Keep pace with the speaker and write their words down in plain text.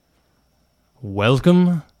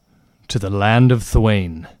Welcome to the land of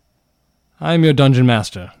Thwain. I am your dungeon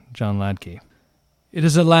master, John Ladkey. It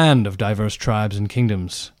is a land of diverse tribes and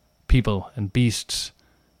kingdoms, people and beasts,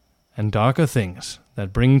 and darker things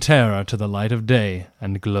that bring terror to the light of day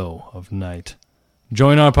and glow of night.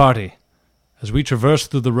 Join our party as we traverse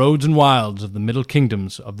through the roads and wilds of the middle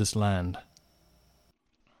kingdoms of this land.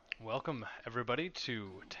 Welcome, everybody,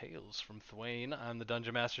 to Tales from Thwain. I'm the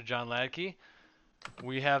Dungeon Master, John Ladkey.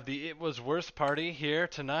 We have the It Was Worse party here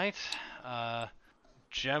tonight.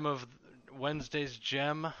 Gem of Wednesday's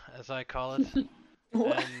gem, as I call it.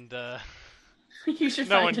 And you should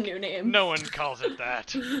find a new name. No one calls it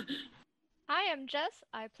that. Hi, I'm Jess.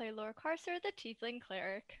 I play Laura Carcer, the Tiefling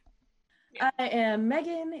Cleric. I am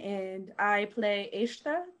Megan, and I play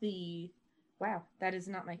Ashta, the... Wow, that is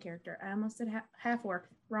not my character. I almost did half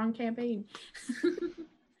work. Wrong campaign.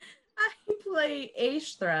 I play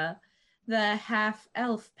Ashtra, the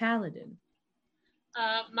half-elf paladin.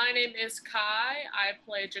 My name is Kai. I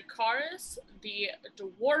play Jakaris, the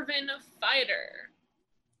dwarven fighter.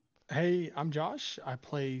 Hey, I'm Josh. I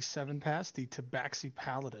play Seven Pass, the Tabaxi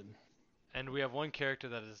paladin. And we have one character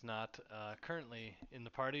that is not currently in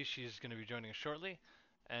the party. She's going to be joining us shortly,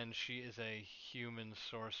 and she is a human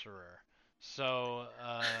sorcerer. So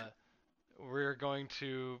we're going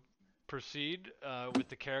to proceed with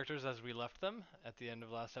the characters as we left them at the end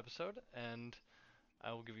of last episode, and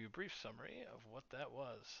I will give you a brief summary of what that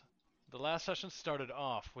was. The last session started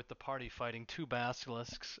off with the party fighting two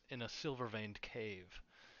basilisks in a silver-veined cave.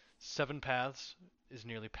 Seven Paths is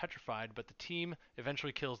nearly petrified, but the team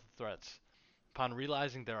eventually kills the threats. Upon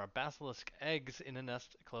realizing there are basilisk eggs in a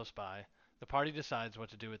nest close by, the party decides what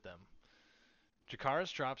to do with them.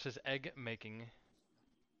 Jakaris drops his eggs,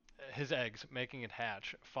 making it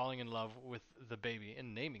hatch, falling in love with the baby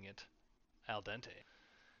and naming it Al Dente.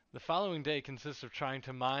 The following day consists of trying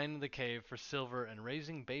to mine the cave for silver and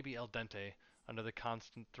raising baby Al Dente under the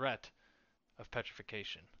constant threat of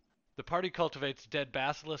petrification. The party cultivates dead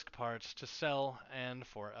basilisk parts to sell and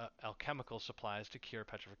for alchemical supplies to cure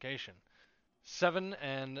petrification. Seven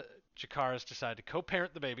and Jakaris decide to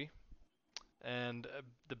co-parent the baby, and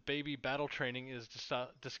the baby battle training is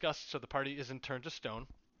discussed so the party isn't turned to stone.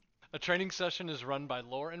 A training session is run by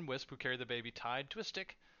Lore and Wisp, who carry the baby tied to a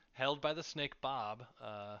stick, held by the snake Bob,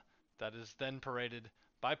 that is then paraded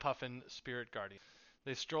by Puffin, Spirit Guardian.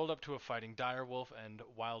 They strolled up to a fighting direwolf and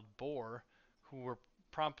wild boar, who were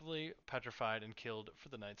promptly petrified and killed for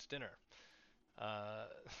the night's dinner.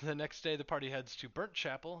 The next day, the party heads to Burnt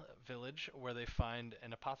Chapel village, where they find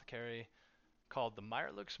an apothecary called the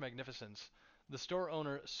Mirelux Magnificence. The store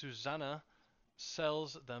owner, Susanna,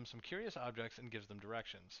 sells them some curious objects and gives them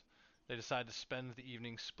directions. They decide to spend the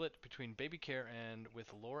evening split between baby care and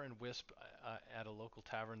with Lore and Wisp at a local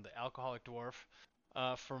tavern, the Alcoholic Dwarf,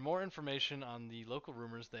 for more information on the local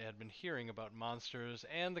rumors they had been hearing about monsters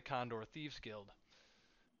and the Condor Thieves Guild.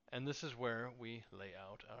 And this is where we lay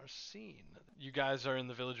out our scene. You guys are in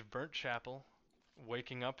the village of Burnt Chapel,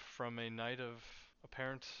 waking up from a night of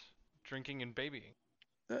apparent drinking and babying.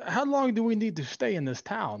 How long do we need to stay in this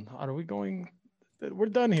town? Are we going... We're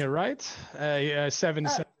done here, right? Seven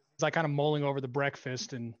is like kind of mulling over the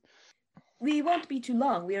breakfast and... We won't be too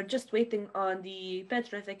long. We are just waiting on the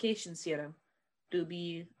petrification serum to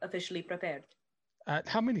be officially prepared.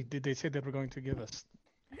 How many did they say they were going to give us?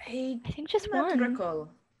 I think just not one. Recall.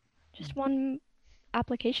 Just one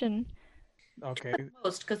application. Okay.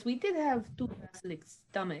 Most, because we did have two basilisk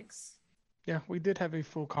stomachs. Yeah, we did have a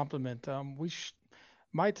full complement. We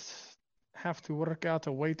might have to work out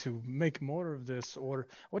a way to make more of this. Or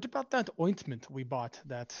what about that ointment we bought?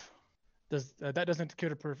 That doesn't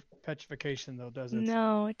cure petrification, though, does it?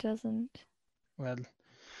 No, it doesn't. Well,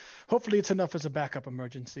 hopefully it's enough as a backup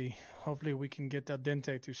emergency. Hopefully we can get Al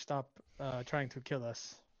Dente to stop trying to kill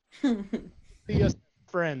us. Be us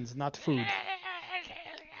friends, not food.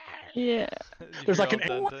 Yeah. There's like an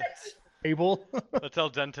table. That's Al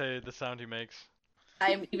Dente, the sound he makes.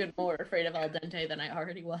 I'm even more afraid of Al Dente than I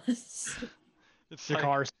already was. It's the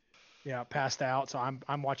car, yeah, passed out. So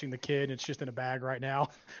I'm watching the kid. It's just in a bag right now,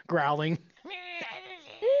 growling.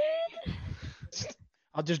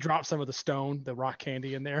 I'll just drop some of the rock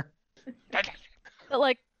candy in there. But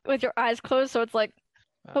like with your eyes closed, so it's like,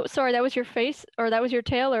 oh, sorry, that was your face, or that was your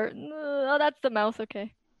tail, or oh, that's the mouth.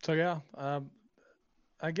 Okay. So yeah,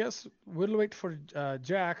 I guess we'll wait for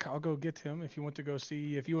Jack. I'll go get him if you want to go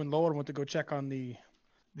see. If you and Laura want to go check on the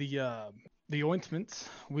ointments,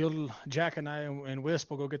 Jack and I and Wisp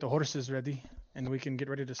will go get the horses ready, and we can get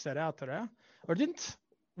ready to set out there. Huh? Or didn't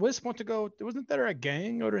Wisp want to go? Wasn't there a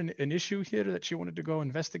gang or an issue here that she wanted to go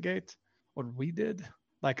investigate? Or we did?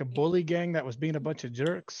 Like a bully gang that was being a bunch of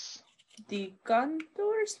jerks? The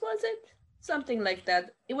condors, was it? Something like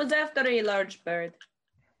that. It was after a large bird.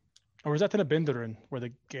 Or was that in Abinderin, where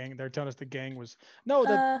the gang? They're telling us the gang was. No,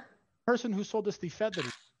 the Uh, person who sold us the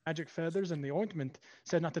feathers, magic feathers, and the ointment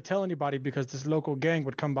said not to tell anybody because this local gang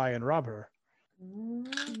would come by and rob her.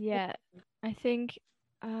 Yeah, I think.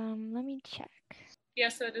 Let me check.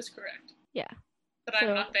 Yes, that is correct. Yeah, But I'm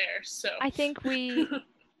So, not there, so. I think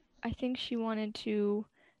I think she wanted to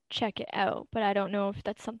check it out, but I don't know if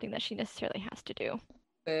that's something that she necessarily has to do.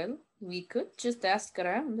 Well, we could just ask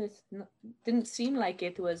around. Didn't seem like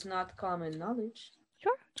it was not common knowledge.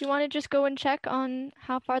 Sure. Do you want to just go and check on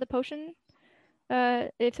how far the potion,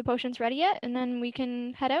 if the potion's ready yet, and then we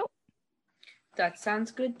can head out? That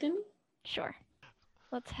sounds good to me. Sure.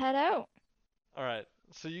 Let's head out. All right.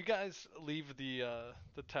 So you guys leave the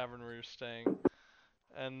tavern where you're staying,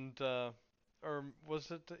 and or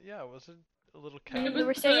was it? Yeah, was it a little cabin? We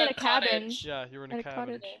were staying the at a cabin. cottage. Yeah, you were in a At a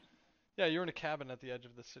cabin. cottage. Yeah, you're in a cabin at the edge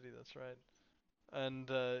of the city. That's right. And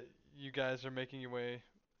you guys are making your way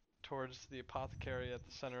towards the apothecary at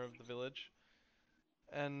the center of the village.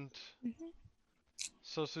 And Mhm.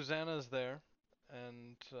 so Susanna is there,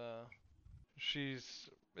 and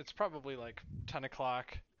it's probably like 10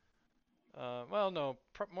 o'clock. Well, no,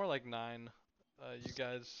 more like 9. You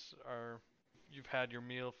guys you've had your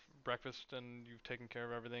meal, breakfast, and you've taken care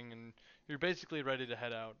of everything, and you're basically ready to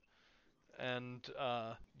head out. And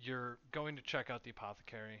you're going to check out the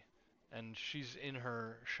apothecary, and she's in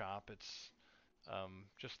her shop. It's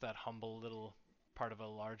just that humble little part of a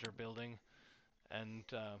larger building. And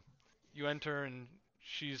you enter, and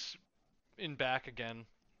she's in back again,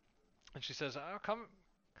 and she says, "Oh,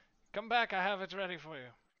 come back. I have it ready for you."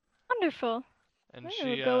 Wonderful. And Right, she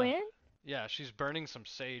we'll go in. yeah, she's burning some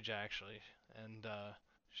sage actually, and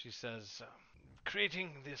she says,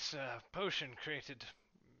 "Creating this potion created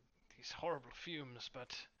these horrible fumes,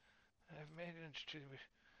 but I've managed to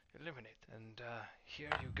eliminate. And here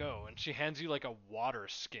you go." And she hands you like a water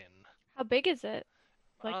skin. How big is it?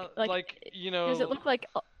 You Does it know, look like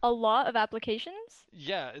a lot of applications?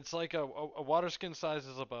 yeah, it's like a water skin size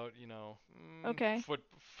is about, Okay.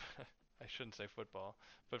 I shouldn't say football,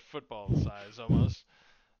 but football size almost.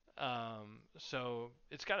 So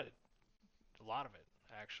it's got a lot of it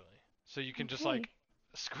actually. So you can just Okay. like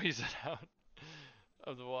squeeze it out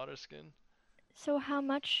of the water skin. So how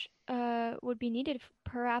much would be needed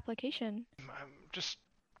per application? Just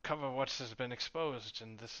cover what has been exposed,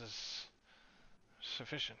 and this is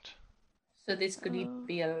sufficient. So this could either Oh.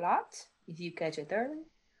 be a lot if you catch it early,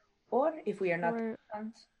 or if we are not Or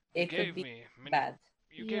found, You it could gave be me many, bad.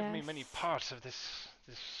 you gave me many Yes. parts of this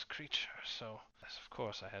creature, so yes, of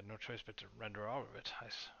course I had no choice but to render all of it.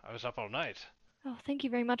 I was up all night. Oh, thank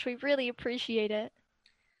you very much. We really appreciate it.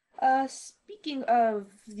 Speaking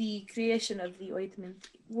of the creation of the ointment,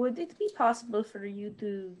 would it be possible for you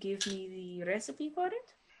to give me the recipe for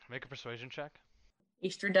it? Make a persuasion check.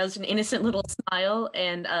 Easter does an innocent little smile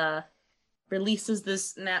and releases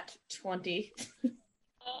this nat 20.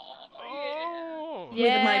 Oh, Oh,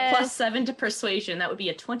 With my Yes. +7 to persuasion, that would be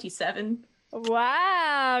a 27.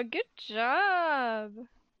 Wow, good job.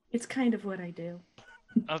 It's kind of what I do.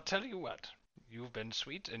 I'll tell you what. You've been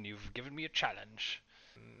sweet, and you've given me a challenge.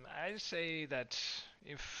 I say that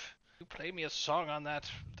if you play me a song on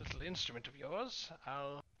that little instrument of yours,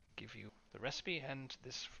 I'll give you the recipe and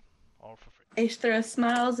this all for free. Ishtra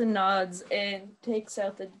smiles and nods and takes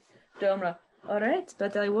out the Domra. All right,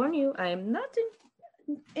 but I warn you, I am not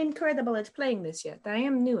incredible at playing this yet. I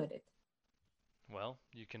am new at it. Well,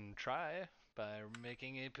 you can try by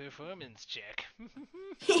making a performance check.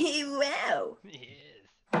 Wow.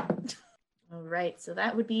 Yes. All right, so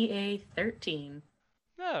that would be a 13.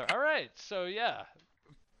 No, all right. So yeah,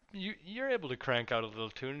 you're able to crank out a little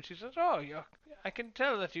tune, and she says, "Oh, I can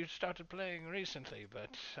tell that you started playing recently,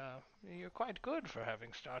 but you're quite good for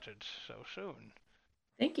having started so soon.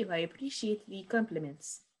 Thank you. I appreciate the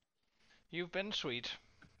compliments. You've been sweet.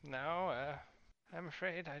 Now, I'm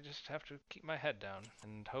afraid I just have to keep my head down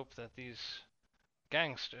and hope that these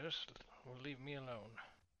gangsters will leave me alone."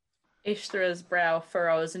 Ishtra's brow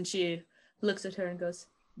furrows and she looks at her and goes,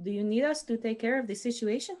 "Do you need us to take care of the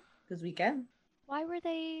situation? Because we can." Why were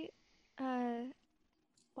they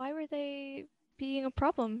being a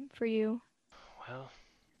problem for you? Well,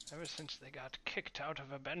 ever since they got kicked out of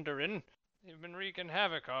Abenderin, they've been wreaking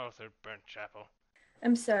havoc all through Burnt Chapel.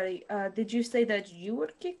 I'm sorry, did you say that you were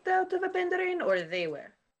kicked out of Abenderin or they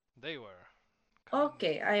were? They were.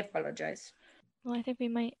 Okay, I apologize. Well, I think we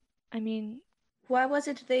might. I mean, Why was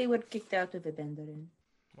it they were kicked out of Abenderin?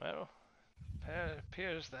 Well, it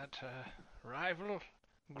appears that a rival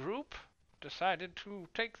group decided to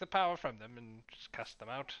take the power from them and just cast them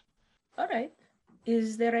out. All right.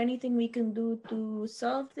 Is there anything we can do to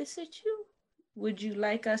solve this issue? Would you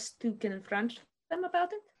like us to confront them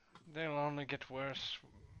about it? They'll only get worse,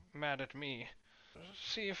 mad at me.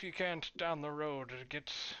 See if you can't down the road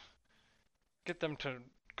get them to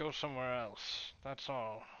go somewhere else. That's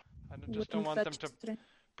all. I just don't want them to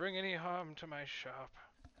bring any harm to my shop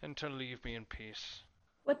and to leave me in peace.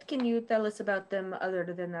 What can you tell us about them other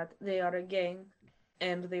than that they are a gang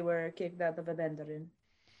and they were kicked out of Abenderin?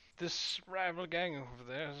 This rival gang over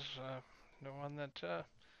there is the one that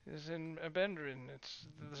is in Abenderin. It's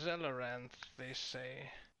the Zelleranth, they say.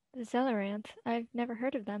 The Zelleranth. I've never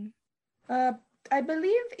heard of them. I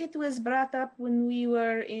believe it was brought up when we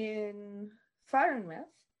were in Farenweth.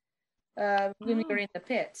 When we were in the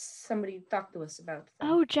pits. Somebody talked to us about them.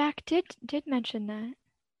 Oh, Jack did mention that.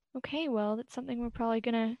 Okay, well, that's something we're probably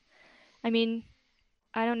gonna... I mean,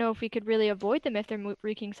 I don't know if we could really avoid them if they're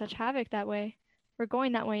wreaking such havoc that way. We're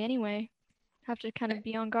going that way anyway. Have to kind of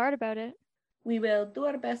be on guard about it. We will do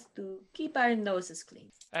our best to keep our noses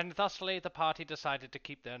clean. And thusly the party decided to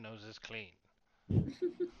keep their noses clean.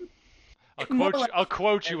 I'll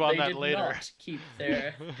quote you on that later. Not keep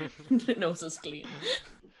their noses clean.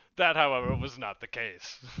 That, however, was not the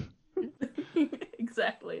case.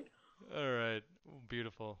 Exactly. All right,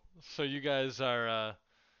 beautiful. So you guys are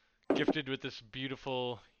gifted with this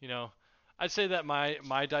beautiful, I'd say that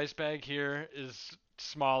my dice bag here is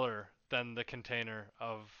smaller than the container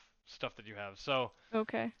of stuff that you have. So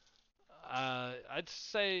Okay. I'd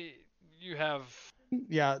say you have.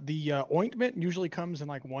 Yeah, the ointment usually comes in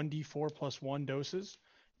like 1d4 plus 1 doses.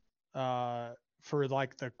 For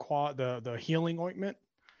like the healing ointment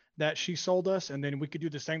that she sold us, and then we could do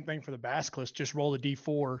the same thing for the basilisk. Just roll a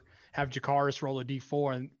d4, have Jakaris roll a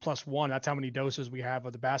d4, and plus 1. That's how many doses we have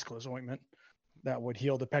of the basilisk ointment that would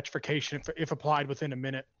heal the petrification if applied within a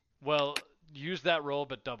minute. Well, use that roll,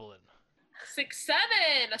 but double it. 6, 7,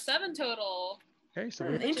 a 7 total. Okay, so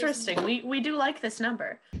Interesting. We do like this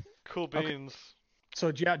number. Cool beans. Okay.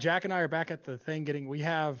 So Jack and I are back at the thing we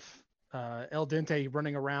have El Dente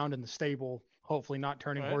running around in the stable, hopefully not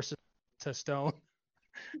turning horses to stone.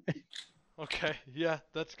 Okay, yeah,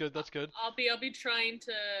 that's good. I'll be trying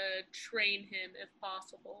to train him if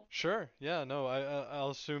possible. Sure. Yeah. No. I'll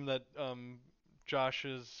assume that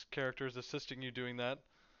Josh's character is assisting you doing that,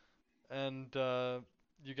 and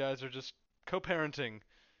you guys are just co-parenting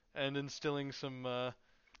and instilling some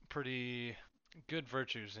pretty good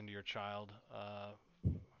virtues into your child,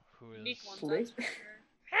 who is Unique ones, that's for sure.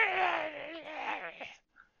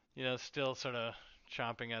 Still sort of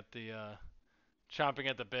chomping at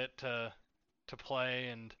the bit to play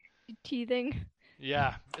and Teething.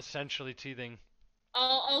 yeah, essentially teething.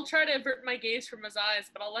 I'll try to avert my gaze from his eyes,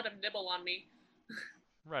 but I'll let him nibble on me.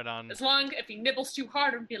 Right on. If he nibbles too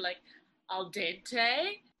hard, I'll be like, al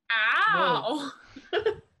dente, ow,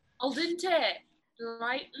 al dente,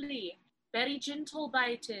 lightly, very gentle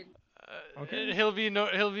biting. Okay. He'll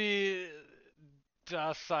be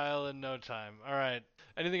docile in no time. All right.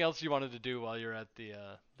 Anything else you wanted to do while you're at the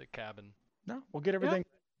cabin? No, we'll get everything.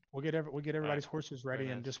 We'll get everybody's horses ready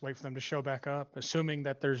Very and nice. just wait for them to show back up, assuming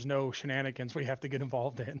that there's no shenanigans we have to get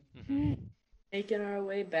involved in. Mm-hmm. Making our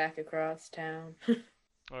way back across town.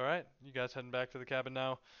 All right. You guys heading back to the cabin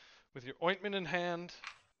now with your ointment in hand.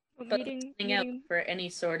 But listening out for any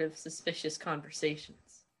sort of suspicious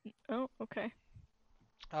conversations. Oh, okay.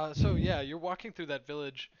 So yeah, you're walking through that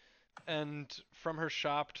village, and from her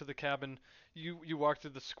shop to the cabin, you walk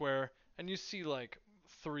through the square, and you see like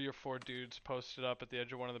 3 or 4 dudes posted up at the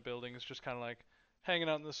edge of one of the buildings, just kind of like hanging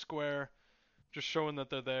out in the square, just showing that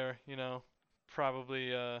they're there,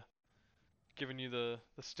 probably giving you the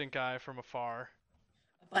stink eye from afar.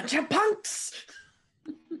 A bunch of punks!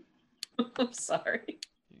 I'm sorry.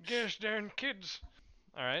 Gosh darn kids!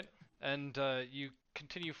 Alright, and you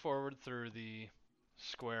continue forward through the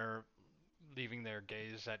square, leaving their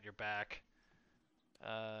gaze at your back,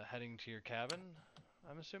 heading to your cabin,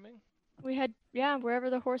 I'm assuming? We had,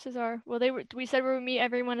 wherever the horses are. Well, we said we would meet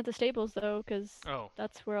everyone at the stables, though, because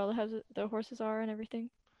that's where all the horses are and everything.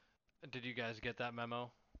 Did you guys get that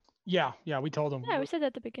memo? Yeah, we told them. Yeah, we said that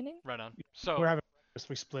at the beginning. Right on. So we're having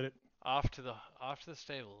we split it. Off to the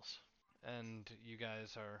stables, and you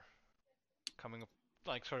guys are coming up,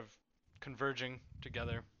 like sort of converging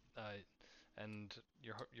together, and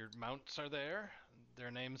your mounts are there.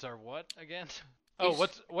 Their names are what again? Oh,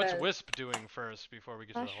 what's Wisp doing first before we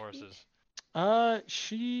get to the horses?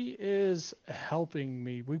 She is helping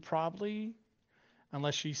me. We probably,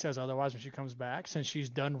 unless she says otherwise when she comes back, since she's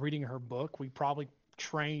done reading her book, we probably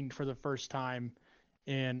trained for the first time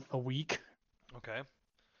in a week. Okay.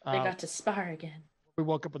 They got to spar again. We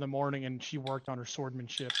woke up in the morning and she worked on her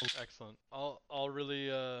swordmanship. Excellent. All really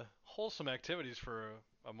wholesome activities for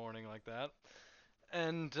a morning like that.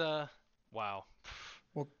 And wow.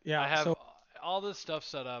 Well, I yeah. have So all this stuff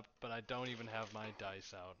set up, but I don't even have my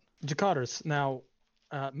dice out. Jakataris, now,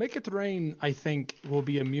 Make It Rain, I think, will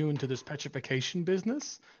be immune to this petrification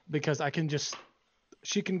business because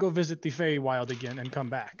she can go visit the Feywild again and come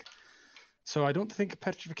back. So I don't think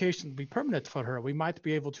petrification will be permanent for her. We might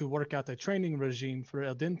be able to work out a training regime for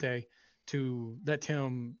El Dente to let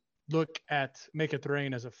him look at Make It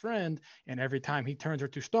Rain as a friend, and every time he turns her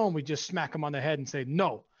to stone, we just smack him on the head and say,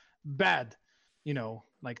 no, bad,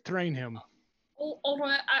 like train him. Oh, all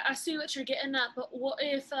right. I see what you're getting at, but what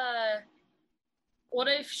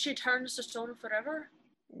if she turns to stone forever?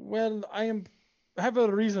 Well, I have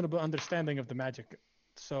a reasonable understanding of the magic,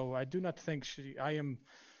 so I do not think I am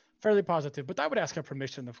fairly positive, but I would ask her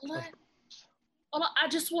permission, of course. Well, I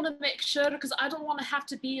just want to make sure because I don't want to have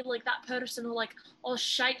to be like that person who like, oh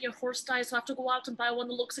shite, your horse died, so I have to go out and buy one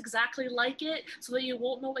that looks exactly like it so that you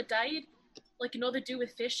won't know it died. Like, they do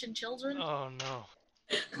with fish and children. Oh no.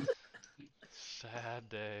 Sad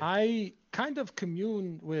day. I kind of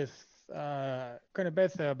commune with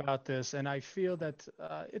Granabetha about this, and I feel that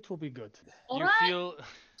it will be good. You Alright. feel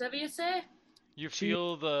Whatever you say. you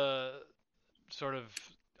feel the sort of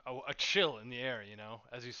a chill in the air,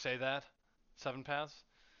 as you say that, Seven Paths,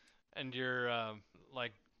 and you're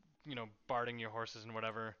barding your horses and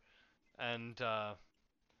whatever, and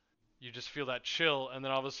you just feel that chill, and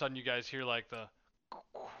then all of a sudden you guys hear like the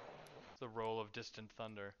roll of distant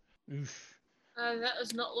thunder. Oof. That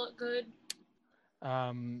does not look good.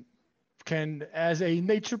 As a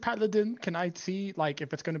nature paladin, can I see like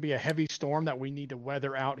if it's going to be a heavy storm that we need to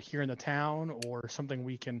weather out here in the town, or something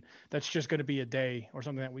that's just going to be a day, or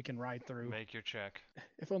something that we can ride through? Make your check.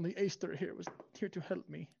 If only Aster here was here to help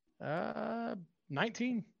me.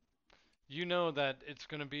 19. You know that it's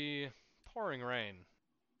going to be pouring rain,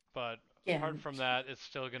 but apart from that, it's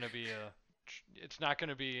still going to be it's not going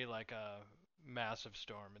to be like a massive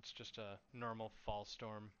storm. It's just a normal fall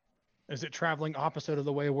storm. Is it traveling opposite of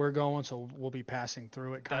the way we're going, so we'll be passing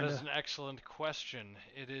through it, kind of? That is an excellent question.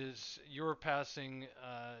 It is, you're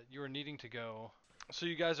needing to go. So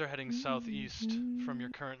you guys are heading southeast from your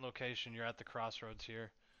current location. You're at the crossroads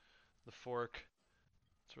here. The fork.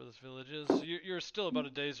 That's where this village is. So you're still about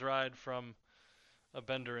a day's ride from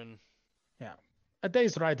Abenderin. Yeah. A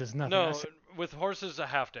day's ride is nothing. No, with horses, a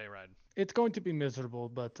half-day ride. It's going to be miserable,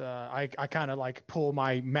 but I kind of like pull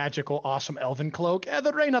my magical, awesome elven cloak.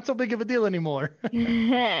 The rain not so big of a deal anymore.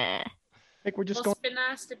 Like we're just Must be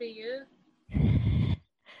nice to be you.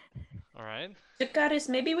 All right. Jakaris,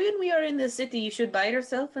 maybe when we are in the city, you should buy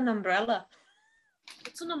yourself an umbrella.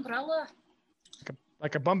 What's an umbrella?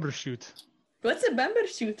 Like a bumbershoot. What's a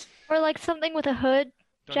bumbershoot? Or like something with a hood,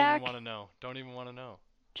 Jack. Don't even want to know.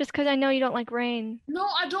 Just because I know you don't like rain. No,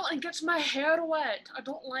 I don't. It gets my hair wet. I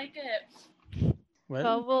don't like it.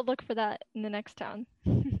 Well, we'll look for that in the next town.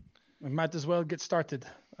 We might as well get started.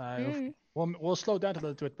 We'll slow down a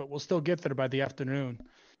little bit, but we'll still get there by the afternoon.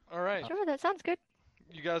 All right. Sure, that sounds good.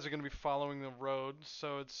 You guys are going to be following the road,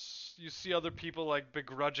 so you see other people like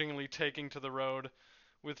begrudgingly taking to the road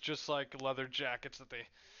with just like leather jackets that they,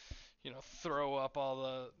 throw up all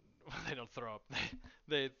the. They don't throw up.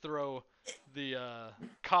 They throw the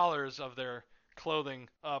collars of their clothing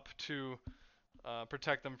up to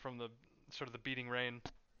protect them from the sort of the beating rain.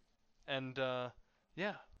 And I'm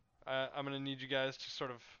gonna need you guys to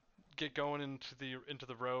sort of get going into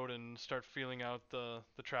the road and start feeling out the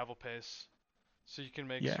travel pace, so you can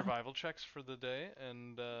make survival checks for the day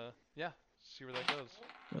and see where that goes.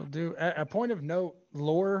 We'll do a point of note.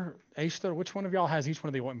 Lore, Aster, which one of y'all has each one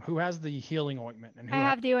of the ointment? Who has the healing ointment? And who I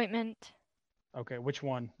have the ointment. Okay, which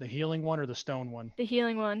one? The healing one or the stone one? The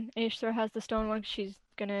healing one. Aishthra has the stone one. She's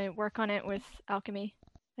gonna work on it with alchemy,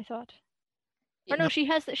 I thought. Or no, she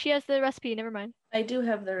has the recipe. Never mind. I do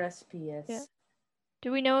have the recipe, yes. Yeah.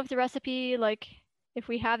 Do we know if the recipe, like, if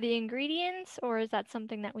we have the ingredients, or is that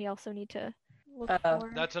something that we also need to look for?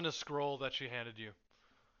 That's in a scroll that she handed you.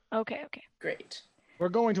 Okay. Great. We're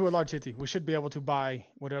going to a large city. We should be able to buy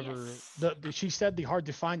whatever. Yes. She said the hard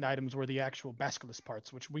to find items were the actual basilisk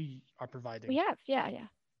parts, which we are providing. We have, yeah.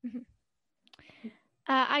 Mm-hmm.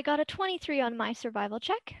 I got a 23 on my survival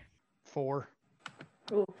check. 4.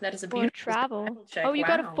 Oh, that is a For beautiful travel. survival check. Oh, you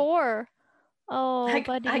got a 4. Oh,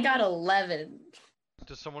 buddy. I got 11.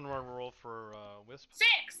 Does someone want to roll for Wisp? 6.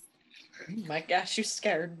 Oh my gosh, you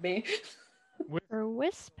scared me. For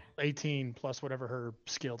Wisp? 18 plus whatever her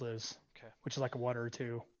skill is. Okay. Which is like a 1 or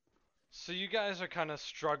 2. So you guys are kind of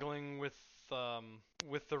struggling with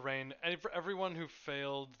the rain. And for everyone who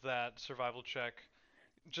failed that survival check,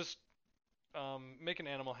 Just make an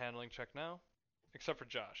animal handling check now, except for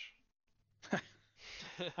Josh.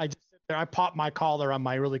 I just sit there. I pop my collar on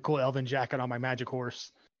my really cool elven jacket on my magic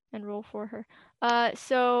horse. And roll for her.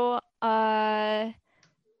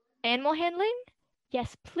 Animal handling?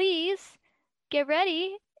 Yes, please. Get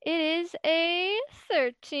ready. It is a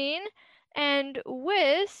 13. And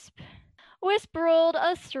Wisp rolled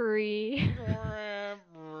a 3.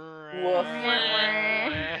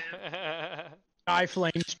 Eye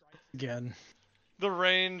flame strikes again. The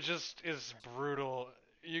rain just is brutal.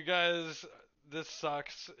 You guys, this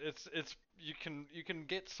sucks. It's you can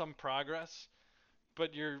get some progress,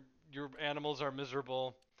 but your animals are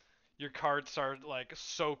miserable. Your carts are like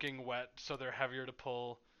soaking wet, so they're heavier to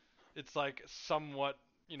pull. It's like somewhat,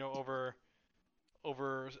 over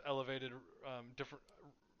elevated, different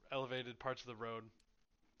elevated parts of the road.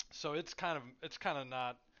 So it's kind of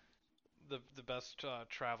not the best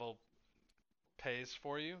travel pace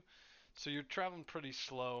for you. So you're traveling pretty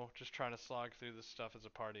slow, just trying to slog through this stuff as a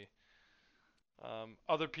party.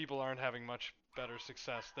 Other people aren't having much better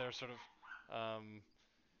success. They're sort of,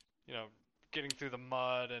 getting through the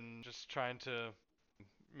mud and just trying to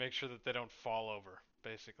make sure that they don't fall over,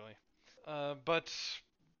 basically. But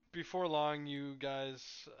before long, you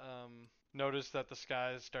guys notice that the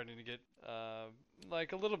sky is starting to get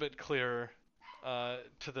like a little bit clearer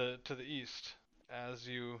to the east as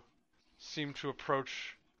you seem to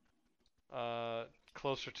approach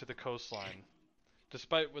closer to the coastline.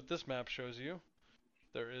 Despite what this map shows you,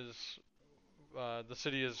 there is the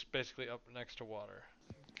city is basically up next to water.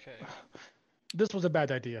 Okay. This was a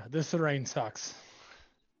bad idea. This terrain sucks.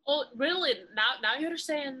 Oh, really? Now you're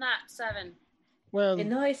saying that, Seven. Well,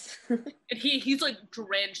 Nice. And he's like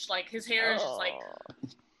drenched, like his hair is just like,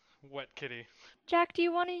 Wet kitty. Jack, do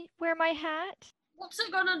you want to wear my hat? what's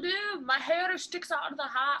it gonna do? My hair sticks out of the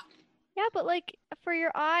hat. Yeah, but like for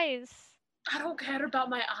your eyes. I don't care about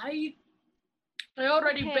my eye. I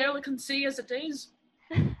already Okay. barely can see as it is.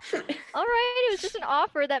 All right, it was just an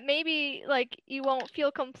offer that maybe like you won't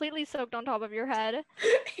feel completely soaked on top of your head.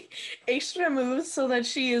 Extra moves so that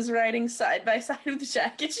she is riding side by side with the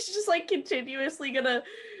jacket. She's just like continuously gonna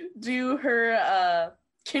do her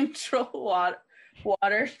control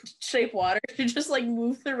water shape water to just like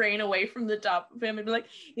move the rain away from the top of him and be like,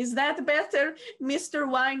 is that better, Mr.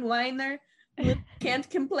 Winer? Can't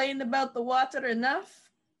complain about the water enough.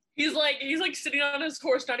 He's like sitting on his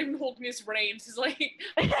horse, not even holding his reins. His like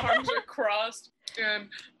arms are crossed. And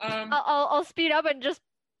I'll speed up and just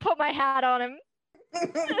put my hat on him,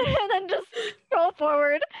 and then just go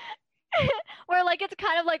forward. Where like it's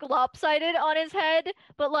kind of like lopsided on his head,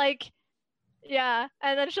 but like, yeah.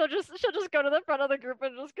 And then she'll just go to the front of the group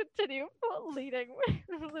and just continue leading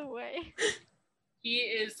the way. he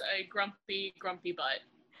is a grumpy butt.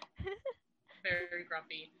 Very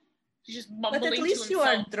grumpy. He's just mumbling But at least to you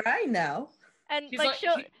himself. are dry now. And He's like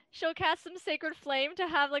like- she'll cast some sacred flame to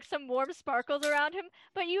have like some warm sparkles around him.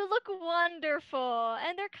 But you look wonderful,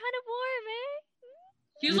 and they're kind of warm, eh?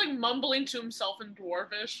 He's like mumbling to himself in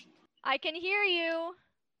Dwarvish. I can hear you.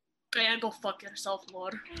 And go fuck yourself,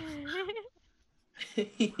 Lord.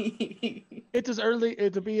 it is early.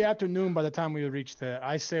 It'll be afternoon by the time we reach there.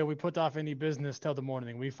 I say we put off any business till the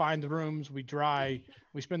morning. We find the rooms, we dry,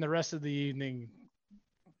 we spend the rest of the evening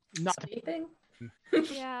not Sleeping?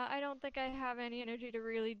 Yeah, I don't think I have any energy to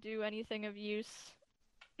really do anything of use.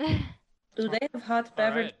 Do they have hot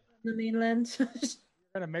beverages on the mainland? We're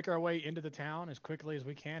gonna make our way into the town as quickly as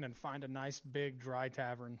we can and find a nice big dry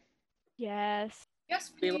tavern. Yes.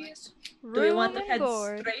 Yes, We want- please. Do we want to Room and head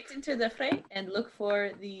board. straight into the fray and look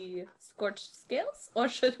for the scorched scales? Or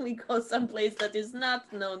should we go someplace that is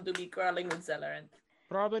not known to be crawling with Celarent?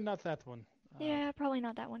 Probably not that one. Yeah, probably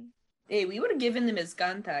not that one. Hey, we were given them as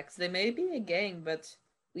contacts. They may be a gang, but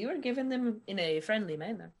we were given them in a friendly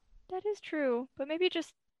manner. That is true, but maybe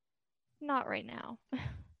just not right now.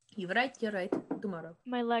 You're right, tomorrow.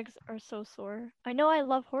 My legs are so sore. I know I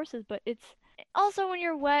love horses, but it's also when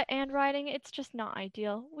you're wet and riding, it's just not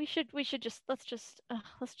ideal. We should just let's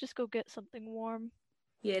just go get something warm.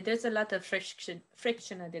 Yeah, there's a lot of friction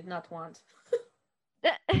I did not want.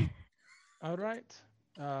 All right.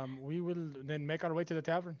 We will then make our way to the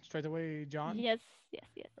tavern straight away, John. Yes.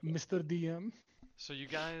 Mr. DM. So you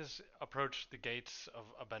guys approach the gates of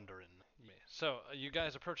Abenderin. So you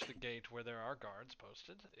guys approach the gate where there are guards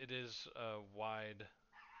posted. It is wide.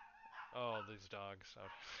 Oh, these dogs. Oh.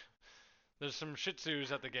 There's some Shih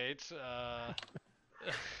Tzus at the gates.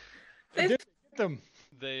 Get them.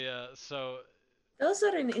 So Those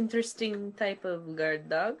are an interesting type of guard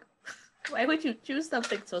dog. Why would you choose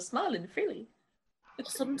something so small and frilly?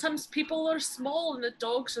 Sometimes people are small and the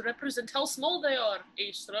dogs represent how small they are,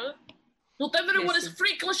 Aistra. Not everyone Yes, is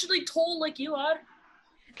freakishly tall like you are.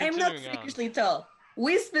 I'm not Continuing on. freakishly tall.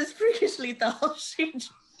 Wisp is freakishly tall.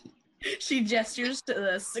 She gestures to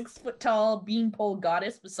the 6-foot-tall beanpole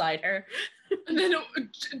goddess beside her. And then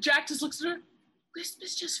Jack just looks at her. Wisp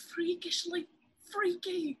is just freakishly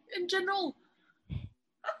freaky in general.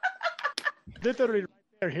 Literally right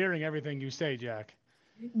there hearing everything you say, Jack.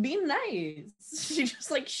 Be nice. She just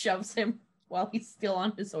like shoves him while he's still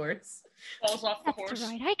on his horse. Falls off the That's horse.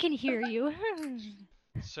 right. I can hear you.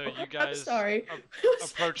 So you I'm guys sorry.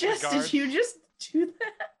 approach the Jess, guards. did you just do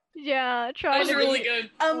that? Yeah, That trying was to really be-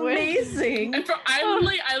 good. Amazing. And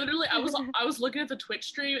I was looking at the Twitch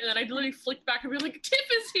stream and then I literally flicked back and be like, Tiff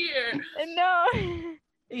is here. No.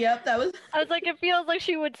 Yep, that was. I was like, it feels like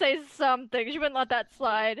she would say something. She wouldn't let that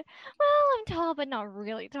slide. Well, I'm tall, but not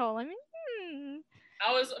really tall. I mean,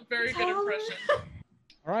 That was a very good Taller. impression.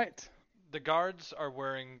 All right. The guards are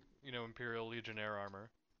wearing, Imperial Legionnaire armor,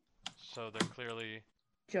 so they're clearly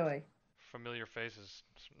Joy. familiar faces.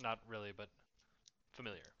 Not really, but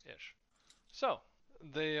familiar-ish. So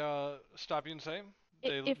they stop you and say,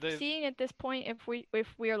 if seeing at this point, if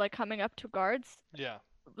we are like coming up to guards, yeah,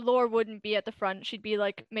 Lore wouldn't be at the front. She'd be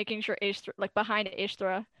like making sure Aishtra, like behind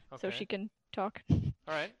Aishtra, so okay, she can talk. all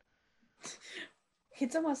right.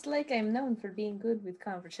 It's almost like I'm known for being good with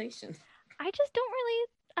conversation. I just don't really.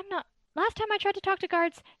 I'm not. Last time I tried to talk to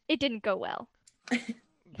guards, it didn't go well. The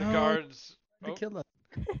No. guards The killer.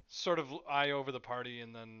 sort of eye over the party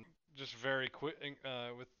and then just very quick,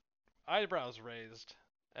 with eyebrows raised,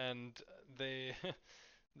 and they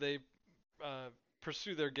they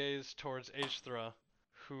pursue their gaze towards Aishthra,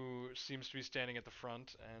 who seems to be standing at the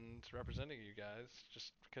front and representing you guys,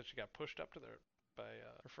 just because she got pushed up to there by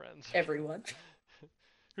her friends, Everyone.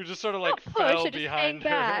 who just sort of like Oh, I fell should've behind stayed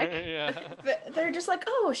her. back. Yeah. They're just like,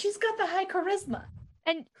 oh, she's got the high charisma.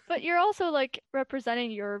 But you're also like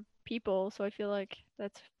representing your people, so I feel like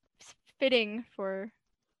that's fitting for.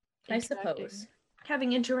 I interacting. suppose.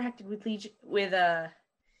 Having interacted with these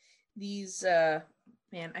man,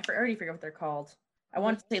 I already forgot what they're called. I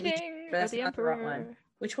want to say Legion, King but or that's the not the right one. Emperor.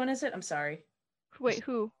 Which one is it? I'm sorry. Wait,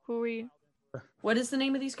 who? Who are we? What is the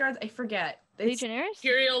name of these guards? I forget. It's Legionnaires?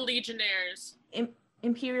 Imperial Legionnaires.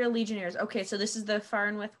 Imperial Legionnaires. Okay, so this is the Far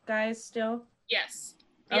and With guys still? Yes.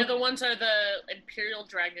 The Okay. other ones are the Imperial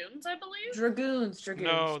Dragoons, I believe. Dragoons.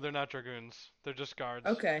 No, they're not dragoons. They're just guards.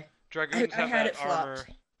 Okay. Dragoons I have had that it flopped. armor.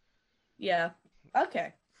 Yeah.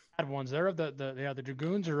 Okay. Bad ones. They're of the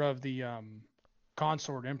dragoons or of the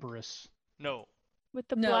consort empress. No. With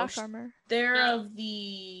the No, black armor. They're No. of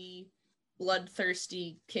the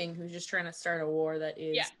bloodthirsty king who's just trying to start a war that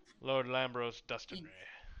is. Yeah. Lord Lambros Dustinry.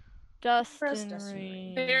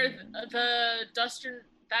 Dustinry. They're the Dustin.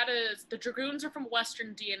 That is the Dragoons are from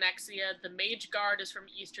Western Dianexia. The Mage Guard is from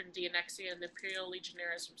Eastern Dianexia, and the Imperial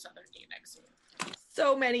Legionnaire is from Southern Dianexia.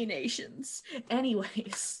 So many nations.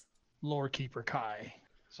 Anyways. Lore Keeper Kai.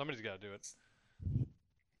 Somebody's got to do it.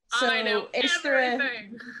 So I know Aishthra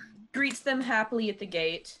everything. greets them happily at the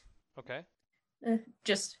gate. Okay.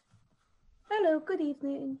 Just, hello, good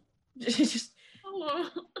evening. Just Hello.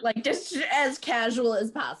 like just as casual as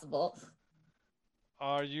possible.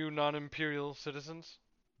 Are you non-imperial citizens?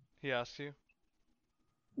 He asks you.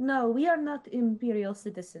 No, we are not imperial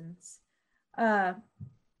citizens. I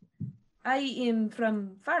am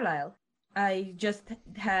from Farlisle. I just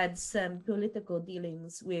had some political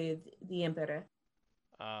dealings with the emperor.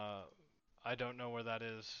 I don't know where that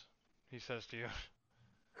is. He says to you.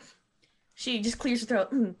 She just clears her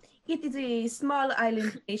throat. It is a small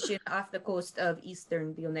island nation off the coast of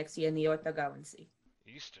Eastern Dianexia in the Ortagawan Sea.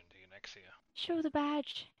 Eastern Dianexia. Show the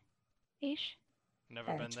badge. Ish.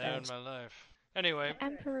 Never been Badge, there badge. in my life. Anyway, The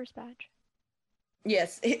Emperor's badge.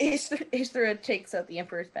 Yes, Ishthra takes out the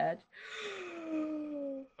emperor's badge.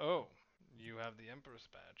 oh, you have the Emperor's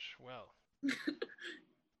badge. Well,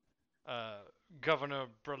 Governor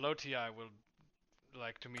Bralotii will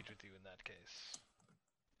like to meet with you in that case.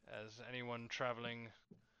 As anyone traveling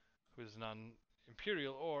who is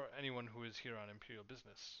non-imperial or anyone who is here on imperial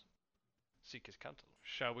business, seek his counsel.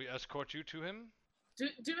 Shall we escort you to him? Do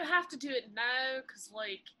we have to do it now? Cause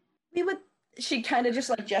like We would. She kind of just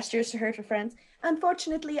like gestures to her friends.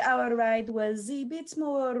 Unfortunately, our ride was a bit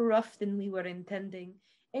more rough than we were intending.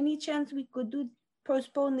 Any chance we could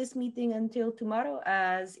postpone this meeting until tomorrow,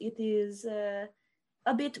 as it is a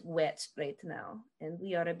bit wet right now, and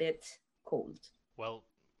we are a bit cold. Well,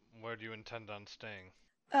 where do you intend on staying?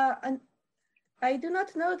 And I do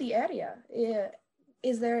not know the area.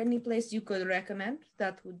 Is there any place you could recommend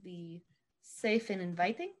that would be safe and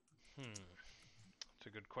inviting? It's a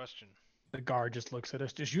good question. The guard just looks at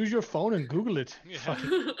us. Just use your phone and Google it. Yeah.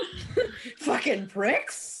 Fucking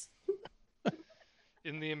pricks.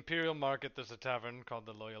 In the Imperial Market, there's a tavern called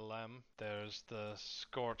the Loyal Lamb. There's the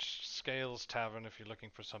Scorched Scales Tavern if you're looking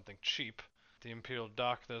for something cheap. The Imperial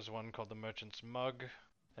Dock, there's one called the Merchant's Mug.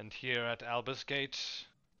 And here at Albus Gate,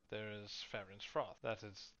 there is Farron's Froth. That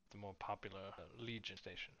is the more popular Legion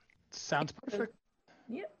station. Sounds perfect.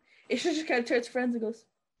 Yeah. Isha just kind of turns to friends and goes,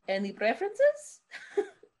 any preferences?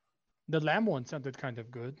 The lamb one sounded kind of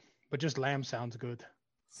good, but just lamb sounds good.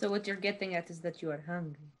 So what you're getting at is that you are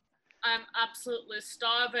hungry. I'm absolutely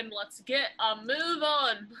starving. Let's get a move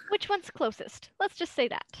on. Which one's closest? Let's just say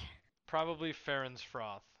that. Probably Farron's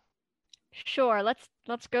Froth. Sure,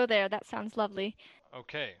 let's go there. That sounds lovely.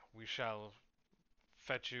 Okay, we shall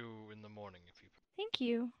fetch you in the morning if you... Thank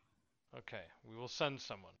you. Okay, we will send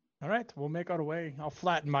someone. All right, we'll make our way. I'll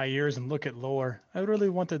flatten my ears and look at Lore. I really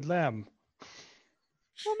wanted lamb.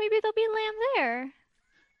 Well, maybe there'll be lamb there.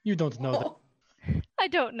 You don't know that. Oh. I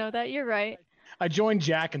don't know that. You're right. I joined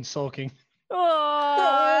Jack in sulking.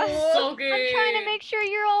 Oh, So I'm trying to good. make sure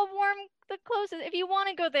you're all warm the closest. If you want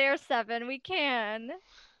to go there, Seven, we can.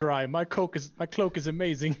 Right, my cloak is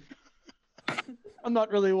amazing. I'm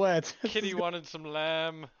not really wet. Kitty wanted some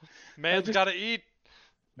lamb. Man's just- gotta eat.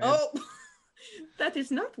 Man, Oh, that is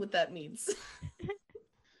not what that means.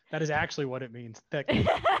 that is actually what it means. That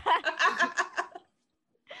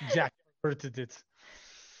Jack inverted it.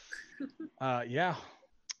 Yeah,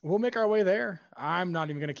 we'll make our way there. I'm not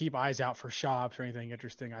even gonna keep eyes out for shops or anything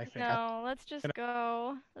interesting. I think. No, let's just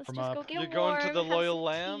go. Let's Warm just go up. get You're going to warm, the have Loyal some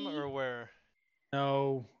Lamb tea. or where?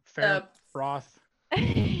 No, fair froth.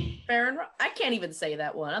 Farron, I can't even say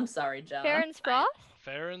that one. I'm sorry, John. Farron's Froth?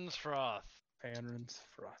 Farron's Froth. Farron's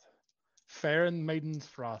froth. Farron Maiden's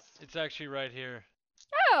froth. It's actually right here.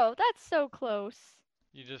 Oh, that's so close.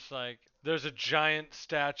 You just like, there's a giant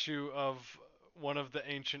statue of one of the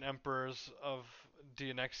ancient emperors of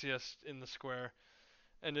Dionysius in the square,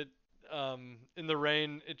 and it, in the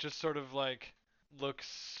rain, it just sort of like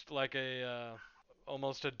looks like a,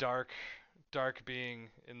 almost a dark being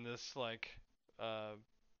in this like,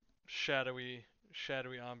 shadowy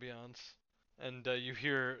ambiance, and you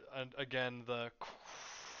hear again the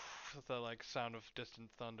like sound of distant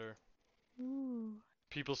thunder. Ooh.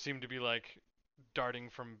 People seem to be like darting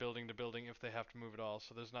from building to building if they have to move at all,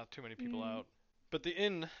 so there's not too many people out. But the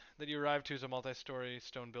inn that you arrive to is a multi-story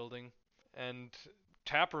stone building, and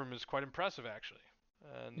tap room is quite impressive actually.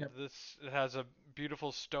 And Yep. it has a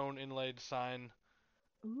beautiful stone inlaid sign,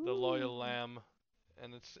 the Loyal Lamb,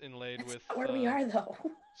 and it's inlaid That's with not where we are, though.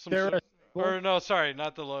 some There sort- are- or no, sorry,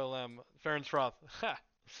 not the Loyal Lamb, Farron's Froth.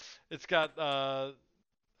 It's got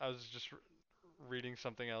I was just reading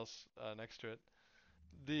something else next to it.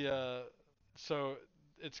 The so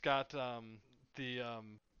it's got the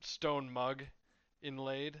stone mug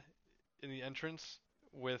inlaid in the entrance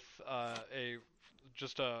with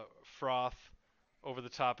just a froth over the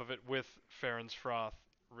top of it with Farron's Froth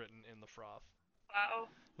written in the froth. Wow.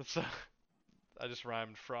 So I just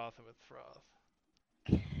rhymed froth with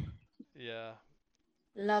froth. Yeah.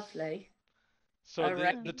 Lovely. So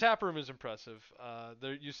Alright. the tap room is impressive.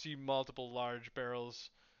 There you see multiple large barrels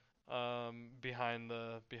behind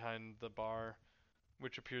the bar,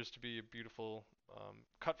 which appears to be a beautiful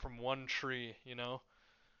cut from one tree, you know,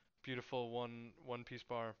 beautiful one piece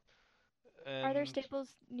bar. And Are there staples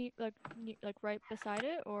like right beside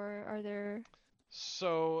it, or are there?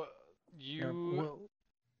 So Yeah, well,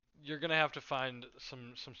 you're gonna have to find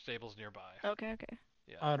some stables nearby. Okay.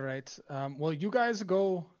 Yeah. all right. Well, you guys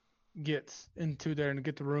go get into there and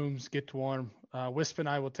get the rooms, get warm. Wisp and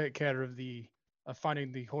I will take care of the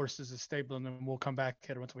finding the horses, the stable, and then we'll come back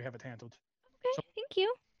here once we have it handled. Okay, thank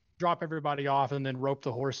you. Drop everybody off and then rope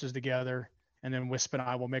the horses together, and then Wisp and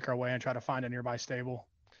I will make our way and try to find a nearby stable.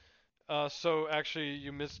 So actually,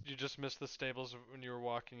 you just missed the stables when you were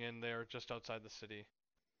walking in. They are just outside the city.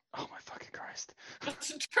 Oh my fucking Christ!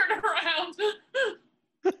 Turn around.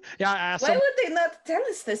 Yeah, I asked Why him. would they not tell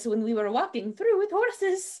us this when we were walking through with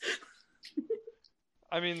horses?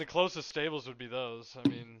 I mean, the closest stables would be those. I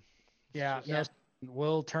mean, Yeah, just- Yeah. no,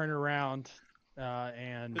 we'll turn around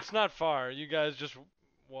and it's not far. You guys just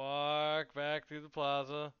walk back through the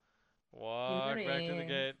plaza, walk back to the Right.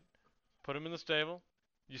 gate, put them in the stable.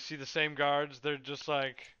 You see the same guards. They're just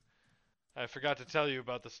like, I forgot to tell you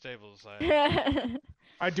about the stables.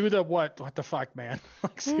 I do the what? What the fuck, man?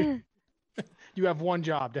 Like, see, you have one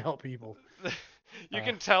job to help people. You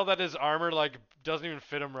can tell that his armor like doesn't even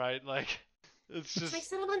fit him right. Like, it's Should I just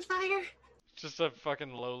set him on fire? a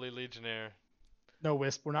fucking lowly legionnaire. No,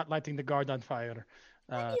 Wisp, we're not lighting the guard on fire.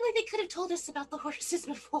 I feel like they could have told us about the horses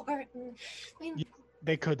before. I mean,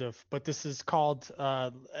 They could have, but this is called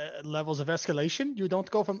levels of escalation. You don't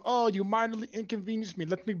go from, oh, you minorly inconvenienced me,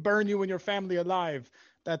 let me burn you and your family alive.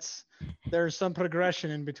 There's some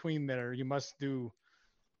progression in between there. You must do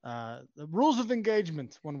the rules of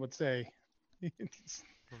engagement, one would say.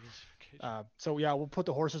 So yeah, we'll put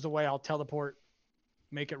the horses away. I'll teleport,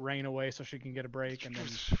 make it rain away so she can get a break, and then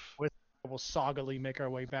we'll soggily make our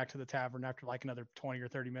way back to the tavern after like another 20 or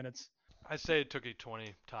 30 minutes. I say it took you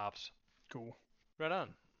 20 tops. Cool. Right on.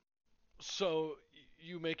 So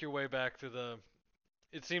you make your way back to the.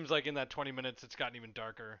 It seems like in that 20 minutes it's gotten even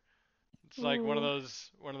darker. It's like one of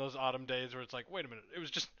those autumn days where it's like, wait a minute, it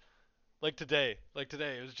was just like today,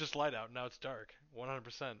 it was just light out. Now it's dark,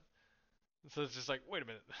 100%. So it's just like, wait a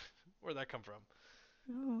minute, where'd that come from?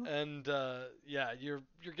 Oh. And yeah, you're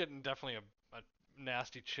getting definitely a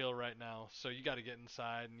nasty chill right now. So you got to get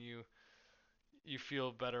inside, and you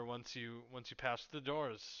feel better once you pass the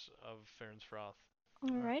doors of Farron's Froth.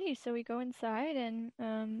 Alrighty, so we go inside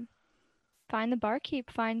and find the barkeep,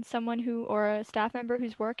 find someone or a staff member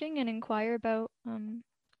who's working, and inquire about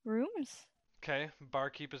rooms. Okay,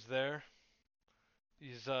 barkeep is there.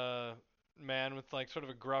 He's a man with like sort of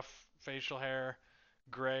a gruff facial hair,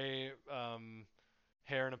 gray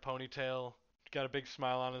hair in a ponytail. Got a big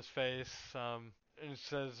smile on his face. And he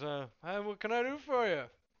says, "Hi, what can I do for you?"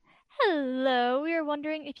 Hello, we were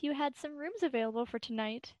wondering if you had some rooms available for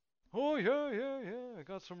tonight. Oh yeah. I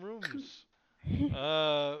got some rooms.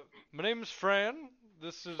 My name's Fran.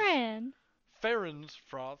 This is Fran. Farron's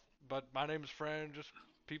Froth, but my name's Fran. Just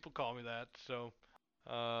people call me that. So,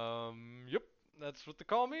 yep, that's what they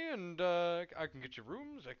call me. And I can get you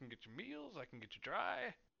rooms. I can get you meals. I can get you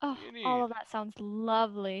dry. Oh, What do you all need? of that sounds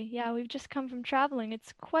lovely. Yeah, we've just come from traveling.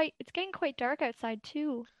 It's getting quite dark outside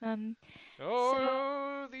too.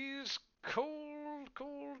 Oh, these cold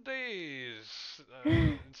days.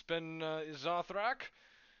 It's been Zothrak.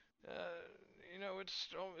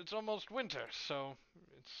 It's almost winter, so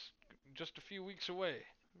it's just a few weeks away.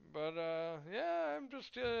 But yeah, I'm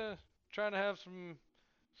just trying to have some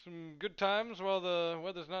good times while the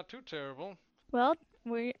weather's not too terrible. Well,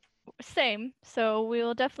 we same. So we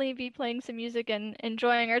will definitely be playing some music and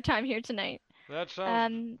enjoying our time here tonight. That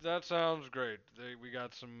sounds great. We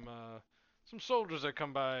got some soldiers that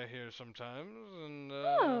come by here sometimes, and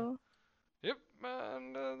Oh, yep,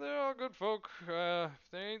 and they're all good folk. If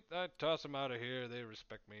they ain't, I toss them out of here. They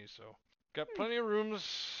respect me, so got plenty of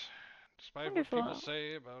rooms, despite wonderful. what people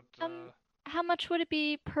say about. How much would it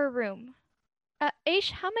be per room?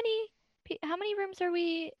 Aish, how many rooms are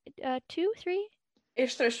we? 2, 3?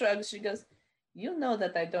 Ishtar shrugs. She goes, "You know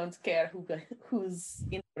that I don't care who's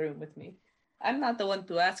in the room with me. I'm not the one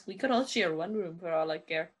to ask. We could all share one room for all I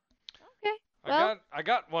care." Okay. Well, I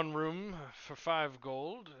got one room for 5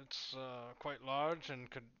 gold. It's quite large and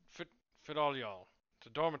could fit all y'all. It's a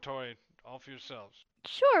dormitory all for yourselves.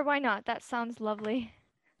 sure, why not? That sounds lovely.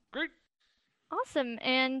 Great. Awesome.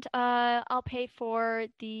 And I'll pay for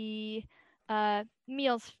the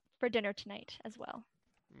meals for dinner tonight as well.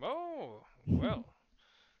 Oh, well.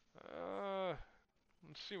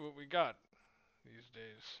 Let's see what we got these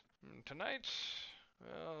days. Tonight,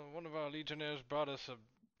 one of our legionnaires brought us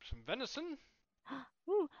some venison.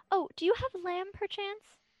 Ooh. Oh, do you have lamb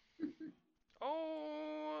perchance?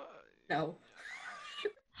 Oh, No.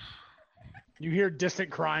 You hear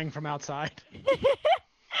distant crying from outside.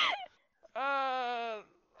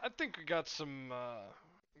 I think we got some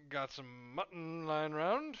mutton lying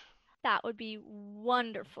around. That would be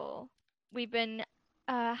wonderful. We've been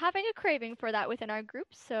having a craving for that within our group,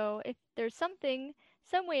 so if there's some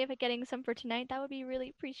way of getting some for tonight, that would be really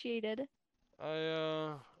appreciated.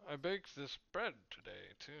 I baked this bread today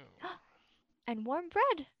too. And warm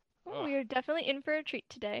bread. Oh, we are definitely in for a treat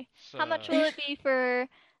today. So, How much will it be for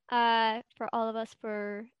all of us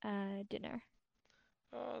for dinner?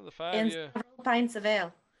 The 5 And yeah. several pints of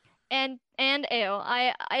ale. And ale.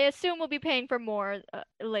 I assume we'll be paying for more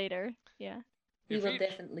later. Yeah. We will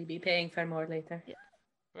definitely be paying for more later. Yeah.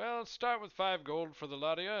 Well, let's start with 5 gold for the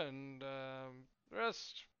lot of you, and the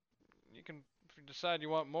rest you can, if you decide you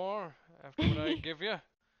want more after what I give you,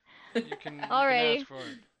 you can ask for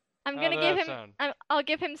it. I'm gonna give him. I'll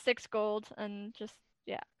give him 6 gold and just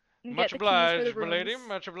and Much get the keys for the obliged, my lady. rooms.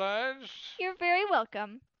 Much obliged. You're very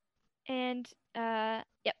welcome. And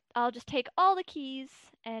yep, I'll just take all the keys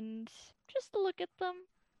and just look at them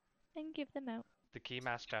and give them out. The key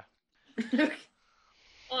master.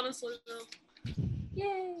 Honestly, though.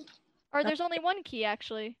 Yay! Or there's only one key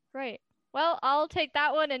actually. Right. Well, I'll take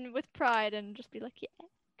that one and with pride and just be like, yeah.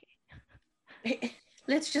 Okay.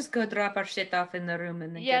 Let's just go drop our shit off in the room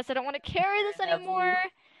and then Yes, I don't want to carry this anymore.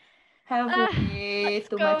 have way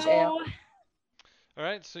too much ale. All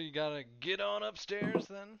right, so you gotta get on upstairs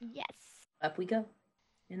then. Yes. Up we go.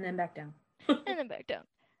 And then back down. And then back down.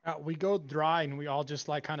 We go dry and we all just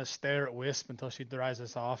like kind of stare at Wisp until she dries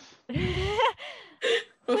us off. We're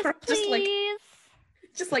Just just like, please.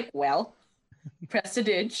 just like, well, press a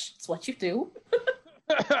ditch. It's what you do.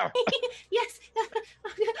 Yes.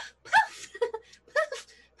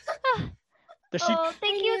 Does she? Oh,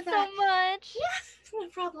 thank I you knew so that. much. Yes, no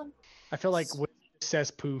problem. I feel like Wisp says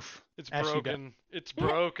poof. It's As she does. broken. It's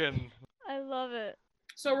broken. I love it.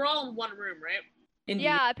 So we're all in one room, right? Indeed.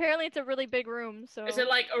 Yeah, apparently it's a really big room, so. Is it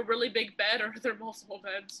like a really big bed, or are there multiple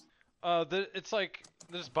beds? It's like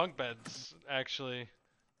there's bunk beds actually,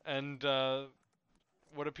 and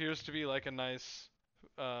what appears to be like a nice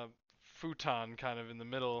futon kind of in the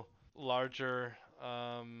middle, larger,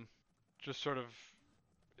 just sort of.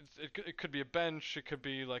 It could be a bench. It could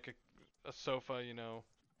be like a sofa, you know.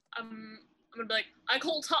 I'm gonna be like, I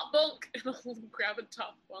call top bunk, and I'll grab a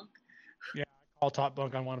top bunk. I'll top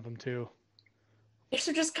bunk on one of them too.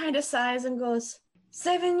 Acer just kind of sighs and goes,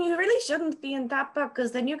 Seven, you really shouldn't be in that bunk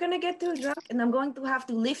because then you're going to get too drunk and I'm going to have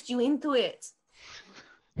to lift you into it.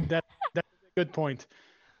 That's a good point.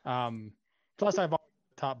 Plus, I've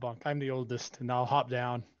always top bunk. I'm the oldest, and I'll hop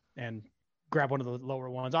down and grab one of the lower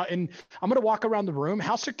ones. And I'm gonna walk around the room.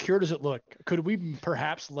 How secure does it look? Could we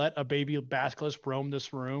perhaps let a baby basilisk roam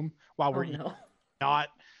this room while we're no. not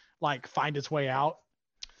like find its way out?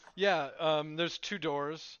 Yeah, there's 2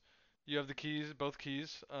 doors. You have the keys, both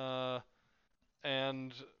keys,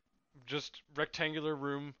 and just rectangular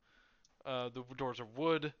room. The doors are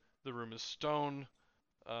wood. The room is stone.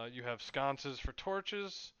 You have sconces for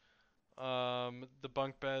torches. The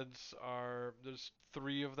bunk beds there's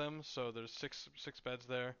 3 of them, so there's six beds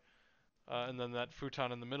there, and then that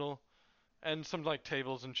futon in the middle, and some like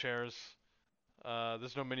tables and chairs.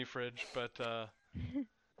 There's no mini fridge, but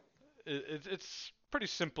it's pretty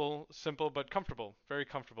simple but comfortable, very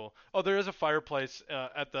comfortable. Oh, there is a fireplace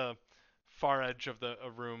at the far edge of the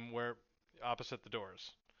room where opposite the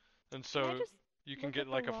doors, and Can I so just you can look get at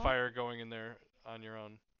the like a wall? fire going in there on your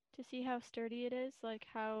own. To see how sturdy it is, like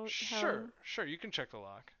how. Sure, you can check the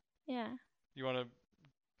lock. Yeah. You want to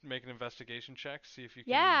make an investigation check, see if you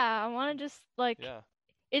can. Yeah, I want to just like. Yeah.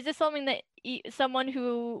 Is this something that someone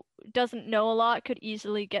who doesn't know a lot could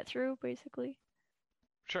easily get through, basically?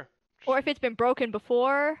 Sure. Or if it's been broken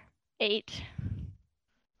before, 8.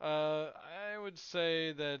 I would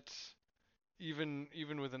say that even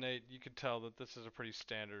with an 8, you could tell that this is a pretty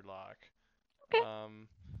standard lock. Okay.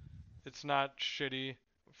 It's not shitty.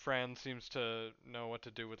 Fran seems to know what to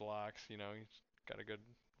do with locks. You know, he's got a good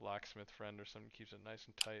locksmith friend or something, keeps it nice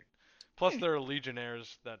and tight. Plus, there are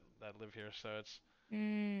legionnaires that live here, so it's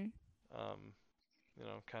you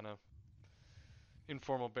know, kind of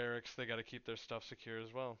informal barracks. They got to keep their stuff secure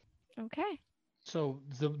as well. Okay. So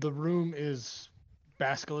the room is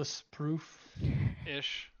basilisk proof.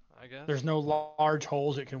 Ish, I guess. There's no large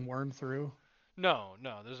holes it can worm through. No,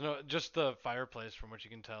 there's no, just the fireplace from which you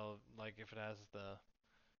can tell, like, if it has the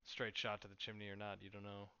straight shot to the chimney or not, you don't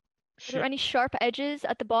know. Are there any sharp edges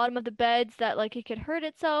at the bottom of the beds that like it could hurt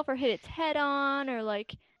itself or hit its head on or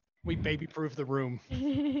like? We baby proof the room.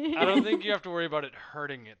 I don't think you have to worry about it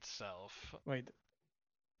hurting itself. Wait.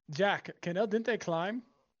 Jack, can El Dente climb?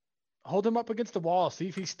 Hold him up against the wall, see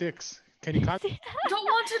if he sticks. Can he climb? I don't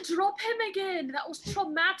want to drop him again. That was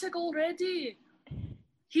traumatic already.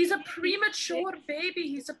 He's a premature baby.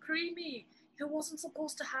 He's a preemie. He wasn't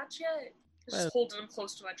supposed to hatch yet. I just holding him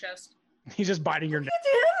close to my chest. He's just biting your neck.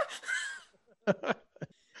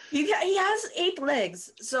 He has 8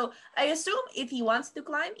 legs, so I assume if he wants to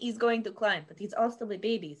climb, he's going to climb. But he's also a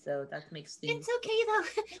baby, so that makes things. It's okay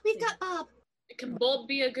though. We've got Bob. Can Bob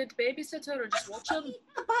be a good babysitter or just watch him?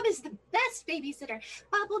 Bob is the best babysitter.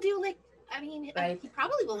 Bob will do Right. he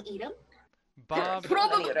probably won't eat him. Bob,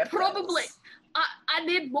 Probably. I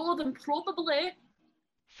need more than probably.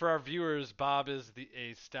 for our viewers, Bob is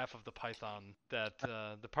a staff of the Python that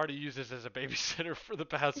the party uses as a babysitter for the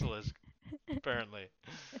basilisk, apparently.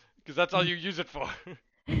 Because that's all you use it for.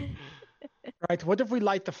 Right, what if we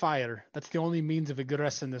light the fire? That's the only means of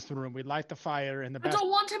egress in this room. We light the fire and the I don't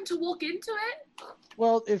want him to walk into it.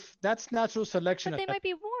 Well, if that's natural selection. But they might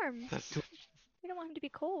be warm. We don't want him to be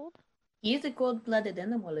cold. He is a cold-blooded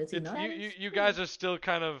animal, is he It's, not? you guys are still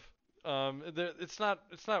kind of it's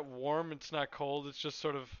not warm, it's not cold, it's just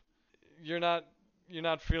sort of you're not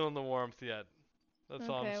feeling the warmth yet. That's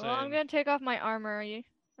all I'm Okay, saying. well I'm gonna take off my armor. I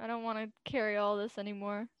don't want to carry all this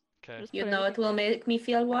anymore. Okay. Just You put know everything- what will make me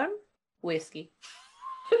feel warm? Whiskey.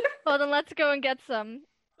 Well then let's go and get some.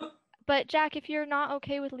 But Jack, if you're not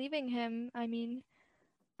okay with leaving him, I mean,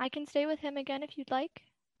 I can stay with him again if you'd like.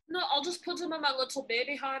 No, I'll just put him in my little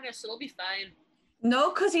baby harness. It'll be fine.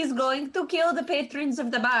 No, because he's going to kill the patrons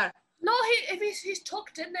of the bar. No, if he's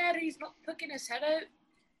tucked in there, he's not poking his head out.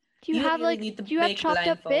 Do you have really like need to do you have make chopped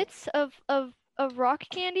up blindfold. bits of rock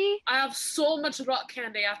candy? I have so much rock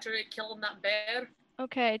candy after killing that bear.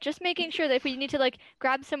 Okay, just making sure that if we need to like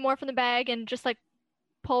grab some more from the bag and just like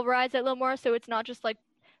pulverize it a little more so it's not just like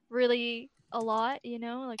really a lot, you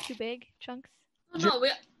know, like too big chunks. No, we.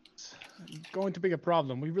 Going to be a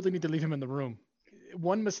problem. We really need to leave him in the room.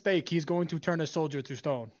 One mistake, he's going to turn a soldier to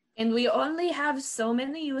stone. And we only have so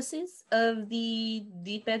many uses of the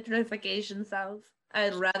depetrification salve.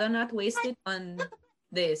 I'd rather not waste it on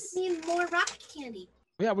this. Need more rock candy.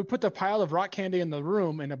 Yeah, we put the pile of rock candy in the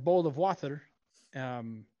room in a bowl of water,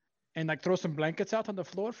 and like throw some blankets out on the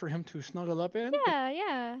floor for him to snuggle up in.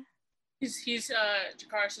 Yeah. He's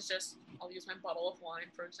Jakaris is just. I'll use my bottle of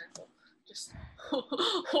wine for example. Just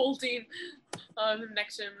holding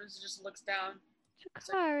next to him and just looks down.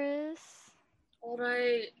 Jakaris. All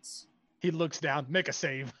right. He looks down, make a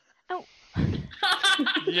save. Oh.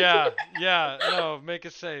 Yeah, no, make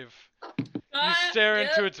a save. You stare Yep.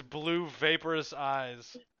 into its blue, vaporous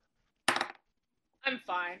eyes. I'm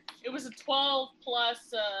fine. It was a 12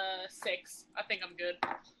 plus 6. I think I'm good.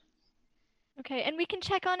 Okay, and we can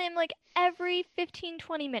check on him like every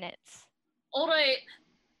 15-20 minutes. All right.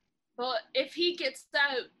 But if he gets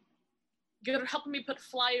out, you're helping me put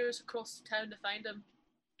flyers across town to find him.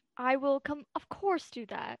 I will of course do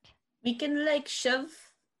that. We can like shove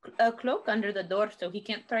a cloak under the door so he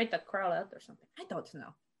can't try to crawl out or something. I don't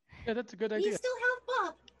know. Yeah, that's a good We idea. still have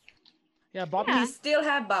Bob. Yeah, Bob. Yeah. We still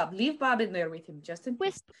have Bob. Leave Bob in there with him, just in case.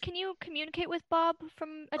 Wisp, can you communicate with Bob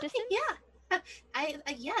from a distance? Yeah.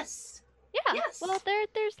 Yes. Yeah. Yes. Well,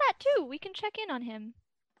 there's that too. We can check in on him.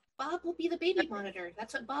 Bob will be the baby monitor.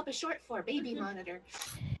 That's what Bob is short for, baby monitor.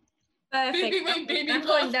 Perfect. Baby I'm Bob.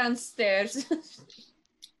 going downstairs.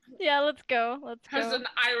 Yeah, let's go. Let's Has go. an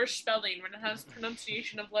Irish spelling when it has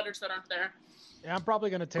pronunciation of letters that aren't there. Yeah, I'm probably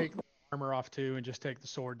gonna take the armor off too and just take the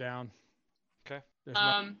sword down. Okay. There's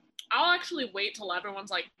no- I'll actually wait till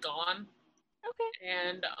everyone's like gone, Okay.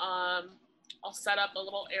 and I'll set up a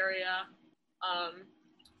little area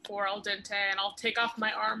for Al Dente, and I'll take off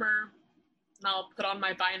my armor, and I'll put on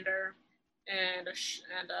my binder and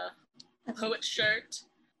a poet shirt,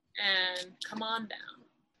 and come on down.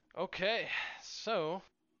 Okay, so,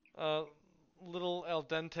 little Al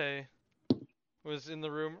Dente was in the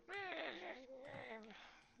room,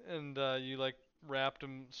 and you like wrapped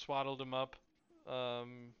him, swaddled him up.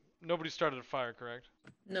 Nobody started a fire, correct?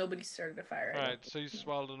 Nobody started a fire. All right, so you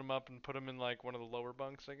swaddled him up and put him in like one of the lower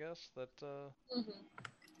bunks, I guess. That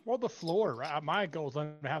Well, the floor. Right? My goal is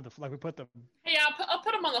to have the like we put the. Hey, I'll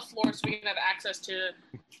put them on the floor so we can have access to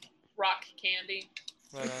rock candy.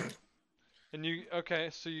 right on.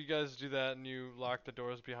 And so you guys do that, and you lock the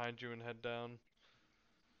doors behind you and head down.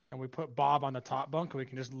 And we put Bob on the top bunk, and we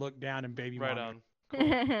can just look down and baby Right monitor.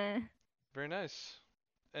 on. Very nice.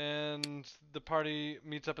 And the party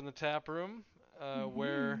meets up in the tap room,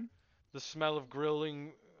 where the smell of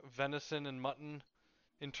grilling venison and mutton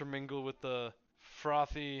intermingle with the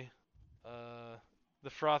frothy air.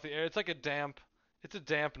 It's like a damp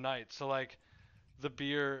night. So like the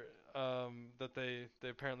beer that they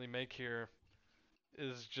apparently make here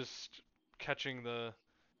is just catching the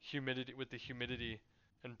humidity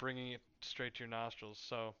and bringing it straight to your nostrils.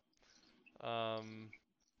 So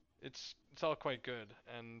it's all quite good,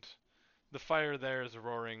 and the fire there is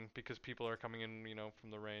roaring because people are coming in,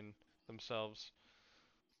 from the rain themselves.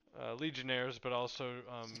 Legionnaires, but also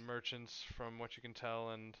merchants, from what you can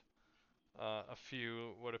tell, and a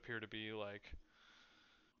few what appear to be like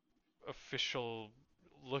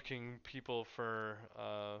official-looking people for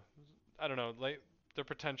I don't know, like they're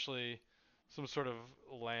potentially some sort of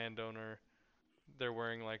landowner. They're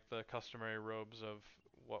wearing like the customary robes of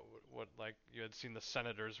what like you had seen the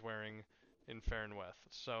senators wearing in Farrenweth.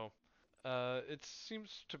 So it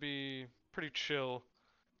seems to be pretty chill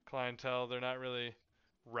clientele. They're not really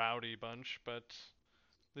rowdy bunch, but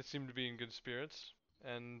they seem to be in good spirits.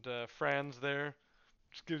 And Fran's there,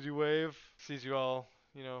 just gives you a wave, sees you all,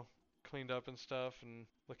 cleaned up and stuff and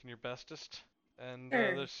looking your bestest. And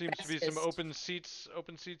Sure, there seems to be some bestest.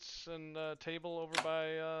 open seats and table over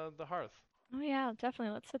by the hearth. Oh yeah,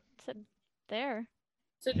 definitely. Let's sit there.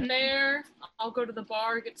 Sitting there, I'll go to the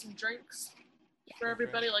bar, get some drinks for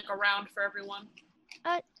everybody, like a round for everyone.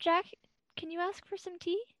 Jack, can you ask for some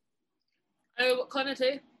tea? Oh, what kind of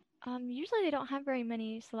tea? Usually they don't have very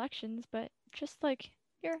many selections, but just like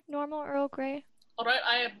your normal Earl Grey. Alright,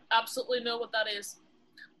 I absolutely know what that is.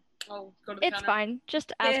 I'll go to the It's counter. fine.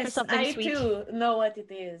 Just ask for Yes, something I sweet. too know what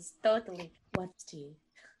it is. Totally. What's tea?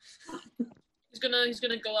 He's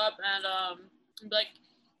gonna go up and be like,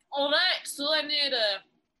 all right, so I need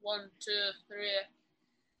 1, 2, 3,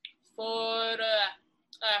 4,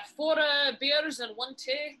 4 beers and 1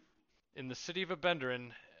 tea. In the city of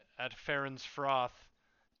Abenderin, at Farron's Froth,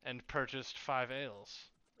 and purchased 5 ales.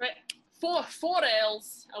 Right, 4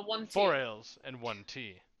 ales and 1 tea. 4 ales and 1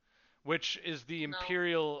 tea, which is the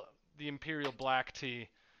imperial black tea,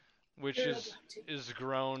 which is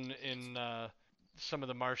grown in some of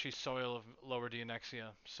the marshy soil of Lower Dianexia.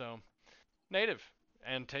 So native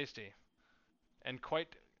and tasty, and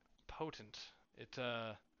quite potent. It's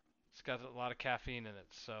got a lot of caffeine in it.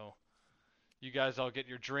 So you guys all get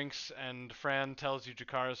your drinks, and Fran tells you,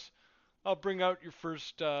 Jakaris, I'll bring out your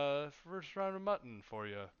first round of mutton for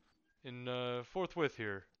you in forthwith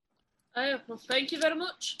here. Well, thank you very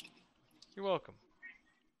much. You're welcome.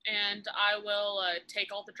 And I will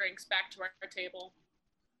take all the drinks back to our table.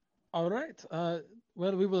 All right.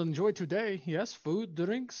 Well, we will enjoy today. Yes, food,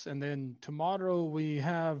 drinks, and then tomorrow we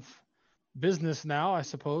have business now, I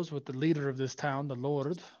suppose, with the leader of this town, the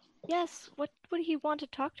Lord. Yes, what would he want to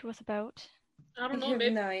talk to us about? I don't know, have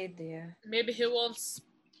maybe, no idea. maybe he wants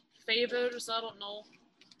favors, I don't know.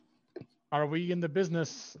 Are we in the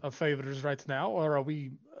business of favors right now, or are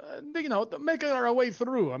we, making our way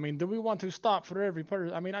through? I mean, do we want to stop for every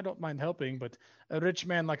person? I mean, I don't mind helping, but a rich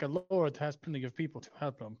man like a lord has plenty of people to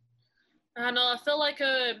help him. I know, I feel like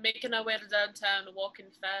making our way to downtown, walking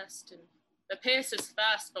fast, and the pace is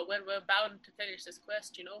fast, but we're bound to finish this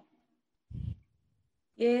quest, you know?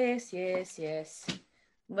 Yes.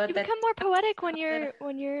 But You become more poetic when you're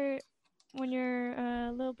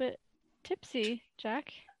a little bit tipsy,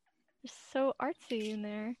 Jack. You're so artsy in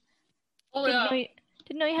there. Oh,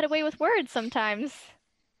 Didn't know you had a way with words sometimes.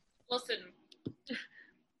 Listen.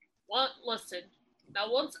 Listen.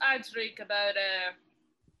 Now, once I drink about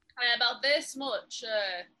this much,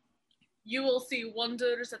 you will see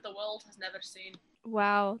wonders that the world has never seen.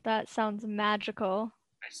 Wow, that sounds magical.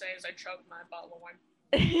 I say as I chug my bottle of wine.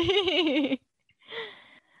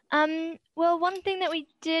 Well, one thing that we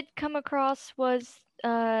did come across was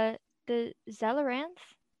the Zelleranth,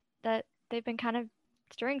 that they've been kind of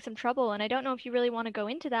stirring some trouble, and I don't know if you really want to go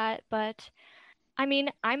into that, but I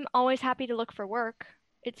mean, I'm always happy to look for work.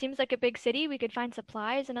 It seems like a big city. We could find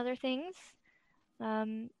supplies and other things.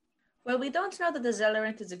 Well, we don't know that the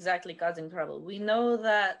Zelleranth is exactly causing trouble. We know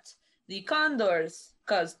that the Condors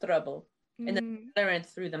cause trouble, and the Zelleranth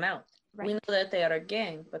threw them out. Right. We know that they are a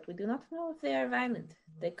gang, but we do not know if they are violent.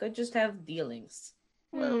 They could just have dealings.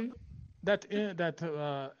 Well, that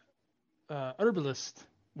herbalist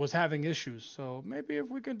was having issues, so maybe if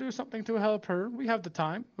we can do something to help her, we have the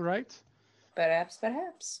time, right? Perhaps.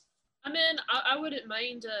 I mean, I wouldn't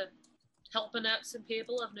mind helping out some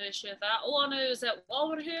people. I've no issue with that. All I know is that while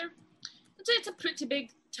we're here, it's a pretty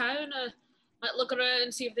big town. Might look around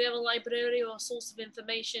and see if they have a library or a source of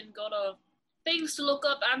information. Got things to look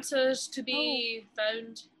up, answers to be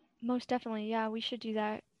found. Most definitely, yeah, we should do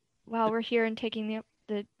that while we're here and taking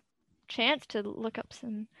the chance to look up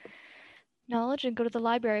some knowledge and go to the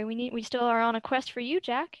library. We still are on a quest for you,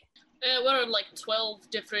 Jack. We're on like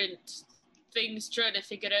 12 different things trying to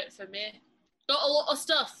figure out for me. Got a lot of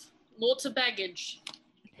stuff, lots of baggage,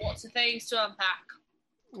 lots of things to unpack.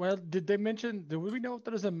 Well, do we know if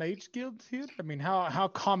there's a mage guild here? I mean, how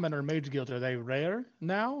common are mage guilds? Are they rare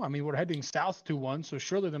now? I mean, we're heading south to one, so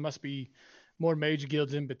surely there must be more mage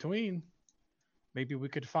guilds in between. Maybe we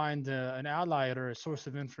could find an ally or a source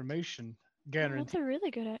of information. Guaranteed. That's a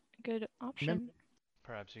really good option.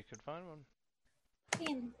 Perhaps you could find one.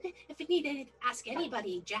 And if we need to ask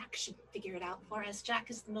anybody, Jack should figure it out for us. Jack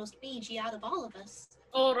is the most magey out of all of us.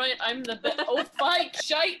 All right, I'm the fight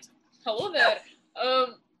shite. Hello there.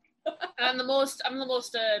 I'm the most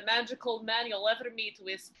magical man you'll ever meet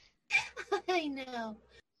with. I know.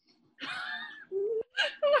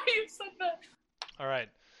 Why you said that? All right,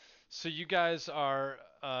 so you guys are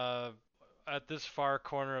at this far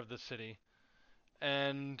corner of the city,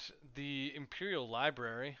 and the Imperial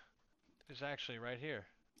Library is actually right here.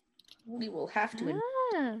 We will have to do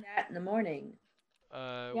that in the morning.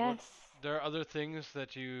 Yes. There are other things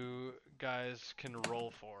that you guys can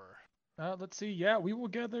roll for. Let's see. Yeah, we will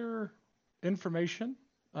gather information.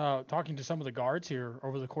 Talking to some of the guards here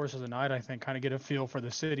over the course of the night, I think, kind of get a feel for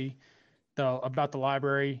the city, about the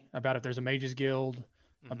library, about if there's a mages guild,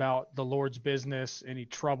 about the Lord's business, any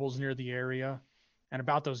troubles near the area, and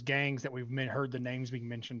about those gangs that we've heard the names being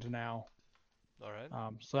mentioned now. All right.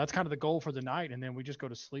 So that's kind of the goal for the night, and then we just go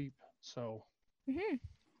to sleep. So.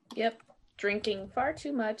 Yep. Drinking far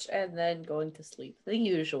too much and then going to sleep. The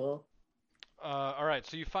usual. All right,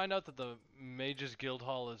 so you find out that the Mages Guild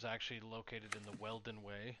Hall is actually located in the Weldon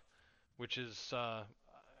Way, which is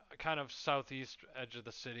kind of southeast edge of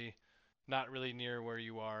the city, not really near where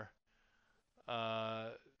you are.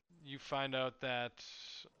 You find out that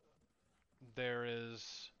there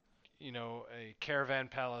is, a caravan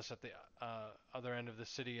palace at the other end of the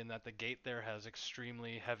city, and that the gate there has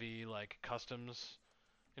extremely heavy, like, customs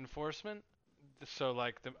enforcement. So,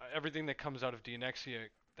 like, everything that comes out of Dianexia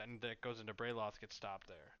that goes into Brayloth gets stopped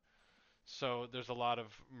there. So there's a lot of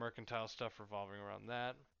mercantile stuff revolving around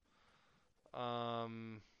that.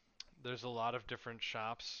 There's a lot of different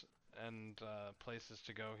shops and places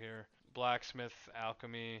to go here. Blacksmith,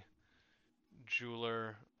 alchemy,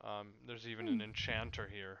 jeweler. There's even an enchanter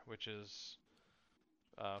here, which is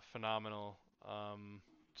phenomenal.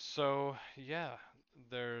 So yeah,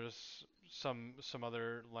 there's some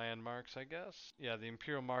other landmarks, I guess. Yeah, the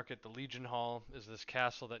Imperial Market, the Legion Hall is this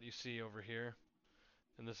castle that you see over here,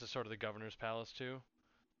 and this is sort of the governor's palace too.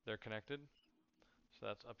 They're connected, so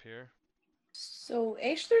that's up here. So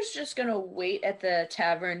Aishthar's just gonna wait at the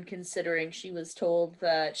tavern, considering she was told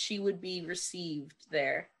that she would be received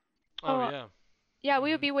there. Oh Oh, yeah. Yeah,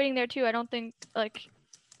 we would Mhm. be waiting there too. I don't think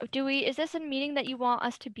is this a meeting that you want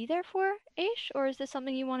us to be there for, Aish, or is this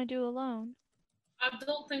something you want to do alone? I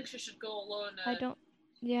don't think she should go alone. I don't.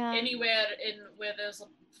 Yeah. Anywhere in where there's a.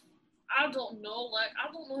 I don't know. Like,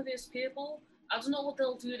 I don't know these people. I don't know what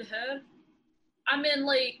they'll do to her. I mean,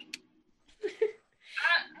 like.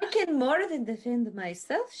 I can more than defend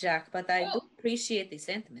myself, Jacques, but I do Well- appreciate the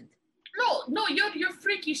sentiment. No, you're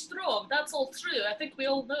freaky strong. That's all true. I think we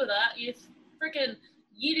all know that. You freaking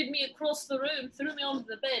yeeted me across the room, threw me onto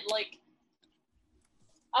the bed. Like,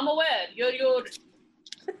 I'm aware. You're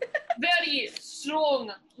very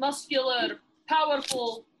strong, muscular,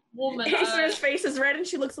 powerful woman. Aishthar's face is red and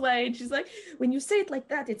she looks away and she's like, when you say it like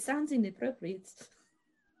that, it sounds inappropriate.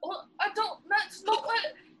 Well, I don't. That's not what.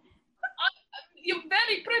 You're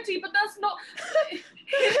very pretty, but that's not. He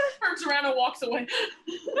turns around and walks away.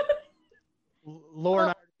 Laura and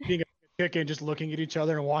I are eating a chicken, just looking at each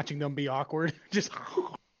other and watching them be awkward. Just.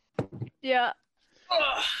 Yeah.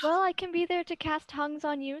 Ugh. Well, I can be there to cast tongues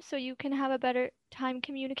on you so you can have a better time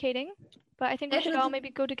communicating. But I think we should all maybe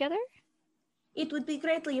go together. It would be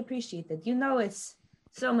greatly appreciated. You know, it's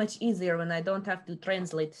so much easier when I don't have to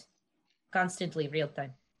translate constantly real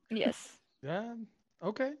time. Yes. Yeah.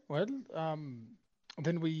 Okay. Well,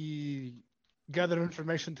 then we gather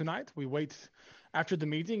information tonight. We wait after the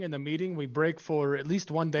meeting. In the meeting, we break for at least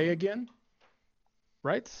one day again.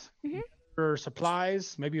 Right? Mhm. For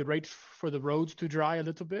supplies, maybe wait for the roads to dry a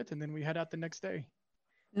little bit, and then we head out the next day.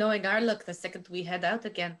 Knowing our luck, the second we head out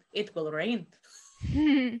again, it will rain.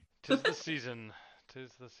 Tis the season.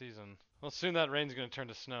 Tis the season. Well, soon that rain's gonna turn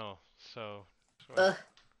to snow. So. Ugh,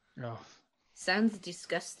 Oh, sounds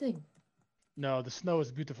disgusting. no, the snow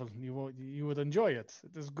is beautiful. You would enjoy it.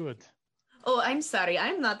 It is good. Oh, I'm sorry.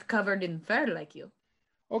 I'm not covered in fur like you.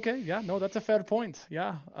 Okay, yeah, no, that's a fair point.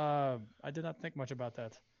 Yeah, I did not think much about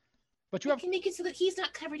that. But you You have can make it so that he's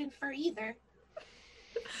not covered in fur either.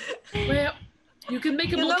 Well, you can make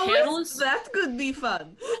him You look know, hairless. that could be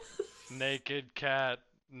fun. Naked cat.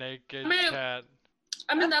 Naked I mean- cat.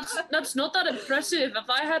 I mean, that's not that impressive. If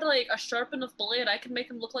I had like a sharp enough blade, I could make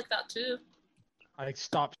him look like that too. I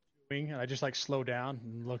stop chewing and I just like slow down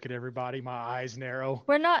and look at everybody. My eyes narrow.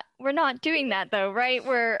 We're not doing that though, right?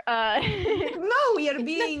 We're No, we are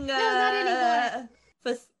being no, not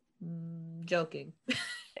anymore. joking.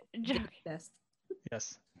 joking. Best.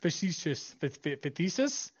 Yes, facetious.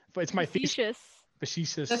 Facetious. It's my thesis.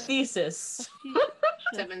 Facetious. The Facetious. thesis.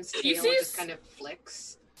 Seven's tail Thesis? just kind of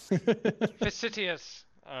flicks. Facetious.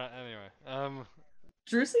 Anyway.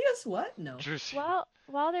 Drusius? What? No. Drusi.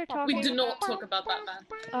 While they're talking, We do not talk about that, man.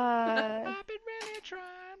 I've been really trying,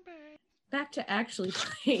 babe. Back to actually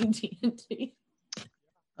playing D&D.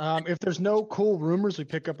 If there's no cool rumors we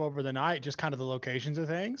pick up over the night, just kind of the locations of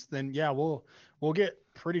things, then yeah, we'll get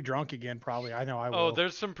pretty drunk again. Probably. I know I will. Oh,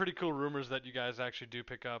 there's some pretty cool rumors that you guys actually do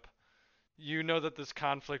pick up. You know that this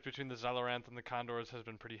conflict between the Zelleranth and the Condors has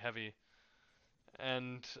been pretty heavy.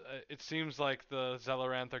 And it seems like the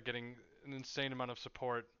Zelleranth are getting an insane amount of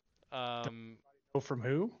support. Oh, from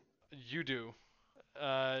who? You do.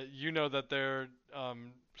 You know that they're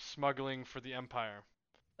smuggling for the Empire.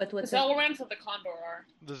 But The what's that? Zelleranth and the Condor are.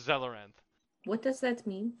 The Zelleranth. What does that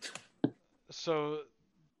mean? So,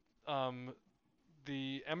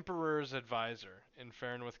 the Emperor's advisor in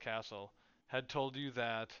Farrenworth Castle had told you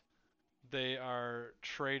that they are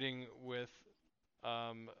trading with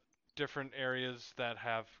different areas that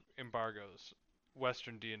have embargoes.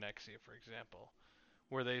 Western Dianexia, for example,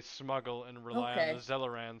 where they smuggle and rely Okay. on the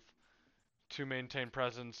Zelleranth to maintain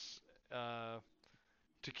presence,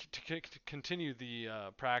 to continue the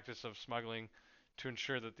practice of smuggling, to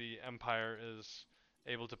ensure that the Empire is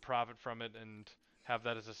able to profit from it and have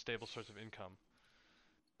that as a stable source of income.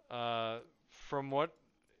 From what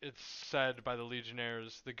it's said by the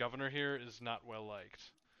Legionnaires, the governor here is not well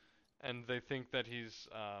liked, and they think that he's,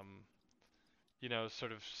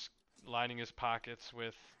 sort of lining his pockets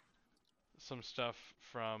with some stuff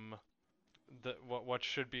from what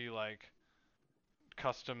should be like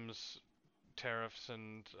customs tariffs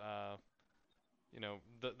and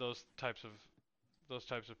those types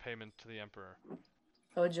of payment to the emperor.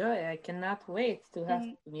 Oh joy, I cannot wait to have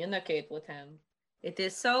to communicate with him. It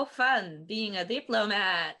is so fun being a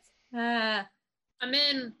diplomat. I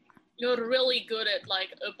mean, you're really good at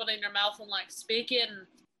like opening your mouth and like speaking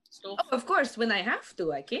stuff. Oh, of course, when I have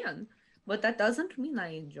to, I can. But that doesn't mean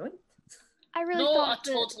I enjoy it. I really No, I thought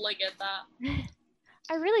that, totally get that.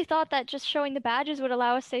 I really thought that just showing the badges would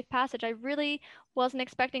allow us safe passage. I really wasn't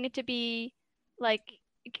expecting it to be like.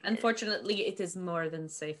 Unfortunately, it is more than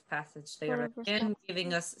safe passage. They are again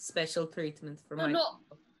giving us special treatment for my.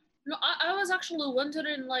 No, I was actually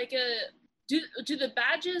wondering, like, do the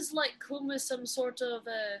badges like come with some sort of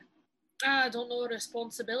I don't know,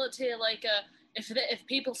 responsibility? Like, if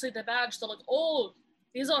people see the badge, they're like, oh,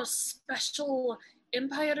 these are special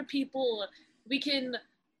Empire people. We can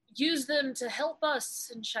use them to help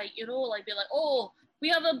us and shite, like be like, oh, we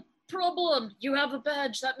have a problem. You have a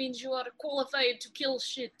badge. That means you are qualified to kill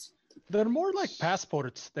shit. They're more like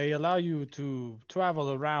passports. They allow you to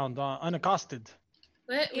travel around unaccosted.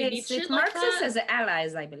 It marks us as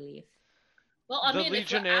allies, I believe. Well, I the mean,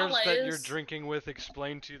 Legionnaires that you're drinking with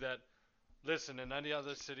explain to you that, listen, in any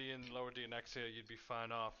other city in Lower Dianexia, you'd be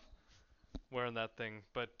fine off wearing that thing.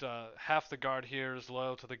 But half the guard here is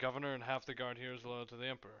loyal to the governor, and half the guard here is loyal to the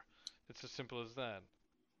emperor. It's as simple as that.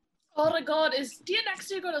 Oh my god, is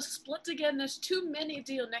Dianexia going to split again? There's too many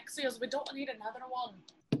Dianexias. We don't need another one.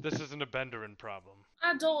 This isn't a Benderin problem.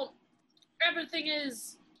 I don't. Everything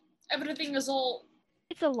is all.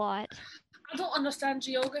 It's a lot. I don't understand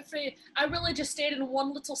geography. I really just stayed in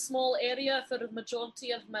one little small area for the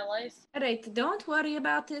majority of my life. Alright, don't worry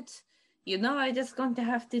about it. I'm just going to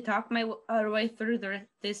have to talk our way through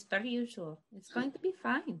this per usual. It's going to be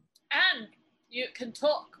fine. And you can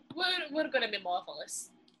talk. We're going to be marvelous.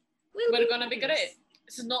 We're going to be great.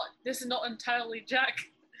 This is not entirely Jack.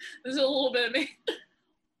 This is a little bit of me.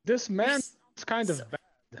 This man is kind of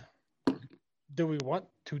bad. Do we want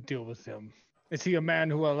to deal with him? Is he a man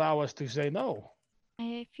who will allow us to say no?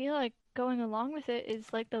 I feel like going along with it is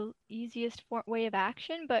like the easiest way of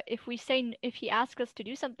action, but if he asks us to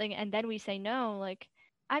do something and then we say no, like,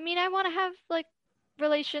 I mean, I want to have like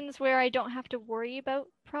relations where I don't have to worry about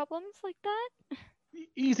problems like that.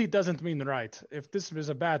 Easy doesn't mean right. If this is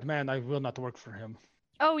a bad man, I will not work for him.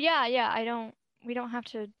 Oh yeah, we don't have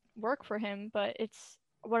to work for him, but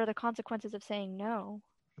what are the consequences of saying no?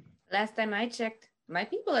 Last time I checked, my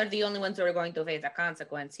people are the only ones who are going to face a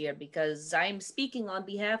consequence here because I'm speaking on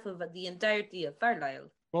behalf of the entirety of Carlisle.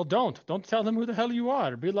 Well, don't tell them who the hell you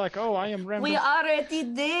are. Be like, oh, I am random. We already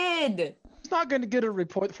did. He's not going to get a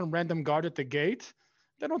report from random guard at the gate.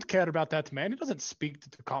 They don't care about that man. He doesn't speak to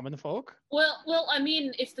the common folk. Well, I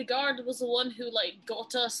mean, if the guard was the one who like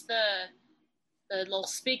got us the little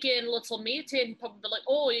speaking little meeting, probably like,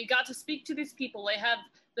 oh, you got to speak to these people. They have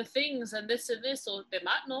the things and this, so they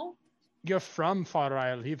might know. You're from Far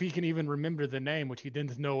Isle. If he can even remember the name, which he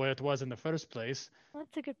didn't know where it was in the first place. Well,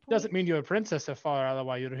 that's a good point. Doesn't mean you're a princess of Far Isle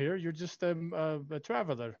while you're here. You're just a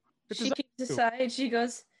traveler. She keeps aside. She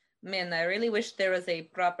goes, man, I really wish there was a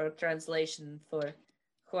proper translation for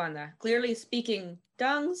Juana. Clearly speaking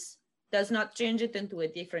tongues does not change it into a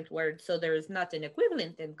different word, so there is not an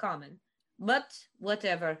equivalent in common. But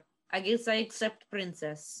whatever. I guess I accept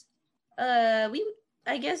princess.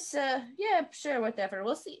 I guess, yeah, sure, whatever.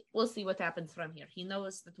 We'll see what happens from here. He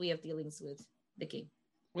knows that we have dealings with the king.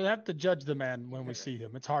 We'll have to judge the man when we see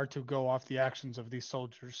him. It's hard to go off the actions of these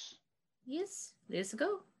soldiers. Yes, let's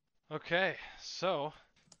go. Okay, so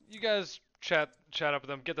you guys chat up with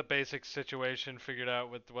them, get the basic situation figured out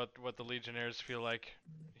with what the Legionnaires feel like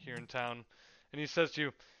here in town. And he says to you,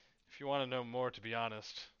 if you want to know more, to be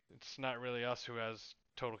honest, it's not really us who has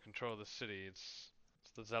total control of the city. It's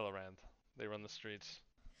the Zellerand. They run the streets.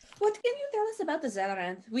 What can you tell us about the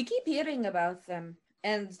Zellerand? We keep hearing about them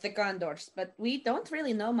and the Condors, but we don't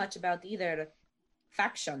really know much about either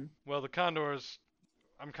faction. Well, the Condors,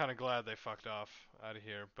 I'm kind of glad they fucked off out of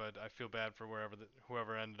here, but I feel bad for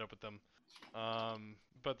whoever ended up with them.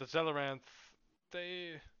 But the Zelleranth,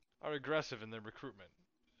 they are aggressive in their recruitment,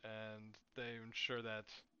 and they ensure that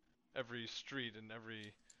every street and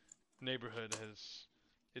every neighborhood has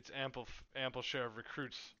its ample share of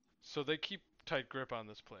recruits, so they keep tight grip on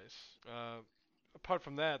this place. Apart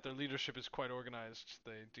from that, their leadership is quite organized.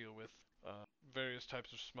 They deal with various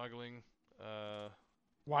types of smuggling.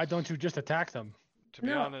 Why don't you just attack them? To be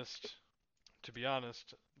No. honest,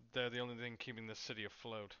 they're the only thing keeping this city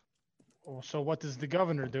afloat. Oh, so what is the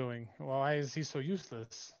governor doing? Why is he so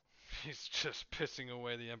useless? He's just pissing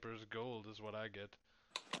away the Emperor's gold, is what I get.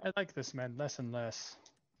 I like this man less and less.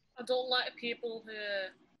 I don't like people who.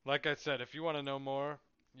 Like I said, if you want to know more,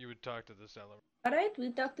 you would talk to the Zeller. Alright,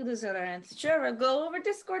 we talk to the Zerrant. Sure, we'll go over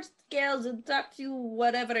Discord scales and talk to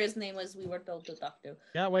whatever his name was we were told to talk to.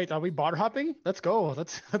 Yeah, wait, are we bar hopping? Let's go.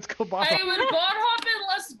 Let's go bar Hey, hopping. we're bar hopping.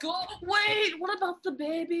 Let's go. Wait, what about the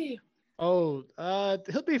baby? Oh,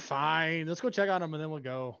 he'll be fine. Let's go check on him and then we'll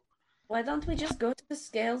go. Why don't we just go to the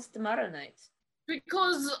scales tomorrow night?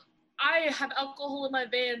 Because I have alcohol in my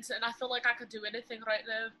veins and I feel like I could do anything right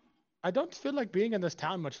now. I don't feel like being in this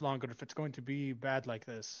town much longer if it's going to be bad like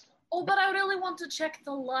this. Oh, but I really want to check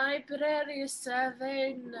the library,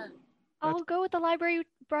 Seven. I'll go with the library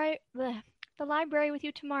with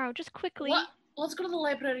you tomorrow, just quickly. What? Let's go to the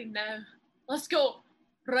library now. Let's go.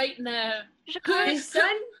 Right now. Shakari, His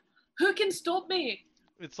son? Who can stop me?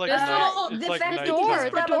 It's like Uh, night. the It's like fact the that nighttime.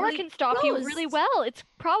 he's door probably can stop you really closed. well. It's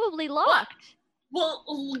probably locked.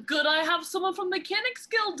 Well, good I have someone from Mechanics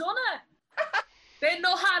Guild, don't I? They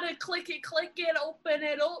know how to click it, open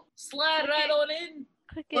it up, slide right on in.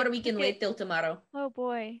 Click Or it, we can click wait it. till tomorrow. Oh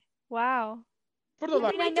boy. Wow. For the Wait,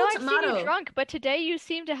 I mean, I wait know till I've seen tomorrow. you drunk, but today you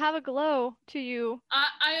seem to have a glow to you.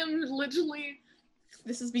 I am literally,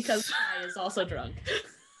 This is because I is also drunk.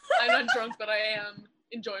 I'm not drunk, but I am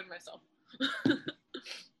enjoying myself.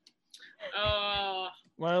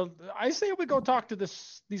 Well, I say we go talk to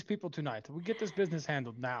these people tonight. We get this business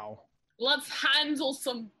handled now. Let's handle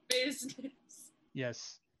some business.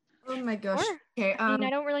 Yes. Oh my gosh. Sure. Okay. I mean, I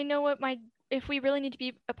don't really know if we really need to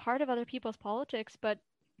be a part of other people's politics, but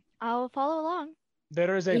I'll follow along.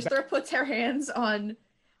 There is a Esther puts her hands on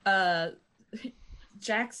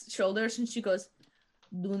Jack's shoulders and she goes,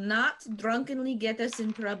 "Do not drunkenly get us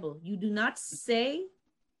in trouble. You do not say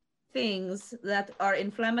things that are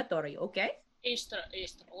inflammatory, okay?" Esther,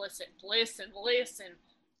 listen.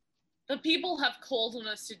 The people have called on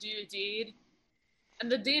us to do a deed,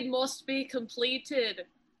 and the deed must be completed.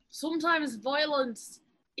 Sometimes violence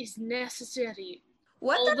is necessary.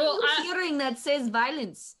 What Although are you hearing that says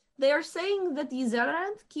violence? They are saying that the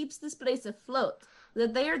Zelrand keeps this place afloat,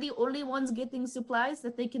 that they are the only ones getting supplies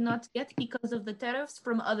that they cannot get because of the tariffs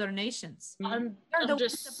from other nations. I'm They're the ones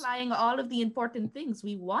just, supplying all of the important things.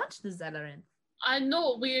 We want the Zelrand. I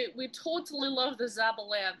know we totally love the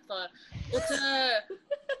Zabalantha, but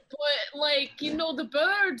like the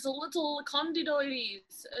birds, the little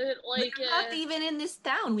condidoides, like They're not even in this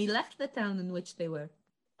town. We left the town in which they were.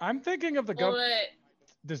 I'm thinking of the oh, governor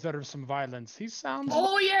deserves some violence. He sounds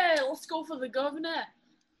oh yeah, let's go for the governor.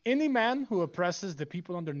 any man who oppresses the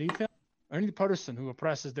people underneath him, or any person who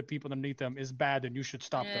oppresses the people underneath them is bad and you should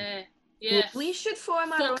stop them. Yeah. We should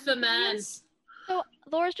form our Fuck own the man. opinions. So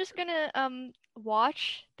Laura's just gonna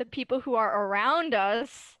watch the people who are around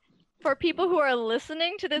us. For people who are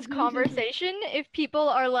listening to this conversation, if people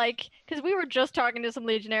are like, because we were just talking to some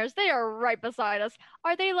legionnaires, they are right beside us.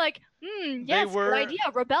 Are they like, yes, were- good idea,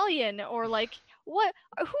 rebellion, or like, what?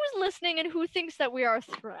 Who's listening and who thinks that we are a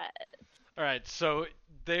threat? All right, so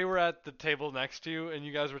they were at the table next to you, and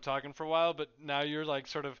you guys were talking for a while, but now you're like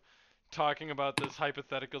sort of talking about this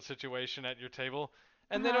hypothetical situation at your table,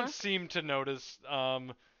 and they Uh-huh. don't seem to notice.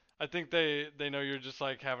 I think they know you're just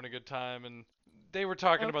like having a good time, and they were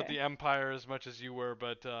talking about Okay. the Empire as much as you were,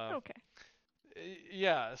 but Okay.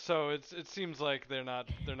 yeah. So it seems like they're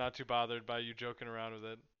not too bothered by you joking around with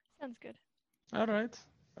it. Sounds good. All right.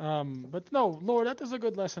 But no, Lord, that is a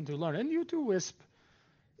good lesson to learn. And you too, Wisp.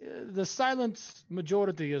 The silent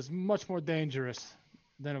majority is much more dangerous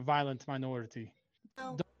than a violent minority.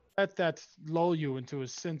 No. Don't let that lull you into a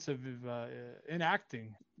sense of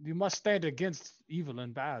inacting. You must stand against evil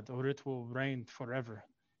and bad, or it will reign forever.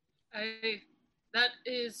 That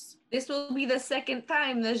is. This will be the second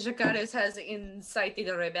time that Jacares has incited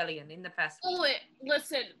a rebellion in the past. Oh wait,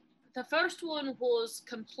 listen. The first one was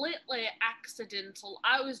completely accidental.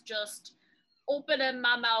 I was just opening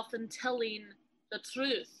my mouth and telling the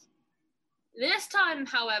truth. This time,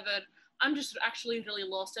 however, I'm just actually really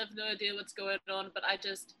lost. I have no idea what's going on, but I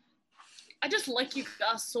just like you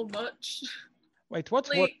guys so much. Wait, what's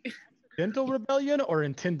what? Like, Dental rebellion or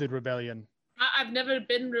intended rebellion? I've never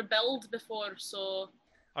been rebelled before, so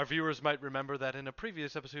Our viewers might remember that in a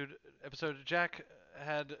previous episode, Jack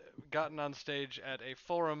had gotten on stage at a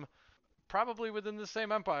forum probably within the same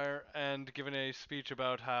empire, and given a speech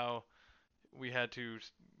about how we had to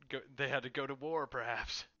they had to go to war,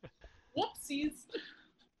 perhaps. Whoopsies.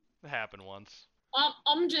 It happened once.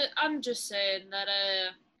 I'm just saying that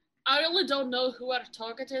I really don't know who our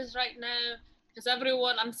target is right now, because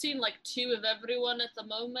I'm seeing like 2 of everyone at the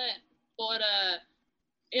moment, but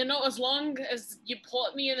as long as you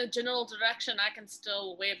point me in a general direction, I can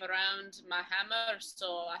still wave around my hammer,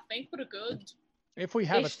 so I think we're good. If we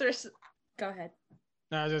have Go ahead.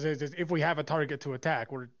 if we have a target to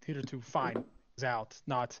attack, we're here to find things out,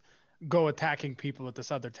 not go attacking people at this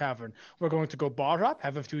other tavern. We're going to go bar up,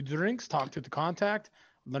 have a few drinks, talk to the contact,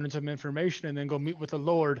 learn some information, and then go meet with the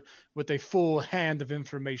Lord with a full hand of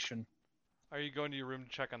information. Are you going to your room to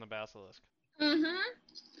check on the basilisk? Mm-hmm.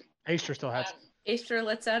 Aster still has. Aster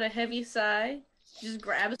lets out a heavy sigh, just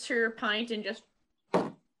grabs her pint and just.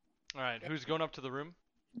 Alright, who's going up to the room?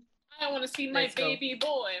 I want to see my Let's go. baby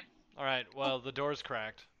boy. Alright, well, the door's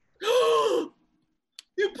cracked. You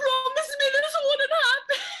promised me this wouldn't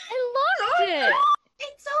happen. I locked it.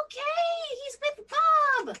 It's okay. He's with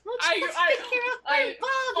Bob. We'll just figure out where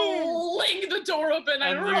Bob is. fling the door open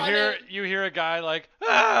and run you hear a guy like,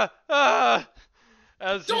 ah,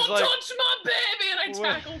 as Don't he's like, touch my baby, and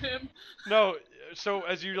I tackle him. no, so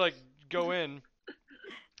as you like go in,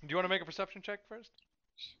 do you want to make a perception check first?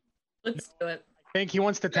 Let's do it. I think he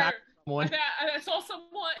wants to tackle someone. I saw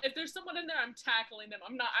someone. If there's someone in there, I'm tackling them.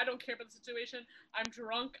 I don't care about the situation. I'm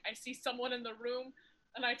drunk. I see someone in the room,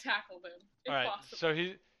 and I tackle them. If Alright, possible. so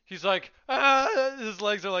he's like, his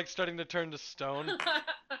legs are like starting to turn to stone,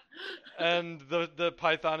 and the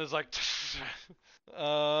python is like,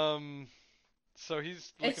 so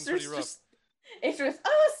he's looking pretty rough. Aster's,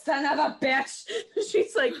 oh, son of a bitch!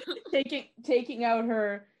 She's like taking out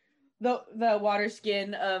the water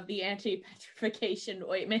skin of the anti-petrification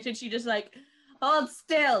ointment, and she just like, hold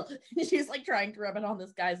still. She's like trying to rub it on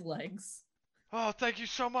this guy's legs. Oh, thank you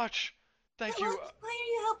so much. Thank you. Why are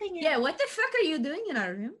you helping him? Yeah, what the fuck are you doing in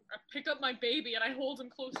our room? I pick up my baby and I hold him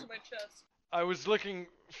close to my chest. I was looking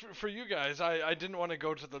for you guys. I didn't want to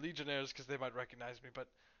go to the Legionnaires because they might recognize me, but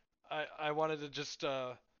I wanted to just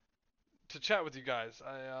to chat with you guys.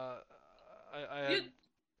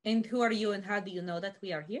 And who are you, and how do you know that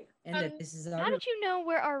we are here? And that this is our How room? did you know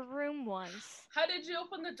where our room was? How did you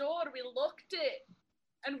open the door? We looked it.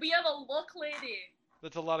 And we have a look lady.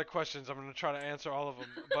 That's a lot of questions. I'm gonna try to answer all of them,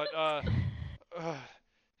 but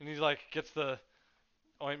and he like gets the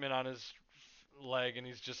ointment on his leg, and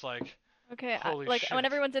he's just like, Okay, holy like shit. when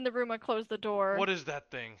everyone's in the room, I close the door. What is that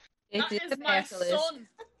thing? That It is my basilisk. son.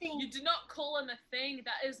 You do not call him a thing.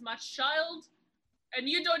 That is my child. And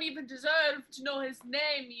you don't even deserve to know his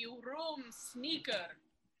name, you room sneaker.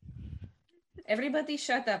 Everybody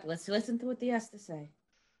shut up. Let's listen to what he has to say.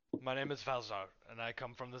 My name is Valzar, and I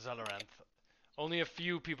come from the Zelleranth. Only a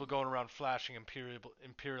few people going around flashing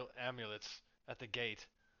imperial amulets at the gate.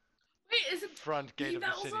 Wait, is it Front gate of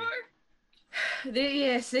the city. Valzar?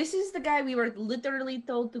 Yes, this is the guy we were literally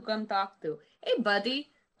told to come talk to. Hey, buddy,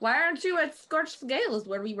 why aren't you at Scorched Scales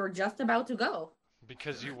where we were just about to go?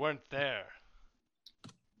 Because you weren't there.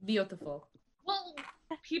 Beautiful. Well,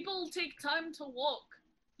 people take time to walk.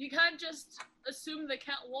 You can't just assume they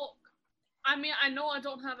can't walk. I mean, I know I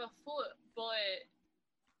don't have a foot, but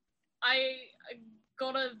I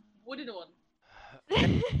got a wooden one.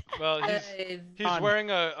 Well, he's On. wearing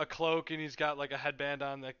a cloak, and he's got like a headband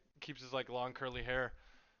on that keeps his like long curly hair.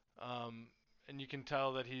 And you can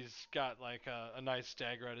tell that he's got like a nice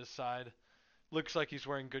dagger at his side. Looks like he's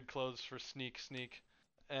wearing good clothes for sneak.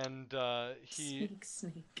 And Sneak.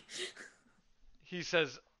 he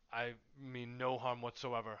says, I mean no harm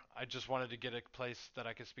whatsoever. I just wanted to get a place that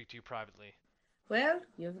I could speak to you privately. Well,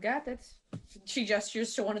 you've got it. She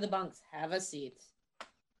gestures to one of the bunks. Have a seat.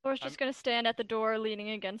 Or just gonna stand at the door,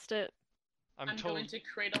 leaning against it. I'm going to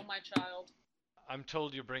cradle my child. I'm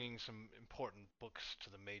told you're bringing some important books to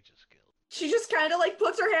the Mages Guild. She just kind of like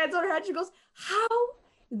puts her hands on her head. She goes, how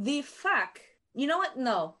the fuck? You know what?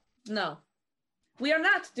 No. We are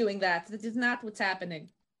not doing that. That is not what's happening.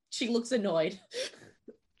 She looks annoyed.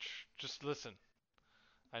 Just listen.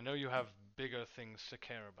 I know you have bigger things to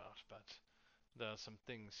care about, but there are some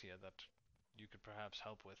things here that you could perhaps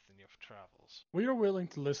help with in your travels. We are willing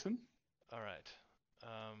to listen. All right.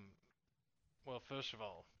 Well, first of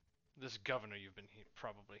all, this governor you've been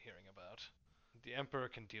probably hearing about, the Emperor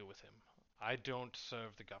can deal with him. I don't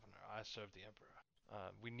serve the governor. I serve the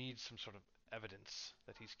Emperor. We need some sort of evidence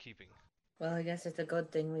that he's keeping. Well, I guess it's a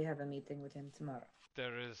good thing we have a meeting with him tomorrow.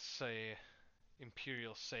 There is a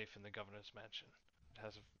imperial safe in the governor's mansion.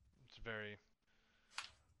 It's very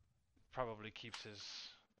probably keeps his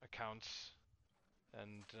accounts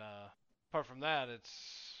and Apart from that,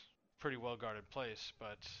 it's a pretty well guarded place,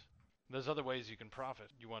 but there's other ways you can profit.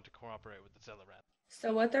 You want to cooperate with the Zellerant.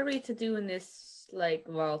 So what are we to do in this like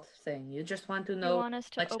vault thing? You just want to You know want us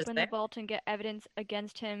to much is open the there? vault and get evidence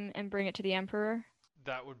against him and bring it to the Emperor?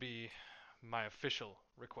 That would be my official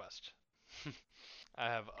request. I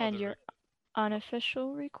have And other. your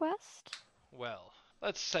unofficial request? Well,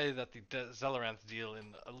 let's say that the Zellerants deal in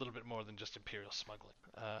a little bit more than just imperial smuggling.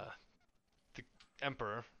 The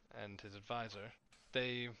Emperor and his advisor,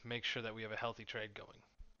 they make sure that we have a healthy trade going,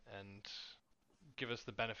 and give us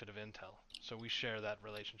the benefit of intel. So we share that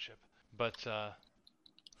relationship. But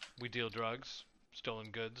we deal drugs, stolen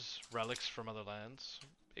goods, relics from other lands,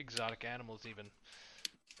 exotic animals even.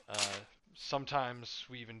 Sometimes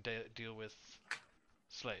we even deal with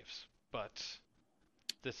slaves, but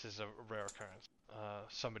this is a rare occurrence.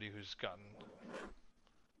 Somebody who's gotten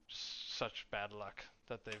such bad luck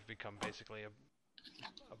that they've become basically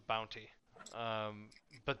a bounty.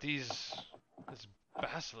 But this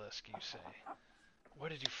basilisk, you say? Where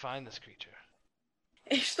did you find this creature?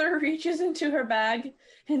 Ishtar reaches into her bag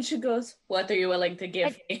and she goes, "What are you willing to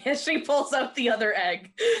give me?" As she pulls out the other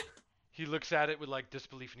egg. He looks at it with like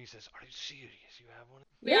disbelief and he says, "Are you serious? You have one?"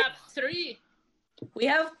 We have 3. We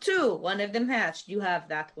have 2. One of them hatched. You have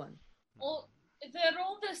that one. Oh, they're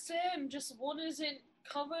all the same, just one isn't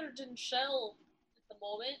covered in shell at the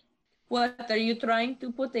moment. What, are you trying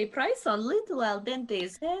to put a price on little Al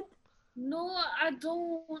Dente's head? No, I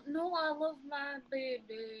don't. No, I love my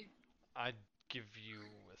baby. I'd give you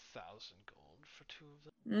 1,000 gold for 2 of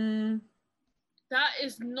them. That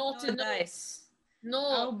is not No enough. dice. No,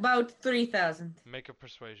 How about 3,000? Make a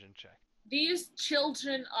persuasion check. these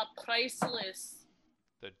children are priceless.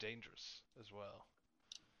 They're dangerous as well.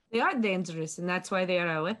 They are dangerous, and that's why they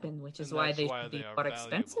are a weapon, which is And why that's they why should be they are more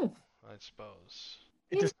valuable, expensive. I suppose.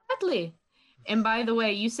 Exactly. And by the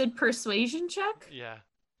way, you said persuasion check? Yeah.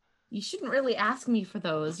 You shouldn't really ask me for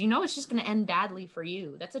those. You know it's just going to end badly for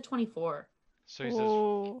you. That's a 24. So he says,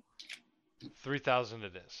 Oh. 3,000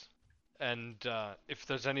 it is. And if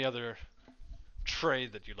there's any other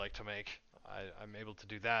trade that you'd like to make, I'm able to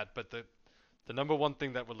do that. But the number one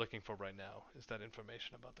thing that we're looking for right now is that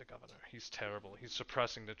information about the governor. He's terrible. He's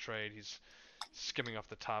suppressing the trade. He's skimming off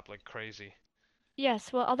the top like crazy.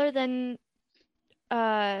 Yes, well, other than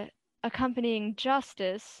accompanying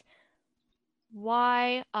justice,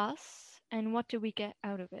 why us and what do we get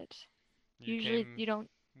out of it? You Usually came you don't.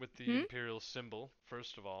 with the imperial symbol,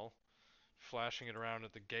 first of all, flashing it around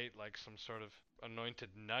at the gate like some sort of anointed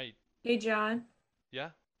knight. Hey, John. Yeah?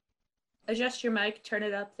 Adjust your mic. Turn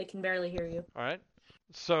it up. They can barely hear you. All right.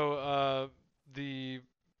 So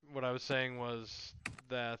what I was saying was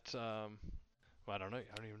that well, I don't know.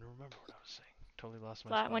 I don't even remember what I was saying. Totally lost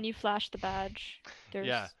my spot. When you flash the badge, there's.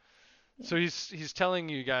 Yeah. So he's telling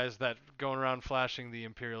you guys that going around flashing the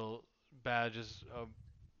imperial badge is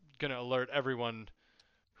gonna alert everyone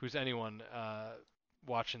who's anyone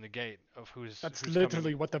watching the gate of who's. That's who's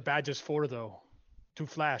literally coming. what the badge is for, though, to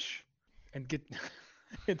flash and get.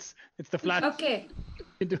 it's the flash. Okay.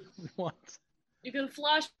 You do what we want. You can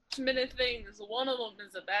flash many things. One of them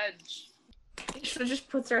is a badge. She just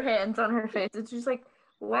puts her hands on her face and she's like,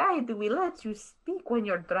 "Why do we let you speak when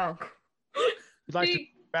you're drunk?" We'd like to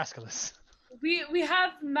We- Basilisk. We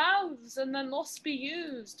have mouths and they must be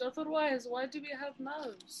used. Otherwise, why do we have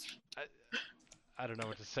mouths? I don't know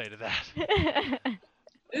what to say to that.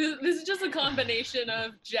 This is just a combination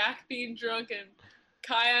of Jack being drunk and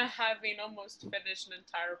Kaya having almost finished an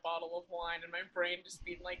entire bottle of wine, and my brain just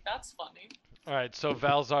being like, "That's funny." All right. So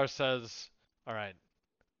Valzar says, "All right.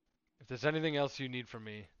 If there's anything else you need from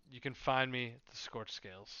me, you can find me at the Scorch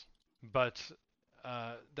Scales. But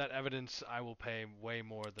that evidence, I will pay way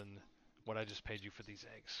more than what I just paid you for these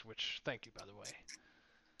eggs. Which, thank you, by the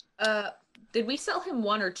way. Did we sell him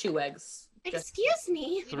 1 or 2 eggs? Excuse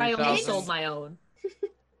me. I only 3,000. sold my own.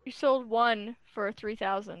 You sold one for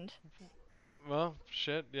 3,000. Well,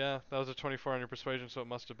 shit. Yeah, that was a 24 on your persuasion, so it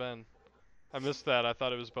must have been. I missed that. I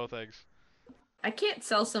thought it was both eggs. I can't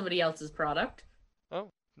sell somebody else's product.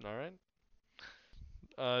 Oh, all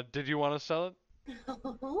right. Did you want to sell it?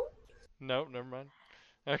 No. No, never mind.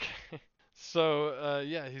 Okay. So,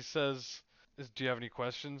 yeah, he says, do you have any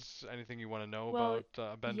questions? Anything you want to know Well,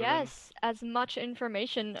 about Benderin? Yes, as much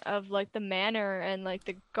information of like the manor and like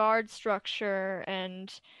the guard structure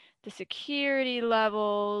and the security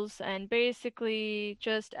levels and basically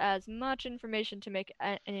just as much information to make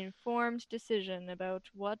an informed decision about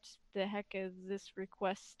what the heck is this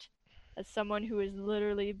request as someone who has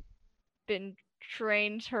literally been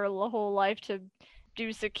trained her whole life to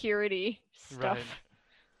do security stuff. Right.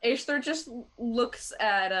 Aether just looks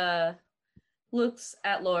at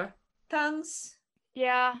Lore. tongues?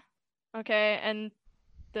 Yeah. Okay, and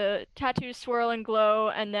the tattoos swirl and glow,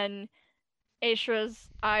 and then Aishra's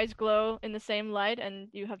eyes glow in the same light, and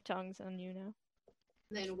you have tongues on you now.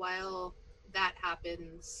 Then while that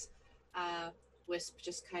happens, Wisp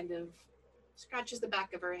just kind of scratches the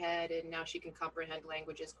back of her head, and now she can comprehend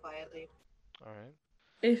languages quietly. All right.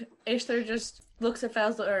 If Ishtar just looks at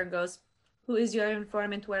Falzor and goes, "Who is your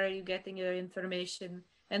informant? Where are you getting your information?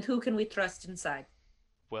 And who can we trust inside?"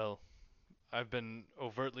 Well, I've been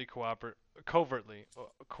covertly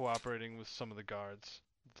cooperating with some of the guards,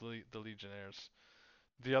 the Legionnaires.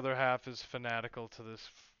 The other half is fanatical to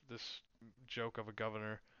this joke of a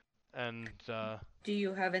governor, and Do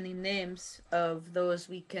you have any names of those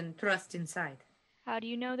we can trust inside? How do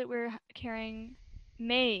you know that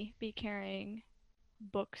may be carrying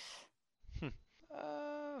books?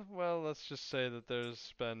 well, let's just say that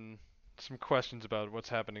there's been some questions about what's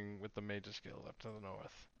happening with the Mages Guild up to the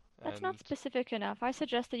north. That's not specific enough. I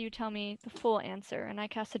suggest that you tell me the full answer, and I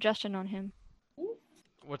cast suggestion on him.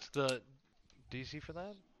 What's the DC for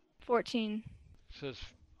that? 14. Says,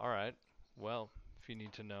 all right. Well, if you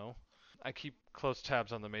need to know, I keep close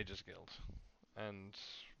tabs on the Mages Guild, and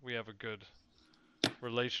we have a good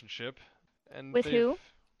relationship. And With who?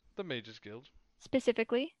 The Mages Guild.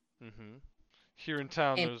 Specifically? Mm-hmm. Here in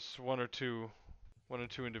town, there's one or two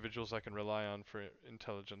individuals I can rely on for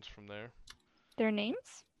intelligence from there. Their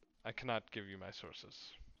names? I cannot give you my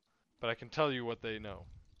sources, but I can tell you what they know,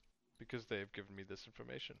 because they have given me this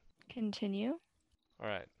information. Continue.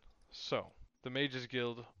 Alright, so, the Mages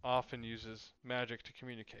Guild often uses magic to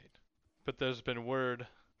communicate, but there's been word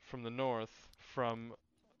from the north from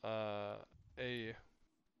a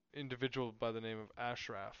individual by the name of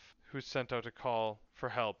Ashraf, who sent out a call for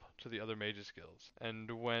help to the other Mages Guilds,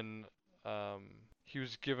 and when he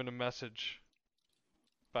was given a message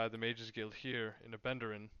by the Mages Guild here in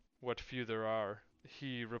Abenderin, what few there are,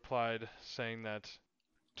 he replied saying that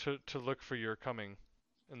to look for your coming,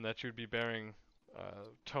 and that you'd be bearing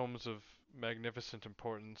tomes of magnificent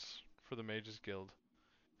importance for the Mages Guild,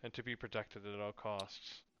 and to be protected at all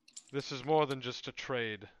costs. This is more than just a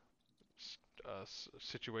trade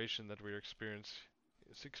situation that we're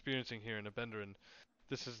experiencing here in Abenderin.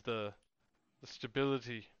 This is the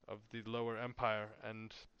stability of the lower empire,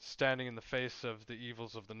 and standing in the face of the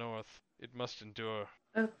evils of the north, it must endure.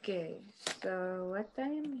 Okay, so what I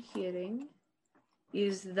am hearing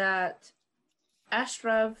is that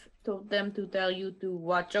Ashraf told them to tell you to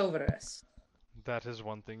watch over us. That is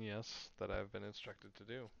one thing, yes, that I've been instructed to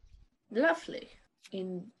do. Lovely.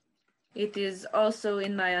 It is also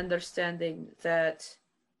in my understanding that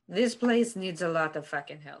this place needs a lot of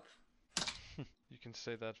fucking help. You can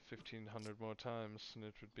say that 1,500 more times, and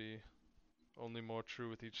it would be only more true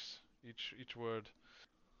with each word.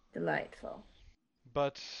 Delightful.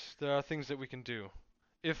 But there are things that we can do.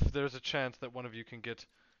 If there's a chance that one of you can get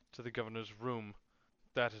to the governor's room,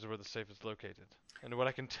 that is where the safe is located. And what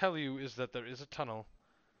I can tell you is that there is a tunnel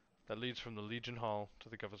that leads from the Legion Hall to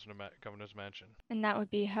the governor's mansion. And that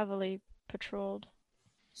would be heavily patrolled.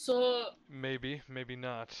 So maybe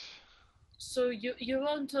not. So you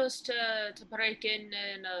want us to break in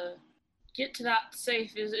and get to that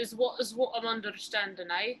safe is what I'm understanding,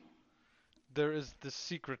 eh? There is this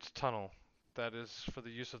secret tunnel that is for the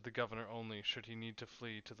use of the governor only, should he need to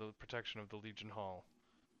flee to the protection of the Legion Hall.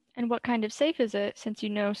 And what kind of safe is it, since you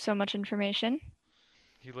know so much information?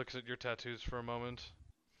 He looks at your tattoos for a moment,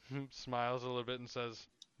 smiles a little bit and says,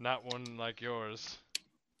 "Not one like yours."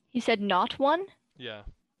 He said not one? Yeah.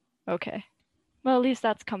 Okay. Well, at least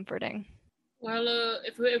that's comforting. Well,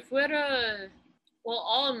 if we're well,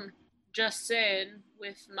 I'm just saying,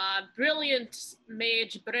 with my brilliant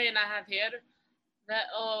mage brain I have here, that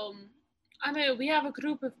I mean, we have a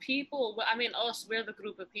group of people. I mean, we're the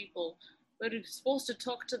group of people. We're supposed to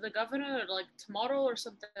talk to the governor like tomorrow or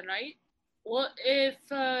something, right? What if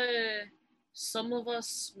some of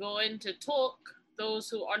us go in to talk, those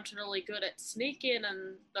who aren't really good at sneaking,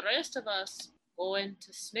 and the rest of us go in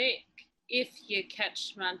to snake, if you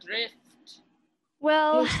catch my drift?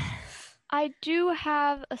 Well, I do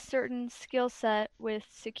have a certain skill set with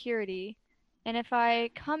security, and if I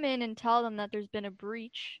come in and tell them that there's been a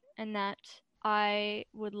breach and that I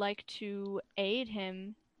would like to aid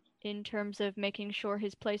him in terms of making sure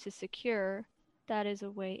his place is secure, that is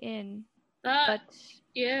a way in.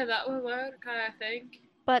 Yeah, that would work, I think.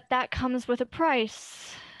 But that comes with a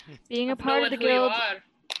price. Being a part of the guild.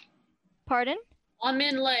 Pardon? I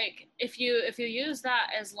mean, like, if you use that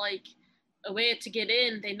as like a way to get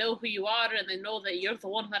in, they know who you are and they know that you're the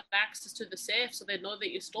one who had access to the safe, so they know that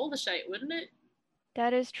you stole the shite, wouldn't it?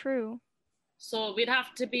 That is true. So we'd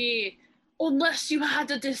have to be Unless you had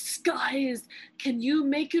a disguise, can you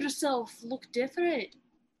make yourself look different?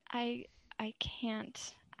 I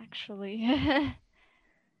can't actually.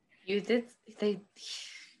 You did. They.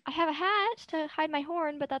 I have a hat to hide my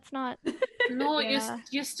horn, but that's not. No, Yeah.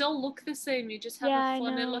 you still look the same. You just have Yeah, I a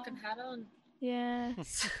funny know. looking hat on. Yeah.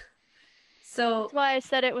 So That's why I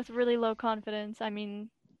said it with really low confidence. I mean,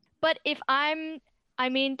 but if I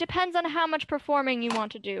mean, depends on how much performing you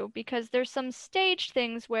want to do, because there's some stage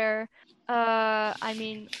things where, I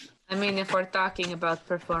mean, if we're talking about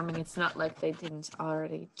performing, it's not like they didn't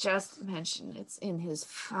already just mention it's in his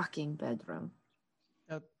fucking bedroom.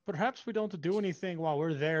 Perhaps we don't do anything while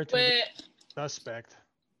we're there to Wait, suspect.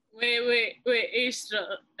 wait,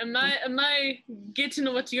 Astra. Am I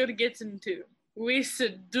getting what you're getting to? We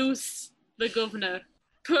seduce the governor.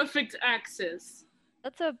 Perfect access.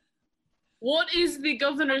 that's a. What is the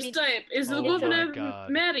governor's I mean- type? Is the Oh my governor God.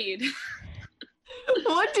 married?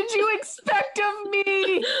 what did you expect of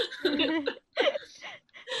me?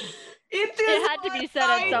 It had to be said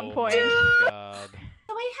at some Oh point. my God.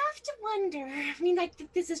 So I have to wonder. I mean, like,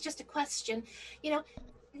 this is just a question. Not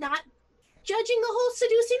judging the whole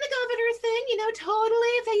seducing the governor thing.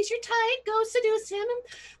 Totally. If he's your type, go seduce him.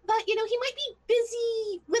 But he might be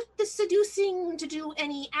busy with the seducing to do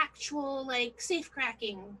any actual safe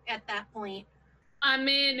cracking at that point. I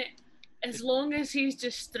mean, as long as he's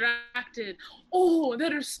distracted. Oh,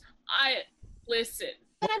 listen.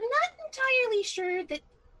 But I'm not entirely sure that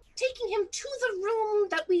taking him to the room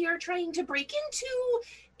that we are trying to break into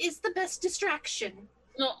is the best distraction.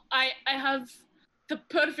 No, I have the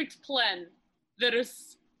perfect plan.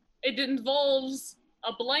 It involves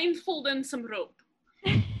a blindfold and some rope.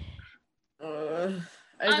 I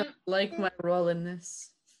I'm- don't like my role in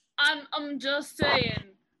this. I'm just saying,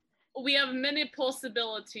 we have many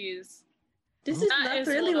possibilities. This is That not is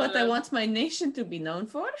really one of what I them. want my nation to be known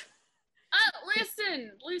for.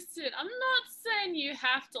 Listen, I'm not saying you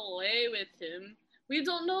have to lay with him. We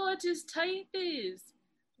don't know what his type is.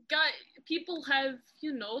 People have,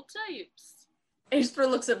 types. Aesper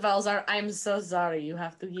looks at Valzar. I'm so sorry you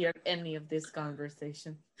have to hear any of this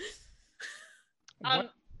conversation. I'm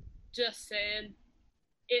just saying,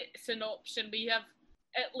 it's an option. We have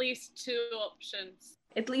at least two options.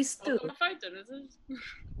 At least two. Welcome to fighter, is it?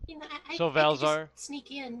 So, I could just Valzar?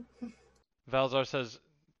 sneak in. Valzar says,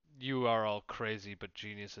 "You are all crazy, but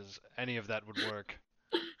geniuses. Any of that would work."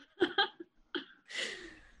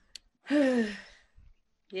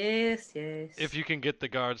 Yes. If you can get the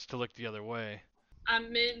guards to look the other way. I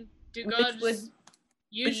mean, do Which gods would be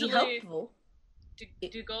usually helpful.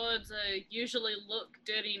 do gods usually look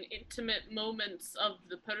during intimate moments of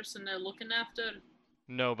the person they're looking after?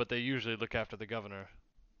 No, but they usually look after the governor.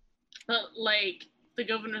 But the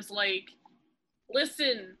governor's like,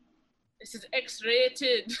 listen, this is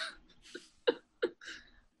X-rated.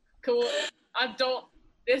 Cool.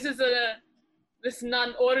 This is not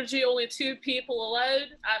an orgy, only 2 people allowed.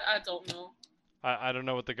 I don't know. I don't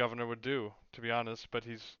know what the governor would do, to be honest, but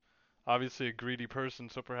he's obviously a greedy person,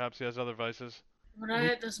 so perhaps he has other vices.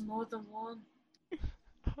 Right, there's more than one.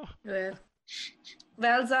 Well,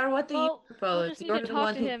 Valzar, what do you Well, propose? we'll just need You're to the talk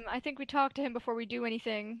one to who- him. I think we talk to him before we do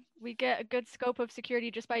anything. We get a good scope of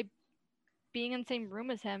security just by being in the same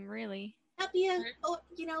room as him, really. Help you, Right. or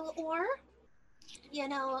Or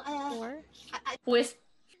With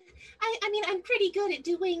I mean, I'm pretty good at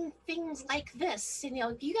doing things like this.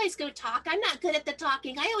 You guys go talk. I'm not good at the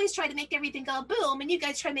talking. I always try to make everything go boom, and you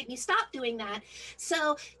guys try to make me stop doing that.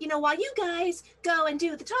 So, while you guys go and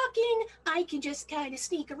do the talking, I can just kind of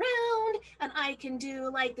sneak around, and I can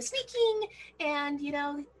do the sneaking, and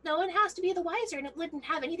no one has to be the wiser, and it wouldn't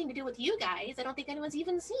have anything to do with you guys. I don't think anyone's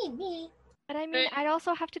even seen me. But I mean, But- I'd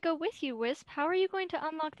also have to go with you, Wisp. How are you going to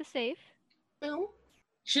unlock the safe? Boom.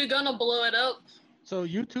 She's gonna blow it up. So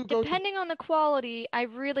you two go. Depending on the quality, I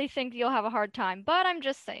really think you'll have a hard time, but I'm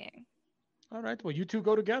just saying. All right. Well, you two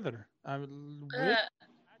go together. Uh,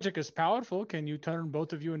 Magic is powerful. Can you turn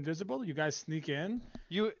both of you invisible? You guys sneak in.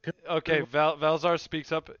 Okay, Valzar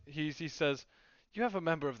speaks up. He says, "You have a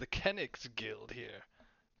member of the Kenix Guild here.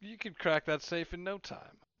 You could crack that safe in no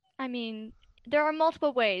time." I mean, there are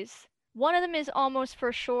multiple ways. One of them is almost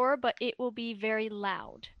for sure, but it will be very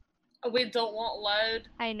loud. we don't want loud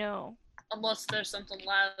I know. unless there's something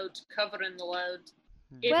loud covering the loud.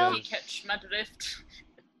 If Well- you catch my drift.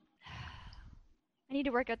 I need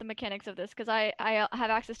to work out the mechanics of this because I have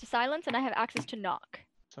access to silence and I have access to knock.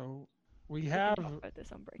 So we We can have talk about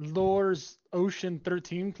this on break. Lore's Ocean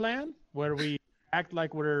 13 plan, where we act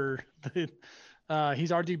like we're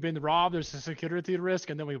he's already been robbed. There's a security risk,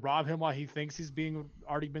 and then we rob him while he thinks he's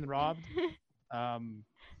already been robbed.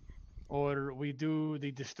 or we do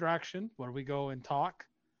the distraction where we go and talk,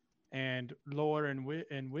 and Lore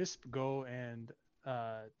and Wisp go and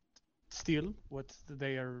steal what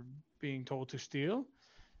they are being told to steal.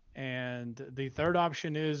 And the third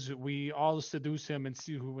option is we all seduce him and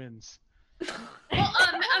see who wins. Well,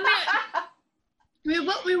 I mean,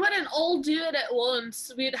 we wouldn't all do it at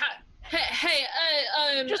once. We'd have. Hey,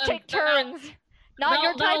 Just take turns. Not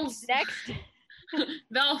your type. Next.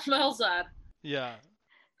 Valzad. Yeah.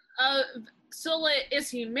 So like, is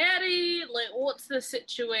he married? Like, what's the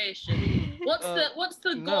situation? What's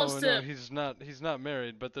the gossip? No, he's not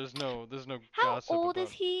married, but there's no How gossip old about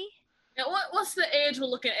is he? Yeah, what's the age we're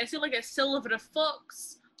looking at? Is he like a silver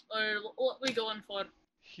fox, or what are we going for?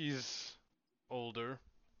 He's older.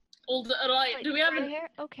 Older, right? Like, Do we have gray an? hair?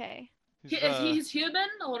 Okay. Is he human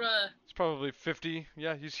or a? He's probably 50.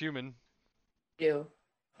 Yeah, he's human. Ew.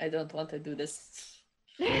 I don't want to do this.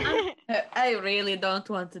 I really don't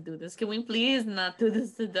want to do this. Can we please not do the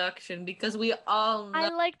seduction? Because we all know. I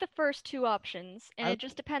like the first two options, and it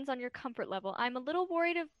just depends on your comfort level. I'm a little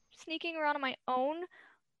worried of sneaking around on my own,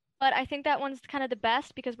 but I think that one's kind of the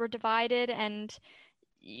best because we're divided and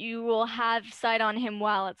you will have sight on him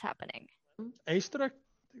while it's happening. Aestra,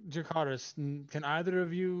 Jakaris, can either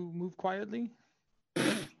of you move quietly?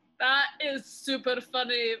 That is super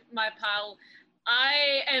funny, my pal.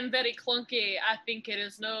 I am very clunky, I think it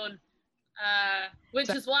is known. Which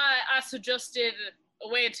is why I suggested a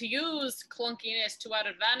way to use clunkiness to our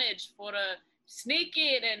advantage for sneak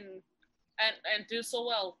in and do so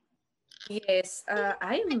well. Yes,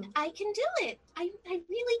 I can do it. I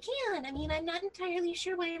really can. I mean, I'm not entirely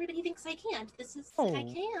sure why everybody thinks I can't. I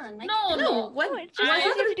can. No. What? It's just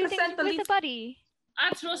easier to do things with a buddy.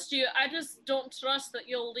 I trust you. I just don't trust that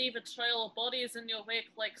you'll leave a trail of bodies in your wake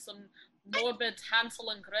like some morbid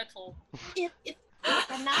Hansel and Gretel. If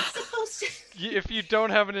I'm not supposed to. If you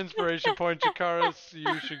don't have an inspiration point, Jakaris,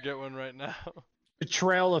 you should get one right now. The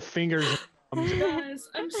trail of fingers. Guys,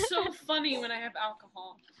 I'm so funny when I have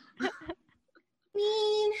alcohol. I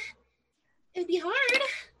mean, it'd be hard,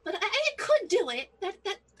 but I could do it.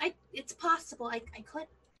 It's possible. I could.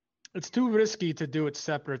 It's too risky to do it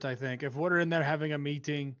separate, I think. If we're in there having a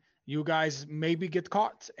meeting, you guys maybe get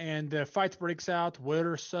caught and the fight breaks out.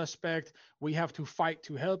 We're suspect. We have to fight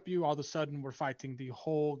to help you. All of a sudden, we're fighting the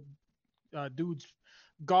whole dude's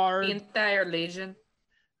guard. The entire legion.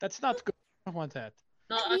 That's not good. I don't want that.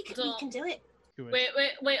 No, we can do it. Do it.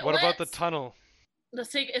 Wait. What about the tunnel?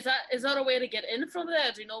 Is that a way to get in from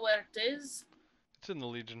there? Do you know where it is? It's in the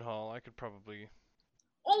Legion Hall. I could probably...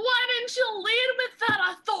 Oh, why didn't you lead with that?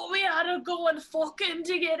 I thought we had to go and fucking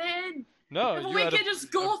to get in. No, if you we had could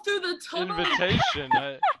just go through the tunnel. Invitation.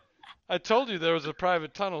 I told you there was a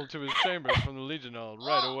private tunnel to his chambers from the Legion Hall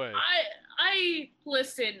right away.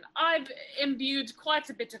 Listen, I've imbued quite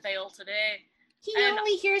a bit of ale today. He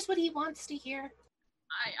only hears what he wants to hear.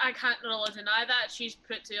 I can't really deny that. She's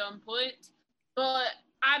pretty on point. But,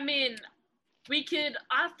 I mean, we could,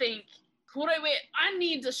 I think... Wait, I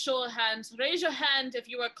need a show of hands. Raise your hand if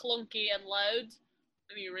you are clunky and loud.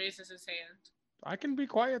 And he raises his hand. I can be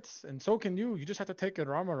quiet, and so can you. You just have to take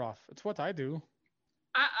your armor off. It's what I do.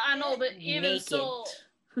 I know, but even Naked. so...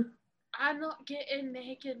 I'm not getting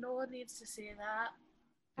naked. No one needs to say that.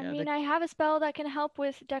 I mean, I have a spell that can help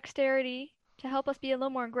with dexterity to help us be a little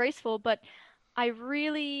more graceful, but I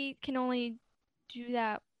really can only do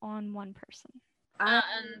that on one person.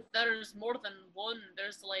 And there's more than one.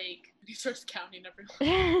 There's like... He starts counting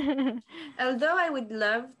everyone. Although I would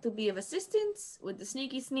love to be of assistance with the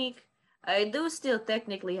sneaky sneak, I do still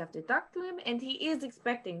technically have to talk to him, and he is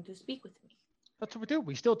expecting to speak with me. That's what we do.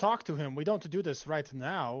 We still talk to him. We don't do this right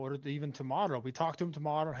now or even tomorrow. We talk to him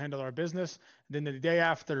tomorrow, handle our business. And then the day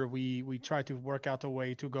after, we try to work out a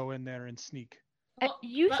way to go in there and sneak.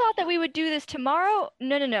 You thought that we would do this tomorrow?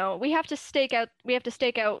 No. We have to stake out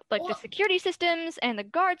like the security systems and the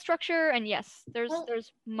guard structure, and yes, there's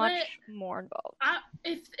much more involved.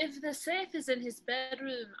 If the safe is in his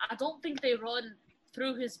bedroom, I don't think they run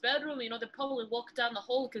through his bedroom. You know, they probably walk down the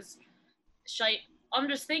hall because I'm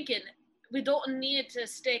just thinking we don't need to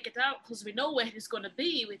stake it out because we know where he's going to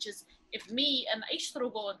be, which is if me and Aistra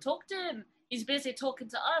go and talk to him, he's busy talking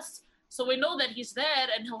to us. So we know that he's there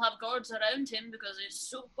and he'll have guards around him because it's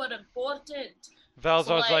super important.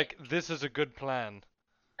 Valzar's like, this is a good plan.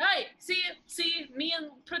 Hey, see, me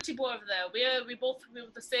and Pretty Boy over there, we both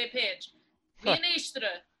on the same page. Me and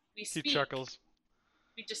Aistra, we speak. He chuckles.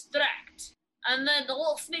 We distract. And then the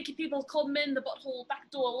little sneaky people come in the butthole back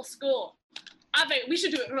door, let's go. I think we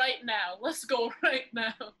should do it right now. Let's go right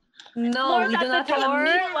now. No, Laura's we do at not the have door,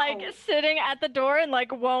 a like sitting at the door and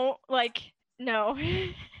like won't like no.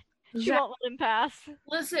 She won't let him pass.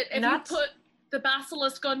 Listen, if Not- you put the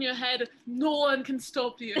basilisk on your head, no one can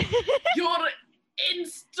stop you. You're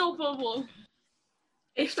unstoppable.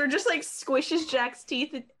 Ishtar just like squishes Jack's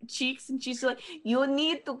cheeks, and she's like, "You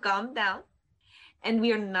need to calm down, and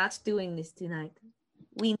we are not doing this tonight.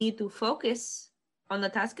 We need to focus on the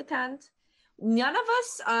task at hand. None of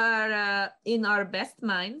us are in our best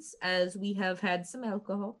minds, as we have had some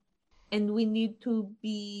alcohol, and we need to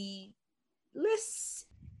be less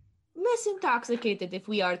intoxicated if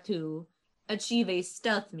we are to achieve a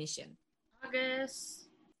stealth mission. I guess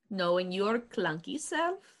Knowing your clunky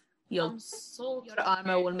self, I'm so your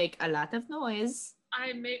armor will make a lot of noise,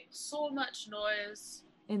 I make so much noise.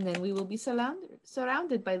 and then we will be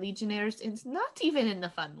surrounded by legionnaires, and not even in the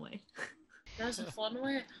fun way. There's a fun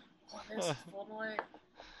way. Oh, there's a fun way.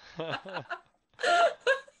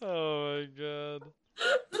 Oh my god.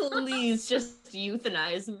 Please just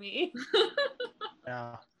euthanize me.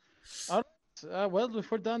 Yeah. All right. Well,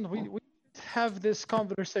 if we're done, we have this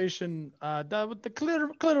conversation with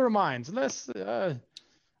the clearer minds, less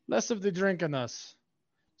of the drink in us.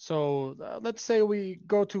 So let's say we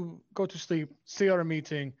go to sleep, see our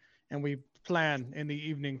meeting, and we plan in the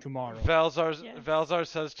evening tomorrow. Valzar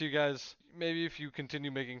says to you guys, maybe if you continue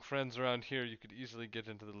making friends around here, you could easily get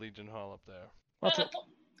into the Legion Hall up there.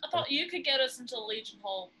 I thought you could get us into Legion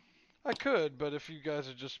Hall. I could, but if you guys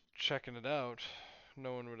are just checking it out,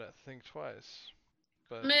 no one would think twice.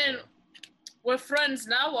 But Man, we're friends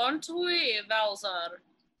now, aren't we, Valzar?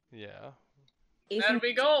 yeah. There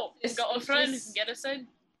we go. We got a friend who suspicious? can get us in.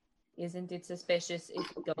 Isn't it suspicious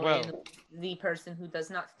if we go Well- in with the person who does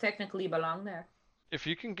not technically belong there? If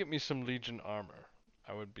you can get me some Legion armor,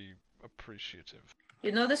 I would be appreciative.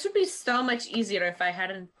 You know, this would be so much easier if I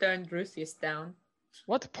hadn't turned Ruthus down.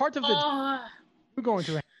 What part of the Oh, we're going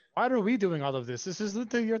to? Why are we doing all of this? This is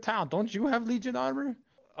literally your town. Don't you have Legion armor?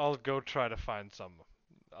 I'll go try to find some.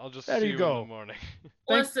 I'll just There see you you go. in the morning.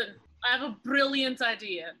 listen, I have a brilliant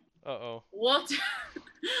idea. Uh-oh. What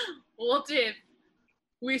if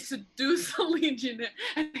we seduce a legionnaire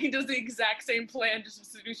and he does the exact same plan,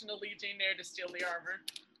 just seducing a legionnaire to steal the armor?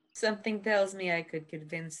 Something tells me I could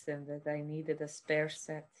convince them that I needed a spare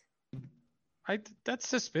set. That's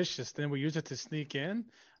suspicious. Then we use it to sneak in.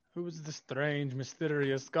 Who's the strange,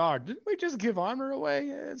 mysterious guard? Didn't we just give armor away?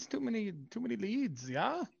 It's too many leads.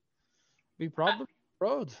 Yeah, we probably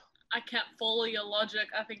road. I can't follow your logic.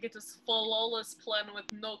 I think it is a flawless plan with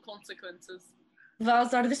no consequences.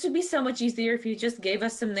 Valzar, this would be so much easier if you just gave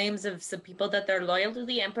us some names of some people that are loyal to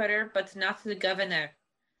the Emperor, but not to the Governor.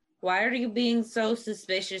 Why are you being so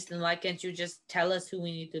suspicious, and why can't you just tell us who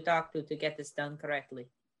we need to talk to get this done correctly?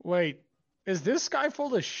 Wait, is this guy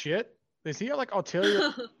full of shit? Is he like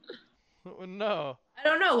ulterior? No. I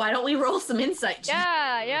don't know. Why don't we roll some insight?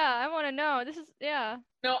 Yeah, I want to know. This is, yeah.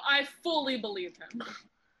 No, I fully believe him.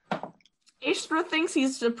 Ishtra thinks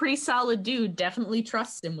he's a pretty solid dude. Definitely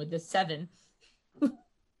trusts him with this 7.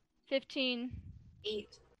 15.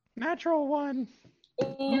 8. Natural 1.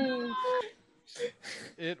 Ooh.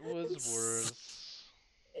 It was worse.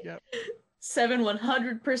 7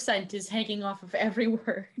 100% is hanging off of every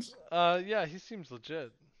word. Yeah, he seems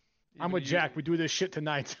legit. I'm Even with you- Jack. We do this shit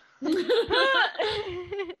tonight.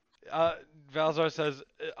 Valzar says,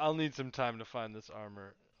 I'll need some time to find this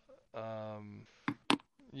armor.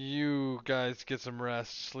 You guys get some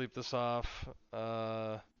rest, sleep this off,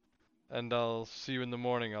 and I'll see you in the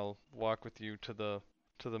morning. I'll walk with you to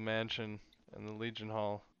the mansion and the Legion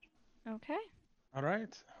Hall. Okay. All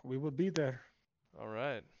right, we will be there. All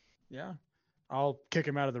right. Yeah, I'll kick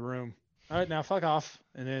him out of the room. All right, now fuck off,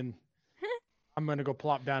 and then I'm gonna go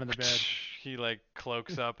plop down in the bed. He like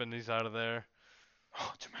cloaks up and he's out of there.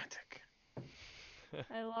 Oh, dramatic.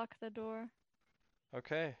 I lock the door.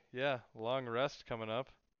 Okay, yeah, long rest coming up.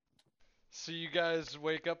 So you guys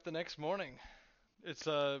wake up the next morning. It's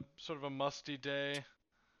a sort of a musty day.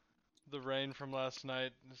 The rain from last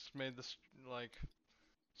night has made this like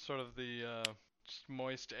sort of the just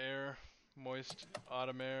moist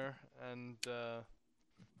autumn air, and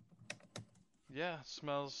yeah,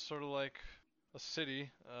 smells sort of like a city.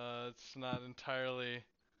 It's not entirely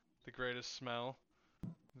the greatest smell.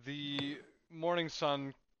 The morning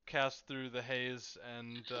sun casts through the haze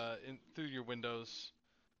and through your windows,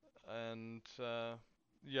 and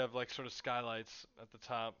you have like sort of skylights at the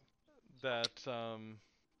top that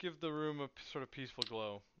give the room a sort of peaceful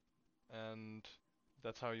glow, and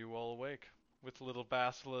that's how you all awake, with little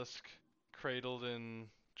Basilisk cradled in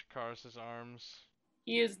Jakaris' arms.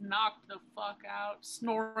 He is knocked the fuck out,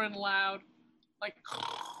 snoring loud, like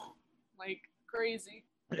crazy.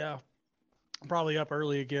 Yeah, I'm probably up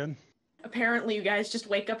early again. Apparently, you guys just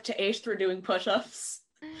wake up to Aestra doing push-ups.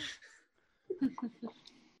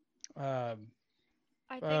 Um,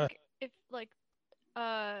 I Uh, think if like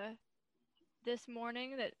this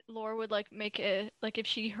morning that Laura would like make it like if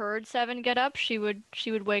she heard Seven get up, she would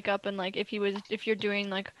wake up and like if you're doing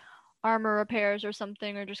like armor repairs or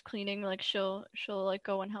something or just cleaning, like she'll like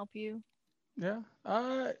go and help you. yeah.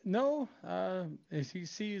 No. If he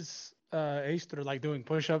sees Aster like doing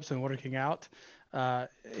push-ups and working out,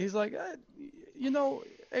 he's like, you know,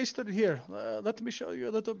 Aster, here. Let me show you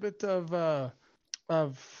a little bit of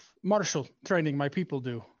martial training my people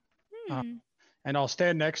do. Hmm. And I'll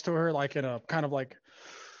stand next to her like in a kind of like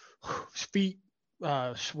feet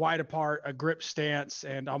wide apart, a grip stance,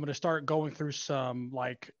 and I'm gonna start going through some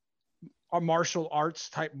like martial arts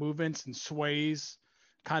type movements and sways,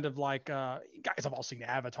 kind of like you guys have all seen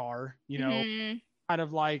Avatar, you know, Mhm. kind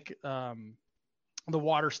of like the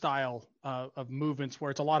water style of movements where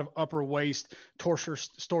it's a lot of upper waist,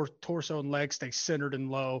 torso and legs stay centered and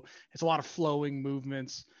low. It's a lot of flowing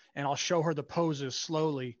movements, and I'll show her the poses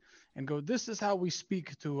slowly and go, this is how we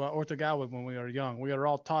speak to Ortogawa when we are young. We are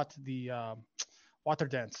all taught the water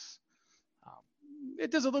dance.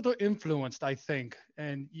 It is a little influenced, I think,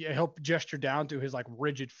 and you help gesture down to his like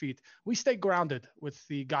rigid feet. We stay grounded with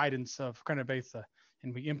the guidance of Krenabetha,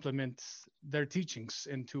 and we implement their teachings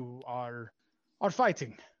into our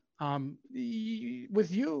fighting.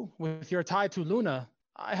 With you, with your tie to Luna,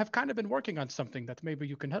 I have kind of been working on something that maybe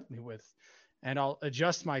you can help me with. And I'll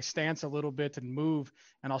adjust my stance a little bit and move,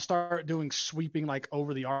 and I'll start doing sweeping, like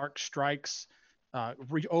over the arc strikes,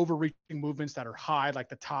 overreaching movements that are high, like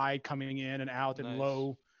the tide coming in and out, and Nice.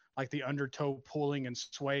 low, like the undertow pulling and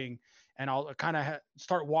swaying. And I'll kind of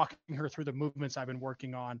start walking her through the movements I've been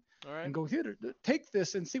working on, All right. and go, here, take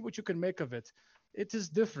this and see what you can make of it. It is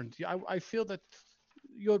different. I feel that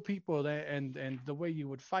your people and the way you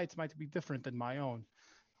would fight might be different than my own.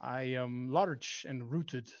 I am large and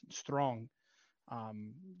rooted, strong.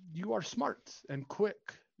 Um, you are smart and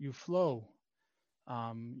quick. You flow.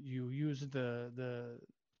 You use the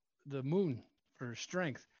moon for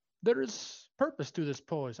strength. There is purpose to this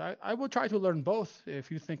pose. I will try to learn both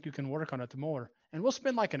if you think you can work on it more. And we'll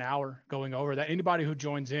spend like an hour going over that. Anybody who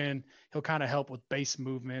joins in, he'll kind of help with base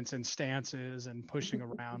movements and stances and pushing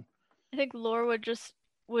around. I think Laura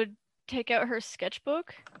would take out her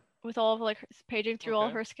sketchbook with all of like paging through all of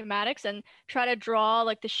Okay. her schematics and try to draw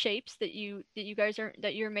like the shapes that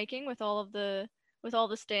you're making with all the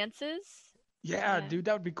stances. Yeah, Yeah. dude,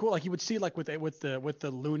 that would be cool. Like you would see like with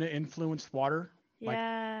the Luna influenced water, like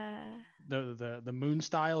Yeah. the moon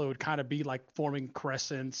style, it would kind of be like forming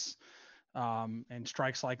crescents and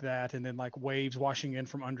strikes like that, and then like waves washing in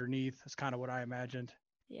from underneath. That's kind of what I imagined.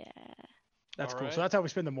 Yeah. That's All cool. right. So that's how we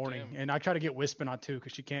spend the morning. Damn. And I try to get Wispin on too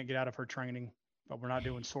because she can't get out of her training, but we're not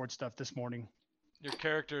doing sword stuff this morning. Your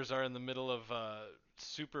characters are in the middle of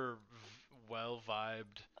super well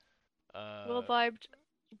vibed. Well vibed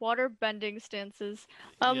water bending stances.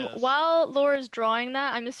 Yes. While Laura's drawing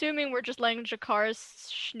that, I'm assuming we're just letting Jakar's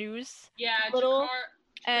snooze. Yeah, Little Jakar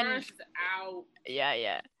and- is out.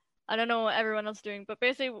 Yeah. I don't know what everyone else is doing, but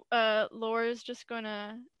basically, Laura's just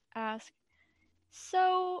gonna ask.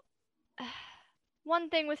 So, one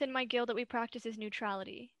thing within my guild that we practice is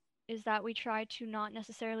neutrality. Is that we try to not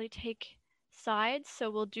necessarily take sides, so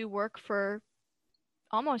we'll do work for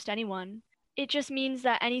almost anyone. It just means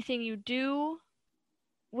that anything you do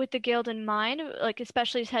with the guild in mind, like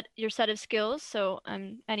especially your set of skills, so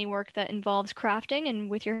any work that involves crafting and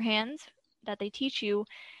with your hands that they teach you,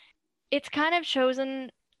 it's kind of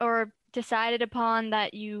chosen or decided upon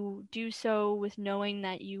that you do so with knowing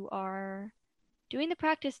that you are doing the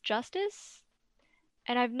practice justice.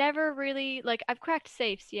 And I've never really, like, I've cracked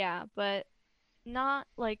safes, yeah, but not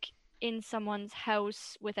like in someone's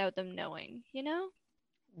house without them knowing, you know?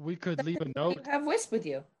 We could leave a You note. have Wisp with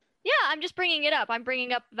you. Yeah, I'm just bringing it up. I'm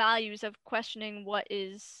bringing up values of questioning what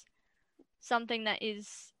is something that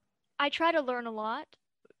is. I try to learn a lot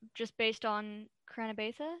just based on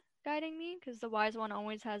Kranabetha guiding me, because the wise one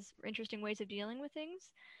always has interesting ways of dealing with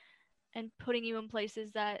things and putting you in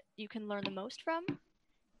places that you can learn the most from.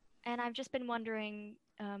 And I've just been wondering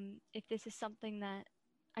if this is something that,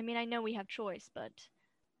 I mean, I know we have choice, but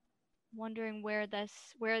wondering where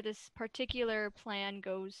this particular plan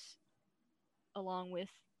goes along with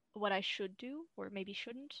what I should do or maybe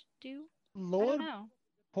shouldn't do. I Lord, don't know.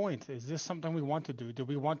 point. Is this something we want to do? Do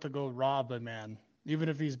we want to go rob a man, even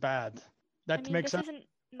if he's bad? That I mean, makes this sense. isn't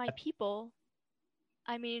my people.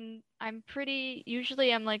 I mean,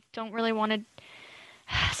 usually I'm like, don't really want to.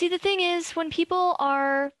 See, the thing is, when people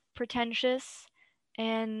are pretentious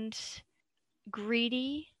and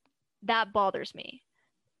greedy, that bothers me.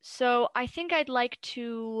 So I think I'd like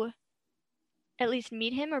to at least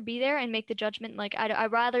meet him or be there and make the judgment. Like, I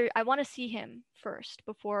want to see him first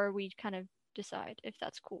before we kind of decide if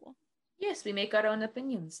that's cool. Yes, we make our own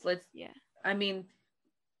opinions. Yeah. I mean,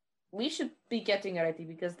 we should be getting ready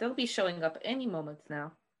because they'll be showing up any moment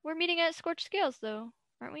now. We're meeting at Scorched Scales, though,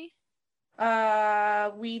 aren't we?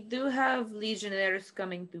 We do have legionnaires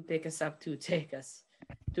coming to pick us up to take us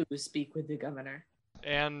to speak with the governor.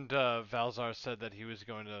 And Valzar said that he was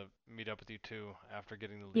going to meet up with you too after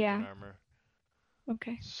getting the Legion armor.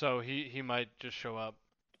 Okay. So he might just show up.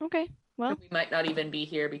 Okay. Well, We might not even be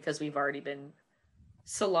here because we've already been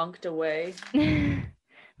slunked away.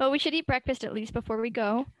 well, we should eat breakfast at least before we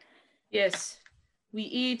go. Yes, we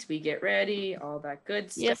eat, we get ready, all that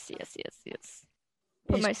good stuff. Yes.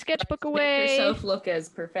 Put my sketchbook Make away. yourself look as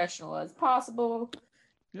professional as possible.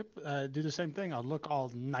 Yep, do the same thing. I'll look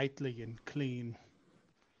all knightly and clean.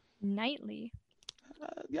 Nightly.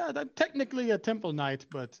 Yeah, I'm technically a temple knight,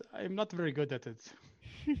 but I'm not very good at it.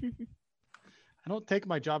 I don't take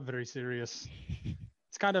my job very serious.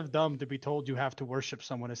 It's kind of dumb to be told you have to worship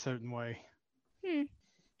someone a certain way.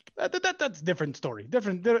 That's a different story. That's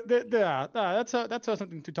something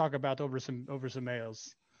to talk about over some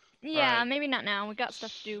ales. Yeah, Alright. maybe not now. We got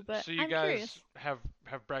stuff to do, but so you I'm guys curious.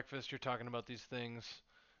 have breakfast. You're talking about these things.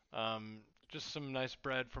 Just some nice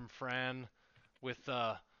bread from Fran with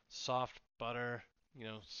soft butter,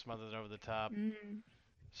 smothered over the top.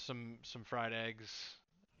 Some fried eggs.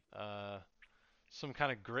 Some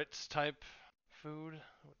kind of grits type food,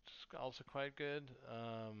 which is also quite good.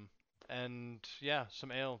 And yeah,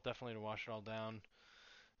 some ale definitely to wash it all down.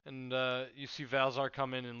 And you see Valzar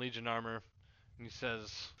come in Legion armor, and he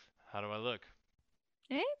says, "How do I look?"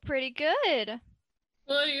 Hey, pretty good.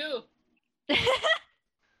 Who are you?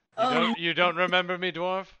 You don't remember me,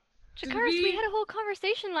 dwarf? Jakaris, we had a whole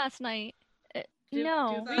conversation last night.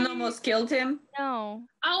 No. And almost killed him. No.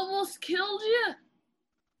 I almost killed you.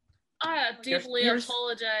 I deeply Your-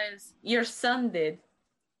 apologize. Your son did.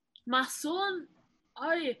 My son,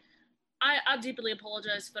 I deeply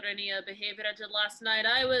apologize for any behavior I did last night.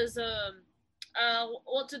 I was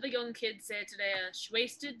what did the young kid say today?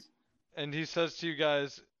 Wasted. And he says to you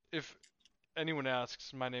guys, if anyone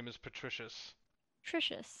asks, my name is Patricius.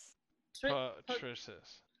 Patricius.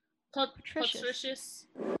 Patricius. Patricius.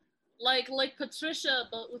 Like Patricia,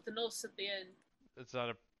 but with the nose at the end. Is that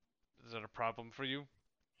a problem for you?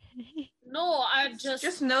 No, I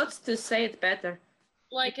Just notes to say it better.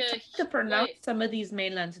 like To pronounce some of these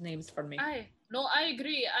mainland names for me. I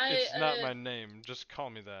agree. It's not my name. Just call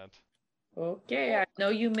me that. Okay, I know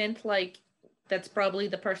you meant like that's probably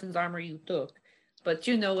the person's armor you took, but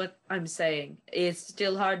you know what I'm saying. It's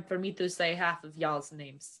still hard for me to say half of y'all's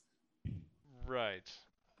names. Right.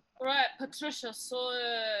 Right, Patricia. So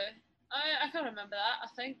I can remember that. I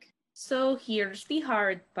think. So here's the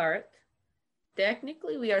hard part.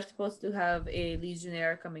 Technically, we are supposed to have a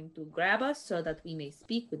legionnaire coming to grab us so that we may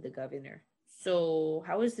speak with the governor. So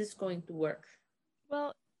how is this going to work?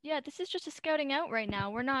 Well, yeah, this is just a scouting out right now.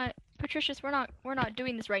 We're not Patricius, we're not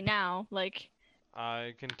doing this right now. Like,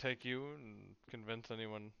 I can take you and convince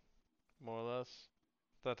anyone, more or less,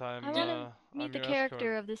 that I'm. I want to meet I'm the your character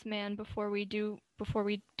escort. of this man before we do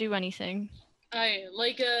anything. I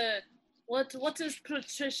like what is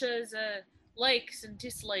Patricia's likes and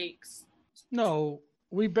dislikes? No,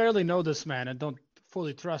 we barely know this man and don't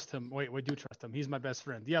fully trust him. Wait, we do trust him. He's my best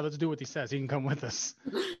friend. Yeah, let's do what he says. He can come with us.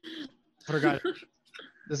 Forgot.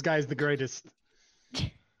 This guy's the greatest.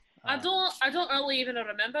 I don't really even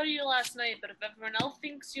remember you last night, but if everyone else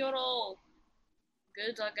thinks you're all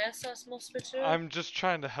good, I guess that must be true. I'm just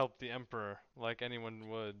trying to help the Emperor, like anyone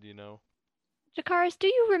would, Jakaris, do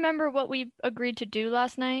you remember what we agreed to do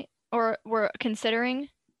last night, or were considering,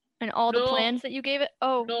 and all the No. plans that you gave it?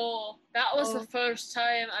 Oh, No, that was Oh. the first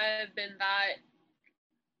time I've been that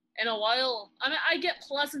in a while. I mean, I get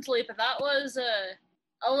pleasantly, but that was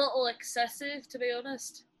a little excessive, to be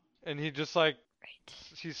honest. And he just like, right.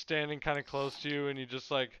 he's standing kind of close to you, and he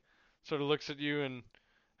just like, sort of looks at you and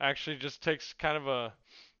actually just takes kind of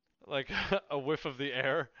a whiff of the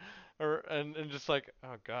air, and just like,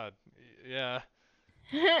 oh God, yeah.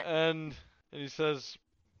 And he says,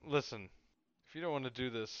 listen, if you don't want to do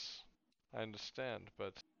this, I understand,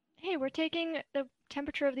 but Hey, we're taking the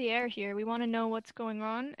temperature of the air here. We want to know what's going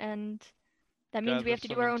on, and that means we Gather have to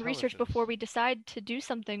do some our own research before intelligence. we decide to do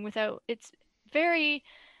something without. It's very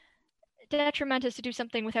detrimentous to do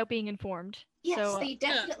something without being informed. Yes, So, they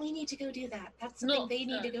definitely need to go do that. That's No, something they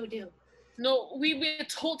need to go do. No, we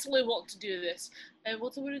totally want to do this. And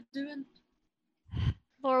what are we doing?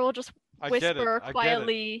 Laura will just I get it. whisper I get it.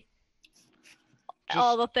 quietly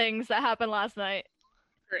all the things that happened last night.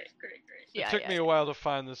 Great. It took me a while to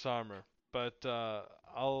find this armor. but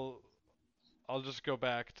I'll just go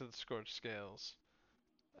back to the Scorched Scales,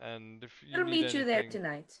 and if you We'll need meet you there anything-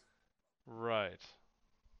 tonight. Right.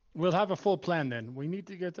 We'll have a full plan then. We need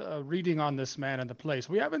to get a reading on this man and the place.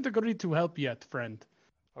 We haven't agreed to help yet, friend.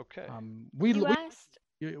 Okay. You asked.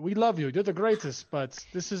 We love you. You're the greatest, but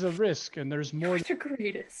this is a risk, and there's more You're the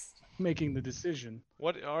greatest. making the decision.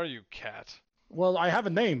 What are you, cat? Well, I have a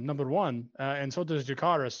name, number one, and so does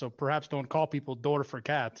Jakara, so perhaps don't call people Door for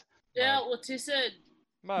Cat. Yeah, what he said.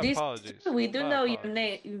 My This- apologies. We do My know your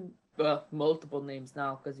apologies. name. Multiple names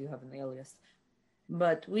now because you have an alias.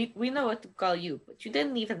 But we know what to call you. But you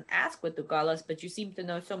didn't even ask what to call us, but you seem to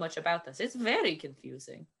know so much about us. It's very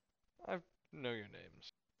confusing. I know your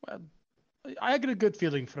names. Well, I get a good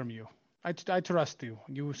feeling from you. I trust you.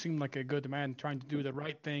 You seem like a good man trying to do the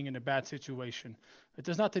right thing in a bad situation. It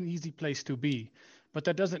is not an easy place to be, but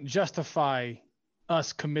that doesn't justify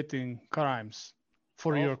us committing crimes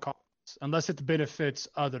for Oh. your cause, unless it benefits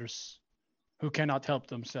others who cannot help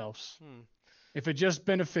themselves. If it just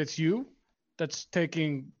benefits you, that's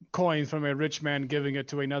taking coin from a rich man, giving it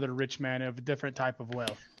to another rich man of a different type of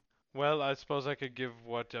wealth. Well, I suppose I could give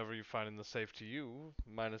whatever you find in the safe to you,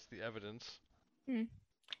 minus the evidence.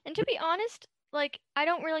 And to be honest, like, I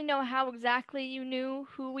don't really know how exactly you knew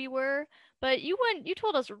who we were, but you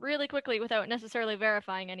told us really quickly without necessarily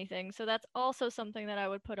verifying anything, so that's also something that I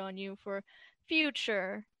would put on you for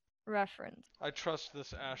future reference. I trust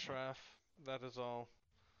this Ashraf. That is all.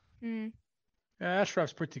 Hmm. Yeah,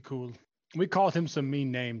 Ashraf's pretty cool. We called him some mean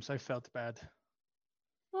names. I felt bad.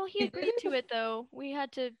 Well, he agreed to it though. We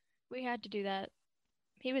had to do that.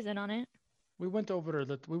 He was in on it. We went a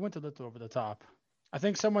little over the top. I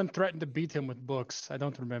think someone threatened to beat him with books. I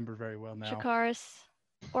don't remember very well now. Shakaris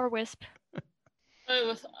or Wisp.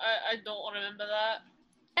 I don't remember that.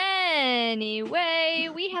 Anyway,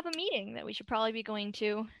 we have a meeting that we should probably be going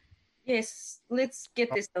to. Yes, let's get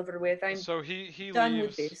this over with. I'm So he done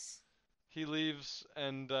leaves. with this. He leaves,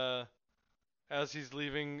 and as he's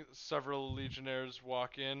leaving, several legionnaires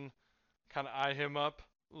walk in, kind of eye him up,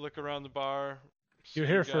 look around the bar. see You're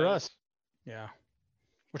you here for guys. us. Yeah.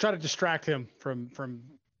 We'll try to distract him from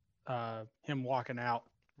him walking out.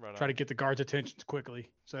 Right Try on. to get the guards' attention quickly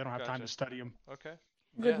so they don't have time Gotcha. to study him. Okay.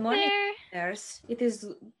 Good Yeah. morning, There. nurse. It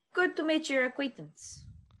is good to meet your acquaintance.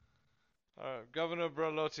 Governor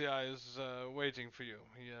Bralotii is waiting for you.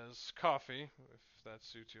 He has coffee, if that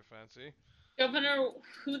suits your fancy. Governor,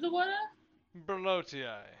 who the what? Bralotii.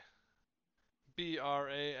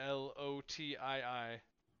 Bralotii.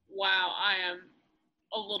 Wow, I am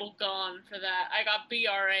a little gone for that. I got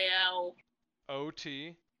BRAL.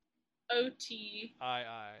 OTII. OTII.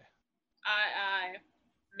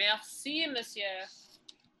 Merci, monsieur.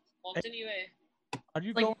 Continuez. Are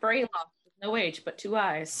you Like going? Braylock, with no H, but 2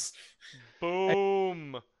 eyes.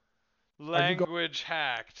 Boom! go- Language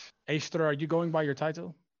hacked. Aster, are you going by your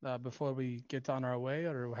title before we get on our way,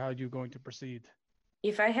 or how are you going to proceed?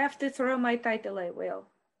 If I have to throw my title, I will.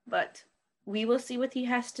 But we will see what he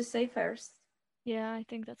has to say first. Yeah, I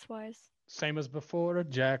think that's wise. Same as before,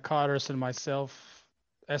 Jack, Carters, and myself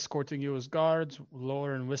escorting you as guards,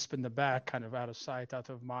 Laura and Wisp in the back, kind of out of sight, out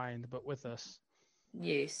of mind, but with us.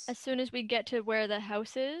 Yes. As soon as we get to where the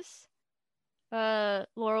house is,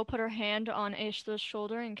 Laurel put her hand on Aishla's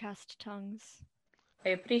shoulder and cast tongues. I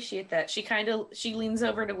appreciate that. She leans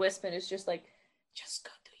over to Wisp and is just like, just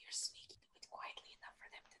go do your sneaky, do it quietly enough for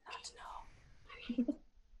them to not know.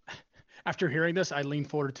 After hearing this, I lean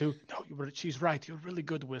forward too. No, she's right. You're really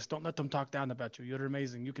good, Wisp. Don't let them talk down about you. You're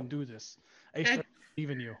amazing. You can do this. Aster,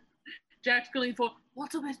 believe in you. Jack's going for,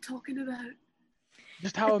 what am I talking about?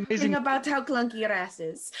 Just how Think amazing. about how clunky your ass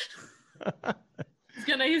is.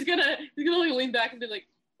 He's gonna like lean back and be like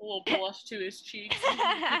a little blush to his cheeks and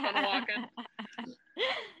keep on walking.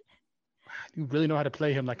 You really know how to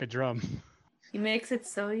play him like a drum. He makes it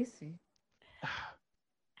so easy.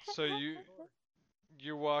 So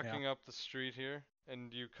you're walking up the street here,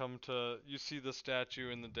 and you see the statue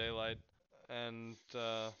in the daylight, and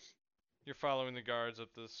you're following the guards up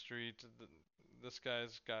the street. This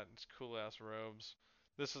guy's got his cool ass robes.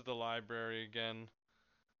 This is the library again,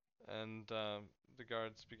 and the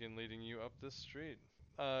guards begin leading you up this street.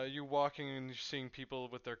 You're walking and you're seeing people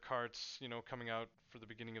with their carts, coming out for the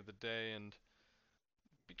beginning of the day and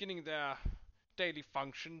beginning their daily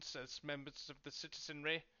functions as members of the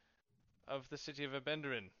citizenry of the city of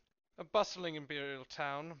Abenderin, a bustling imperial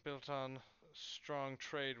town built on strong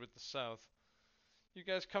trade with the south. You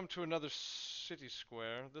guys come to another city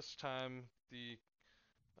square. This time the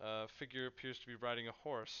figure appears to be riding a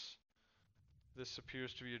horse. This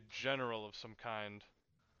appears to be a general of some kind.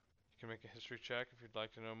 You can make a history check if you'd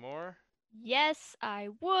like to know more. Yes, I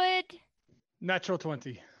would. Natural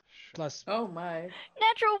 20 plus. Oh my.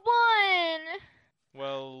 Natural 1!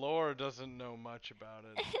 Well, Lore doesn't know much about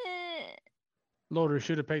it. Lord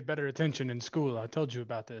should have paid better attention in school. I told you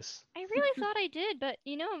about this. I really thought I did, but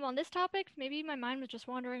on this topic, maybe my mind was just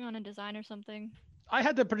wandering on a design or something. I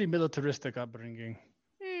had a pretty militaristic upbringing.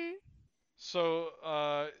 So,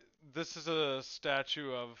 this is a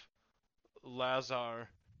statue of Lazar,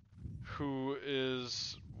 who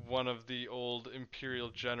is one of the old imperial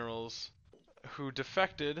generals who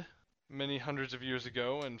defected many hundreds of years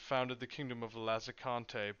ago and founded the kingdom of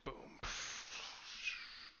Lazicante. Boom.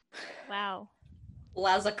 Wow.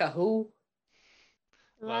 Lazaka who?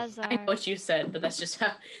 Lazar. I know what you said, but that's just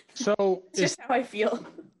how. So It's just how I feel.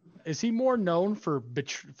 is he more known for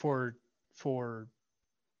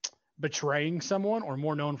betraying someone, or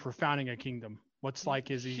more known for founding a kingdom? What's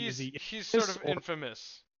like? Is he He's sort of or-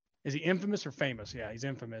 infamous. Is he infamous or famous? Yeah, he's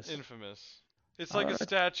infamous. Infamous. It's like a Alright.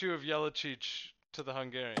 statue of Jelacic to the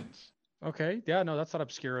Hungarians. Okay, yeah, no, that's not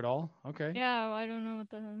obscure at all. Okay. Yeah, I don't know what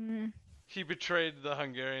the... He betrayed the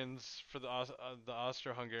Hungarians for the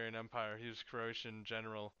Austro-Hungarian Empire. He was a Croatian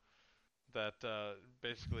general that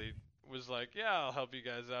basically was like, yeah, I'll help you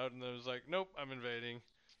guys out, and then was like, nope, I'm invading.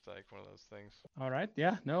 It's like one of those things. All right.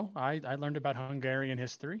 Yeah. No, I learned about Hungarian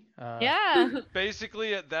history. Yeah.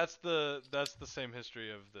 Basically, that's the same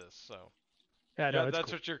history of this. So Yeah. No, yeah, it's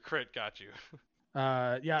that's cool. what your crit got you.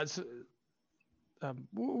 Yeah. It's,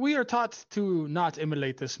 we are taught to not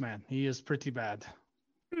emulate this man. He is pretty bad.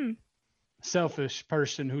 Selfish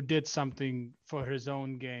person who did something for his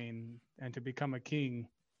own gain, and to become a king,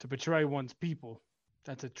 to betray one's people.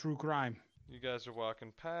 That's a true crime. You guys are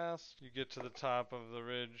walking past. You get to the top of the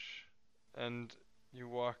ridge, and you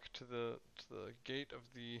walk to the gate of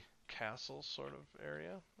the castle sort of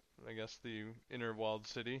area. I guess the inner walled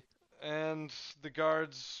city. And the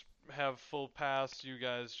guards have full pass. You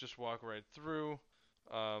guys just walk right through.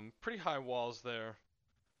 Pretty high walls there.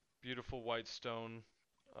 Beautiful white stone.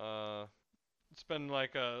 It's been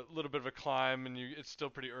like a little bit of a climb, and it's still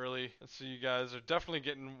pretty early. So you guys are definitely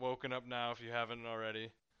getting woken up now if you haven't already.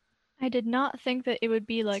 I did not think that it would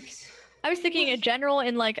be like... I was thinking a general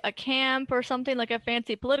in like a camp or something, like a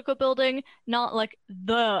fancy political building, not like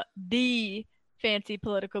the fancy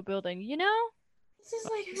political building, you know? This is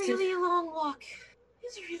like a really long walk.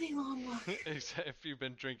 It's a really long walk. If you've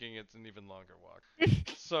been drinking, it's an even longer walk.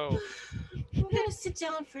 So, I'm gonna sit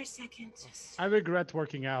down for a second. I regret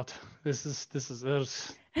working out. This is.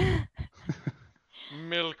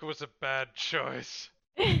 milk was a bad choice.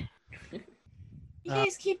 You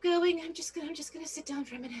guys keep going. I'm just gonna sit down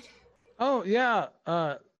for a minute. Oh yeah.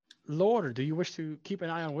 Lord, do you wish to keep an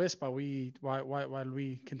eye on Wisp while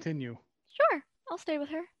we continue? Sure, I'll stay with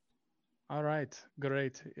her. All right,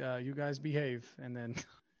 great. You guys behave, and then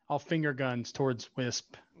I'll finger guns towards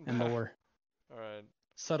Wisp and Lore, All right.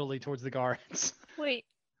 subtly towards the guards. Wait,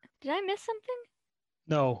 did I miss something?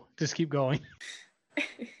 No, just keep going.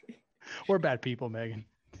 We're bad people, Megan.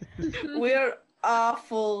 We're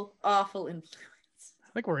awful influence.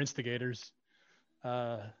 I think we're instigators.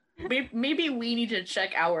 Maybe we need to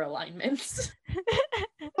check our alignments.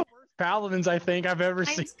 Paladins, I think I've ever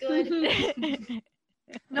seen. Mine's good.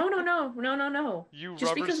 No. You Just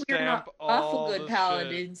rubber because we're not stamp awful all good this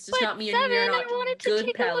paladins does But not mean Seven, we're not I wanted to good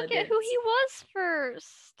take paladins. a look at who he was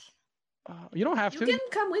first. You don't have You to. can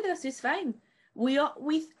come with us. It's fine.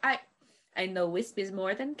 I know Wisp is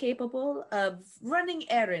more than capable of running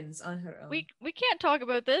errands on her own. We can't talk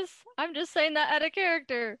about this. I'm just saying that out of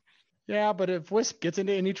character. Yeah, but if Wisp gets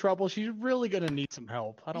into any trouble, she's really gonna need some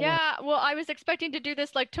help. I don't want. Yeah, well, I was expecting to do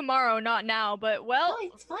this like tomorrow, not now. But well, Oh,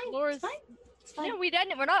 it's fine. Laura's- It's fine. It's fine. no, we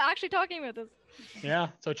didn't. We're not actually talking about this. Yeah,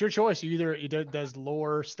 so it's your choice. You either does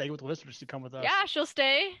Lore stay with Wisp or does she come with us? Yeah, she'll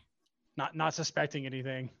stay. Not suspecting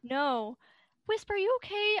anything. No. Whisper, are you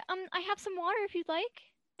okay? I have some water if you'd like.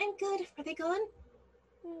 I'm good. Are they gone?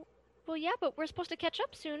 Well, yeah, but we're supposed to catch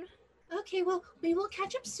up soon. Okay, well, we will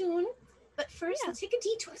catch up soon. But first, Yeah. let's take a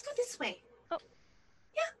detour. Let's go this way. Oh.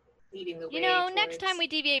 Yeah. Leading the way. You know, next towards- time we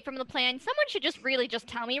deviate from the plan, someone should just really just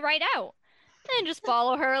tell me right out. And just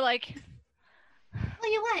follow her, like,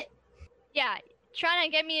 Tell you what. yeah, trying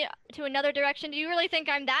to get me to another direction. Do you really think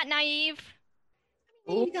I'm that naive?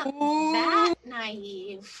 Maybe not that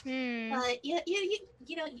naive. Hmm. But you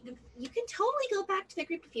know, you can totally go back to the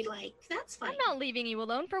group if you like. That's fine. I'm not leaving you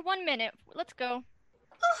alone for 1 minute. Let's go.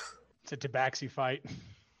 It's a tabaxi fight.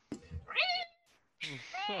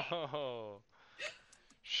 Oh,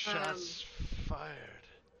 shots fired.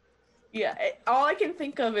 Yeah, all I can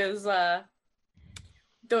think of is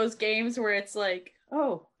those games where it's like,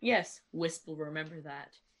 oh yes, Wisp will remember that.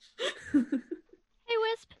 Hey,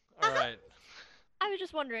 Wisp. All right. I was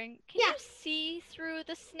just wondering, can Yeah. you see through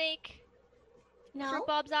the snake through No,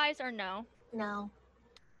 Bob's eyes or no? no.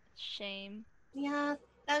 Shame. Yeah,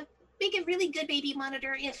 make a really good baby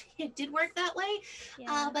monitor if it did work that way.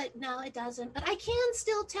 Yeah. But no, it doesn't. But I can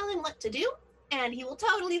still tell him what to do, and he will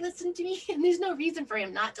totally listen to me. And there's no reason for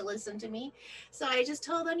him not to listen to me. So I just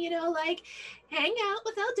told him, like, hang out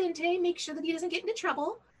with Al Dente, make sure that he doesn't get into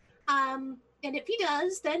trouble. And if he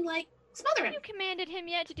does, then like smother him. Have you commanded him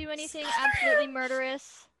yet to do anything Smother absolutely him!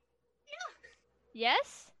 murderous?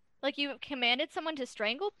 Yes? Like you commanded someone to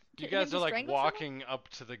strangle? You him guys to are like strangle someone? walking up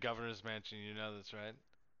to the governor's mansion. You know this, right?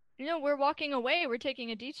 No, we're walking away. We're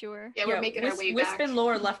taking a detour. Yeah, we're making our way back. Wisp and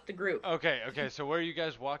Lore left the group. Okay. So where are you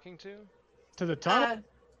guys walking to? To the tunnel?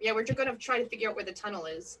 Yeah, we're just gonna try to figure out where the tunnel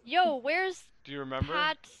is. Yo, where's Do you remember?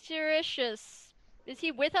 Patricius? Is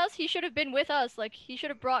he with us? He should have been with us. Like, he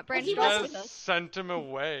should have brought he You Brandon wasn't. with guys us. sent him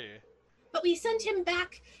away. But we sent him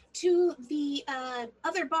back to the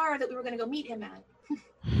other bar that we were going to go meet him at.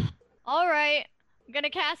 Alright. I'm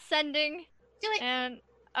gonna cast Sending. Do it. And,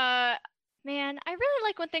 man, I really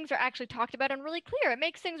like when things are actually talked about and really clear. It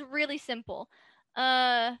makes things really simple.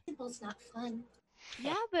 Simple's not fun.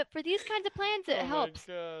 Yeah, but for these kinds of plans, it Oh helps.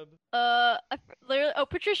 my god.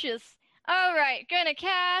 Patricius. Alright, gonna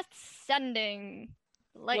cast Sending.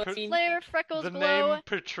 Light What? flare, freckles The glow. name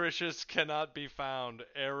Patricius cannot be found.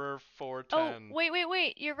 Error Oh, 410.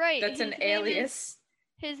 wait, you're right. That's an alias.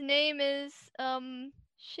 His name is,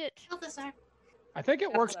 shit. Balthazar. I think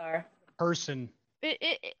it works Balthazar. person.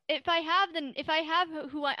 If I have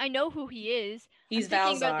who I know who he is, He's I'm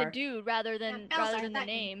thinking about the Valzar. dude rather than Balzar, the that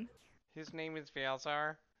name. His name is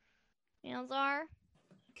Valzar. Elzar.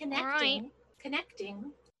 Connecting.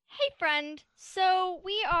 Connecting. Hey friend, so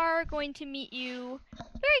we are going to meet you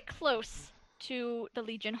very close to the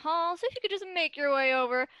Legion Hall, so if you could just make your way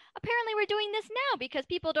over. Apparently we're doing this now because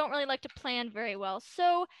people don't really like to plan very well,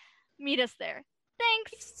 so meet us there.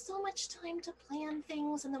 Thanks! Takes so much time to plan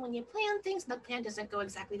things, and then when you plan things and the plan doesn't go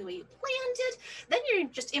exactly the way you planned it, then you're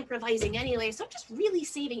just improvising anyway, so I'm just really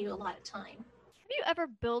saving you a lot of time. Have you ever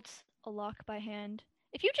built a lock by hand?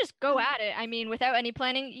 If you just go at it, I mean, without any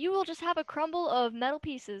planning, you will just have a crumble of metal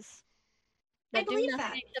pieces I that do believe nothing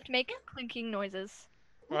that. except make clinking noises.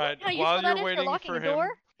 Right. How While useful that you're is for waiting locking for a him, door?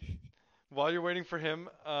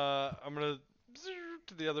 I'm gonna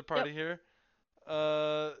to the other party here.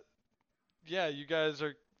 Yeah, you guys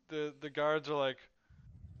are the guards are like,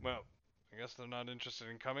 well, I guess they're not interested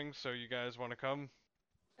in coming, so you guys want to come?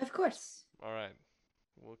 Of course. All right.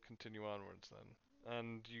 We'll continue onwards then.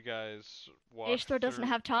 And you guys walk Aeshthor doesn't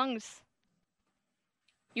through- have tongues.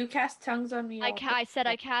 You cast tongues on me. I said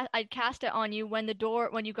I'd cast it on you when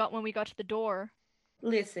we got to the door.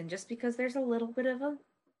 Listen, just because there's a little bit of a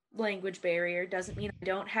language barrier doesn't mean I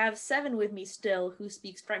don't have Seven with me still who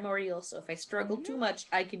speaks Primordial, so if I struggle too much,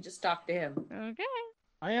 I can just talk to him. Okay.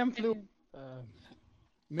 I am fluent.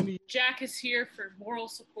 Mini. Jack is here for moral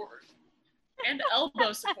support and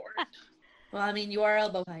elbow support. Well, I mean, you are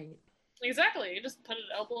elbow height. Exactly. You just put an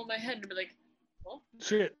elbow on my head and be like, well,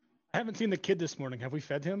 Shit. I haven't seen the kid this morning. Have we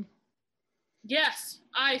fed him? yes,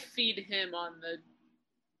 I feed him on the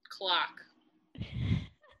clock.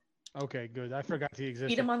 Okay, good. I forgot he existed.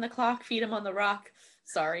 Feed him on the clock, feed him on the rock.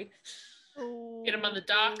 Sorry. Get him on the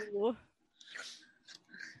dock. Ooh.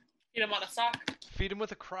 Feed him on a sock. Feed him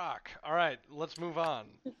with a crock. All right, let's move on.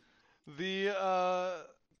 The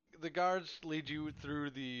guards lead you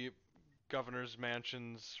through the governor's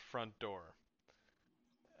mansion's front door.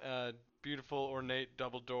 Beautiful, ornate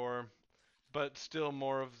double door, but still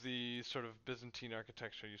more of the sort of Byzantine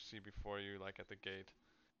architecture you see before you, like at the gate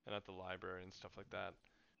and at the library and stuff like that.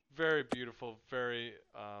 Very beautiful, very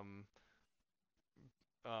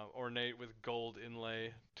ornate with gold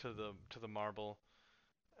inlay to the marble.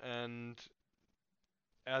 And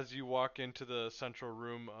as you walk into the central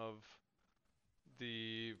room of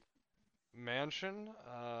the mansion,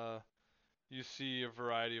 you see a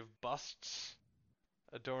variety of busts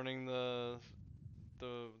adorning the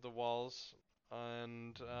walls,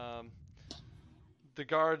 and the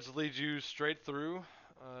guards lead you straight through.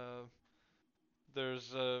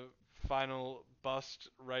 There's a final bust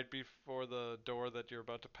right before the door that you're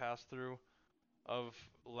about to pass through of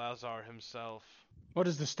Lazar himself. What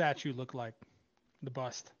does the statue look like? The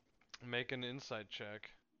bust. Make an insight check.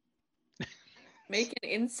 Make an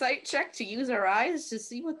insight check to use our eyes to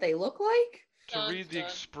see what they look like? To read the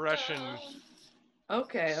expression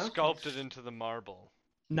Okay. sculpted into the marble.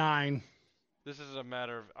 9. This is a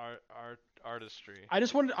matter of artistry. I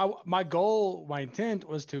just wanted. My intent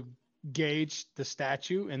was to gauge the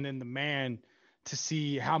statue and then the man to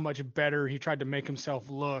see how much better he tried to make himself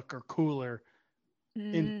look or cooler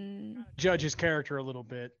judge his character a little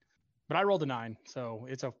bit. But I rolled a 9, so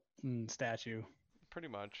it's a statue. Pretty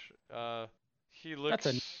much. He looks.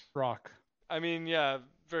 That's a rock. I mean, yeah,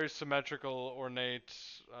 very symmetrical, ornate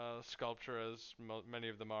sculpture, as many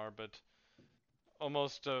of them are, but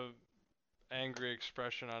almost a angry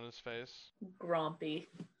expression on his face. Grumpy.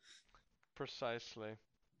 Precisely.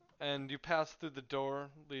 And you pass through the door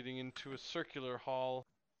leading into a circular hall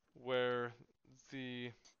where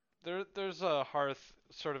there's a hearth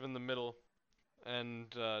sort of in the middle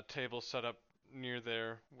and a table set up near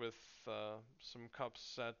there with some cups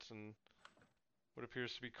set and what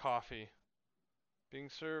appears to be coffee being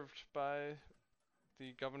served by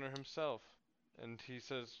the governor himself. And he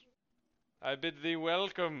says, I bid thee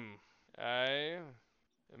welcome. I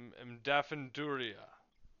am Dafinduria.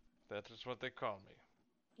 That is what they call me.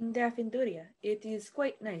 In Dafinduria, it is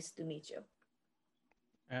quite nice to meet you.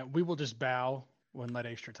 We will just bow and let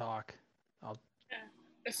Aistra talk.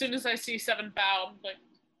 As soon as I see Seven bow,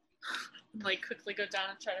 I'm like quickly go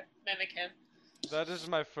down and try to mimic him. That is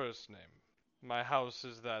my first name. My house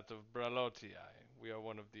is that of Bralotii. We are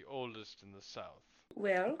one of the oldest in the south.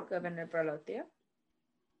 Well, Governor Bralotia,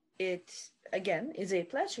 it, again, is a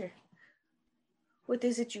pleasure. What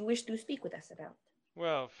is it you wish to speak with us about?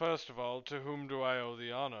 Well, first of all, to whom do I owe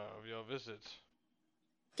the honor of your visit?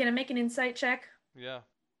 Can I make an insight check? Yeah.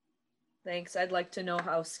 Thanks. I'd like to know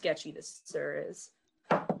how sketchy this sir is.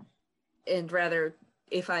 And rather,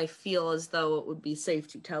 if I feel as though it would be safe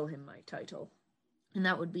to tell him my title. And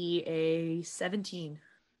that would be a 17.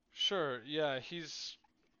 Sure, yeah, he's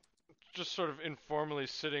just sort of informally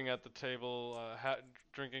sitting at the table,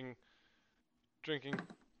 drinking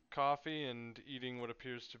coffee and eating what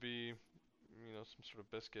appears to be, some sort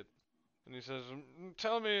of biscuit. And he says,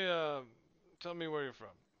 tell me where you're from.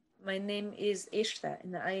 My name is Ishta,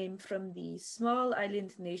 and I am from the small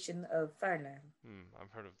island nation of Farnham.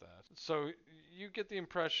 I've heard of that. So you get the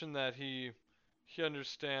impression that he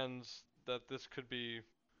understands that this could be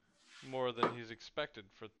more than he's expected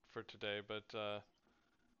for today, but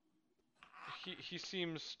he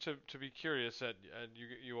seems to be curious at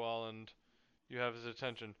you all, and you have his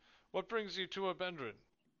attention. What brings you to Abendrin?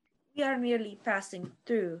 We are merely passing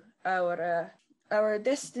through. Our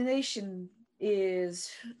destination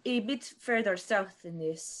is a bit further south than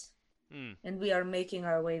this, and we are making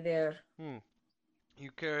our way there.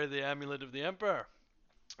 You carry the amulet of the Emperor.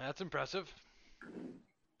 That's impressive.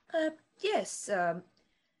 Yes.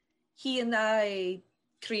 He and I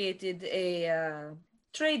created a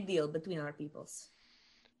trade deal between our peoples.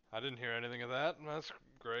 I didn't hear anything of that. That's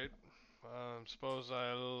great. Suppose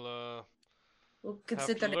I'll Well,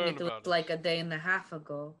 considering it was like a day and a half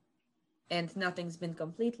ago, and nothing's been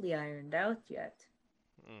completely ironed out yet.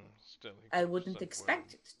 Still, I wouldn't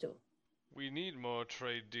expect it to. We need more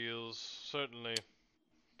trade deals, certainly.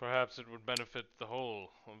 Perhaps it would benefit the whole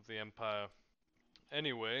of the Empire.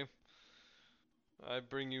 Anyway, I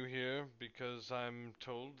bring you here because I'm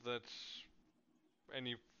told that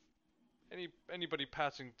anybody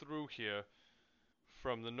passing through here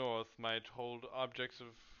from the north might hold objects of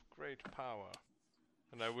great power,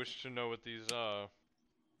 and I wish to know what these are.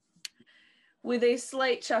 With a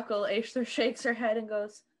slight chuckle, Aisha shakes her head and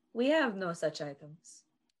goes, we have no such items.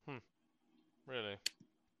 Really?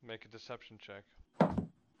 Make a deception check.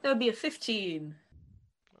 That would be a 15.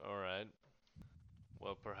 Alright.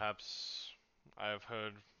 Well, perhaps I have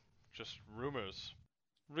heard just rumors.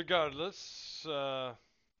 Regardless,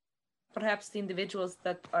 Perhaps the individuals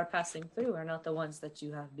that are passing through are not the ones that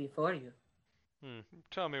you have before you.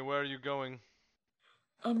 Tell me, where are you going?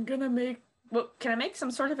 I'm gonna make... Well, can I make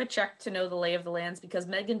some sort of a check to know the lay of the lands? Because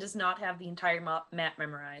Megan does not have the entire map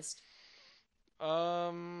memorized.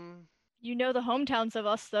 You know the hometowns of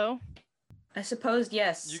us, though. I suppose,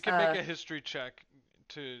 yes. You can make a history check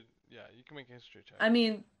you can make a history check. I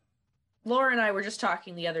mean, Laura and I were just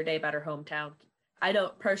talking the other day about her hometown. I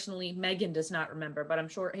don't personally, Megan does not remember, but I'm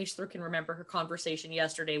sure Aisha can remember her conversation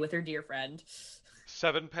yesterday with her dear friend.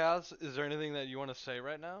 Seven Paths, is there anything that you want to say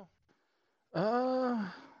right now?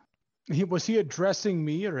 Was he addressing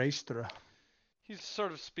me or Aistra? He's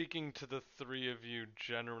sort of speaking to the three of you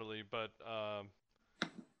generally, but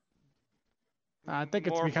I think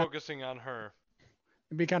more focusing on her.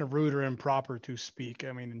 It'd be kind of rude or improper to speak.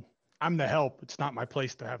 I mean, I'm the help. It's not my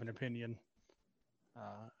place to have an opinion,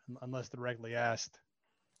 unless directly asked.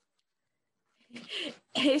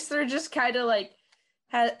 Aisha just kind of like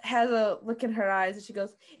has a look in her eyes and she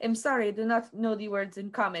goes, I'm sorry, I do not know the words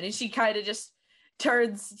in common. And she kind of just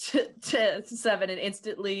turns to Seven and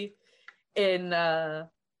instantly in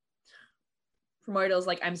Primordial's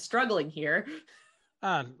like, I'm struggling here.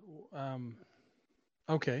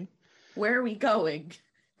 Okay. Where are we going?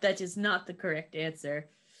 That is not the correct answer.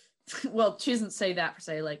 Well, she doesn't say that per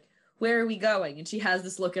se, like, where are we going? And she has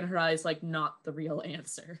this look in her eyes like not the real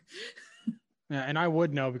answer. Yeah, and I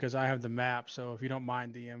would know because I have the map. So if you don't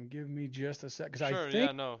mind, DM, give me just a sec. Because Sure, I think,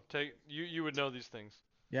 yeah, no. You would know these things.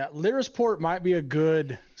 yeah, Lyrisport might be a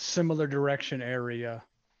good similar direction area,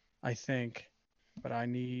 I think. But I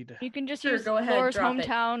need. You can just Sure, use go ahead, Laura's drop it.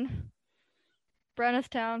 hometown,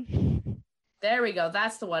 Brennistown. There we go.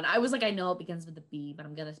 That's the one. I was like, I know it begins with a B, but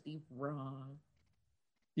I'm gonna be wrong.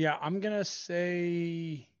 Yeah, I'm gonna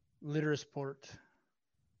say Lyrisport.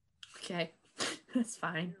 Okay, that's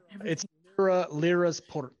fine. It's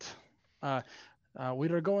Lyrasport. We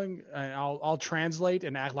are going. I'll translate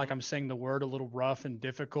and act like I'm saying the word a little rough and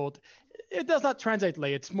difficult. It does not translate,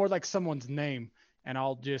 Lay. It's more like someone's name, and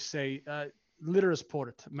I'll just say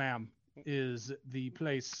Lyrasport, ma'am, is the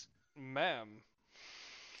place. Ma'am.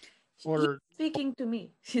 Or He's speaking to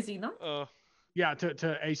me. Is he not? yeah,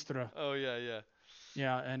 to Aestra. Oh yeah.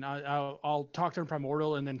 Yeah, and I'll talk to him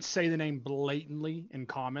primordial and then say the name blatantly in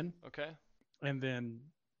common. Okay. And then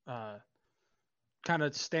kind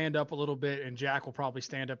of stand up a little bit, and Jack will probably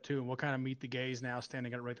stand up too, and we'll kind of meet the gaze now,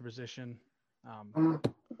 standing at regular position.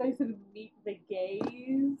 They said meet the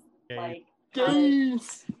gays. Like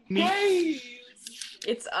Gays. Gays.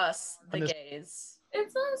 It's us, the And this- gays.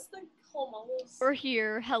 It's us, the homos. We're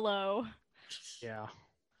here. Hello. Yeah.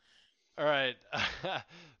 All right.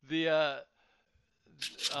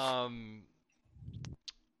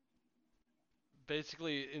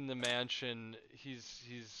 Basically in the mansion,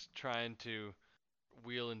 he's trying to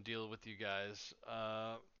wheel and deal with you guys.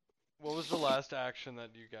 What was the last action that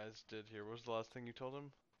you guys did here? What was the last thing you told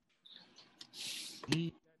him?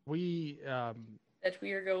 That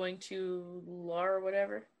we are going to Lar or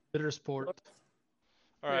whatever. Lyrisport.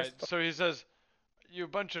 All right. So he says, "You a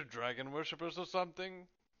bunch of dragon worshippers or something?"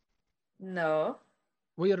 No.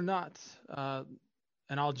 We are not.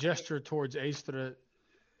 And I'll gesture towards Aestra.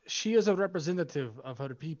 She is a representative of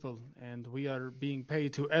her people, and we are being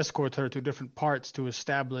paid to escort her to different parts to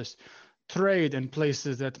establish trade in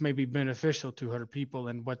places that may be beneficial to her people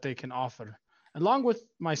and what they can offer, along with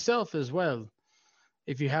myself as well.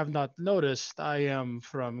 If you have not noticed, I am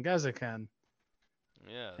from Gazakan.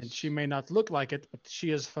 Yes. And she may not look like it, but she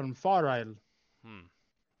is from Far Isle.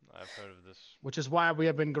 I've heard of this. Which is why we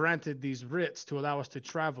have been granted these writs to allow us to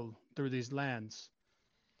travel through these lands.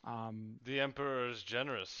 The Emperor is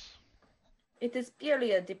generous. It is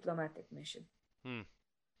purely a diplomatic mission.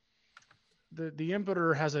 The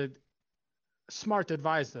Emperor has a smart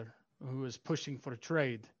advisor who is pushing for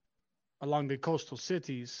trade along the coastal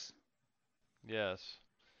cities. Yes.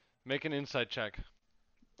 Make an insight check.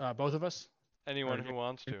 Both of us? Anyone who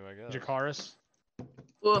wants to, I guess. Jakaris?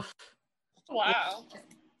 Oof. Wow.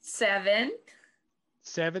 7.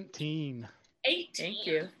 17. 18. Thank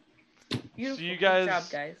you. So you Good guys, job,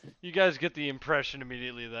 guys. you guys get the impression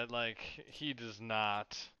immediately that like he does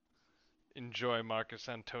not enjoy Marcus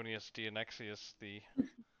Antonius Dionysius, the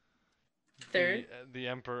Third. the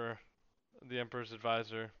emperor's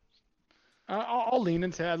advisor. I'll lean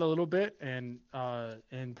into that a little bit, and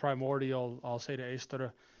in Primordial, I'll say to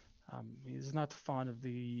Aestra, he's not fond of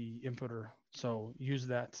the Emperor, so use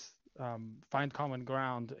that. Find common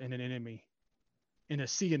ground in an enemy. In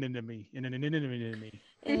an enemy.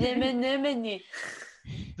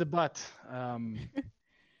 The but.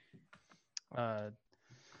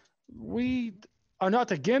 We are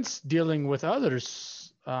not against dealing with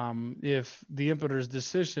others. If the Emperor's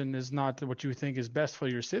decision is not what you think is best for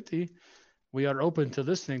your city, we are open to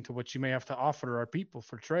listening to what you may have to offer our people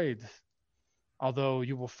for trade. Although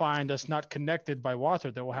you will find us not connected by water,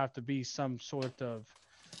 there will have to be some sort of...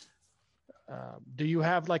 do you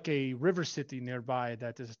have like a river city nearby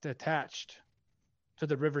that is attached to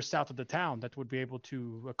the river south of the town that would be able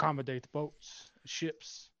to accommodate boats,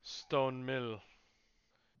 ships? Stone Mill.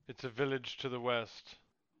 It's a village to the west.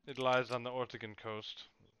 It lies on the Ortegan coast.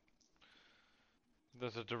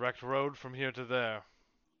 There's a direct road from here to there.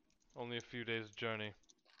 Only a few days' journey.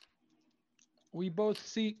 We both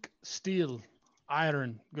seek steel,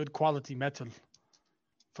 iron, good quality metal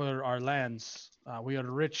for our lands. We are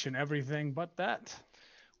rich in everything but that.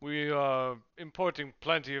 We are importing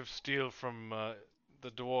plenty of steel from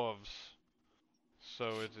the dwarves,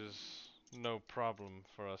 so it is no problem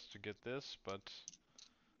for us to get this, but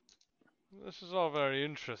this is all very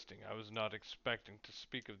interesting. I was not expecting to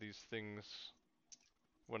speak of these things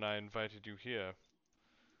when I invited you here.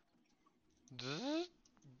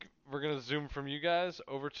 We're gonna zoom from you guys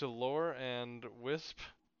over to Lore and Wisp.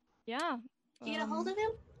 Yeah. Did you get a hold of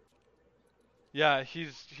him? Yeah,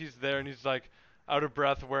 he's there and he's like out of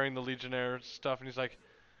breath wearing the Legionnaire stuff, and he's like,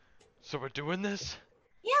 So we're doing this?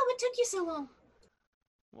 Yeah, what took you so long?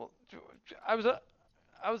 Well,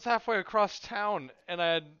 I was halfway across town, and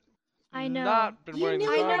I had I know. not been You wearing knew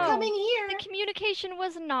the we were garment. coming here. The communication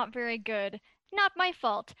was not very good. Not my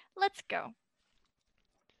fault. Let's go.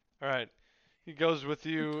 All right. He goes with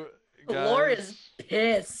you, guys. Lore is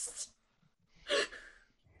pissed.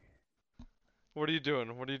 What are you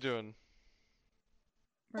doing? What are you doing?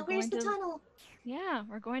 So where's the tunnel? Yeah,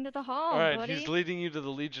 we're going to the hall, All right, buddy. he's leading you to the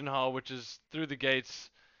Legion Hall, which is through the gates.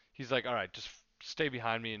 He's like, all right, just stay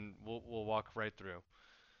behind me, and we'll walk right through.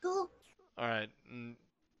 Cool. All right, and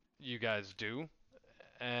you guys do,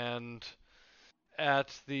 and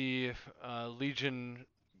at the Legion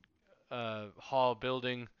Hall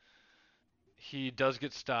building, he does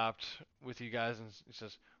get stopped with you guys, and he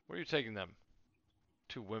says, "Where are you taking them?"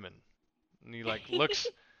 Two women, and he like looks.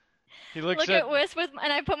 He looks Look at Wisp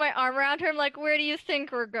and I put my arm around her. I'm like, where do you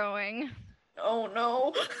think we're going? Oh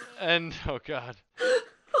no. And oh god.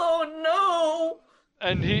 Oh no.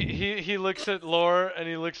 And he looks at Lore and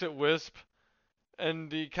he looks at Wisp, and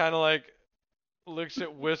he kind of like looks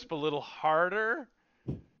at Wisp a little harder,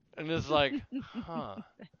 and is like, huh.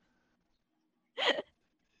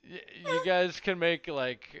 You guys can make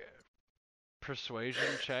like persuasion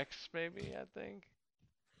checks, maybe. I think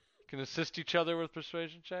can assist each other with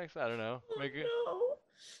persuasion checks. I don't know. Make it. No.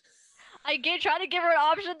 I try to give her an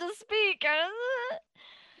option to speak.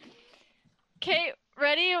 Okay,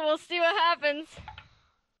 ready? We'll see what happens.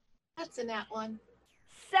 That's a nat one.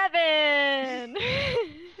 7.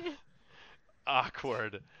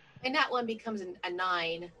 Awkward. And that one becomes a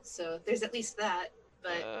 9, so there's at least that.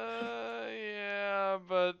 But Yeah,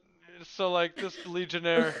 but so like this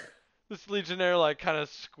legionnaire like kind of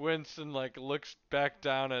squints and like looks back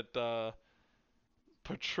down at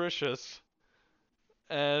Patricius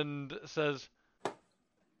and says,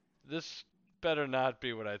 "This better not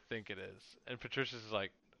be what I think it is." And Patricius is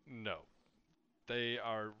like, "No. They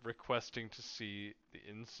are requesting to see the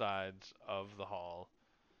insides of the hall."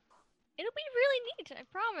 It'll be really neat, I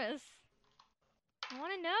promise. I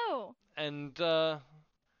want to know. And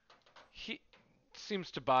he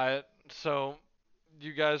seems to buy it, so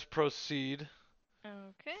you guys proceed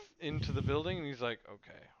Okay. into the building, and he's like,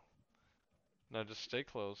 "Okay. Now just stay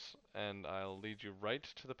close, and I'll lead you right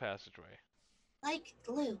to the passageway." like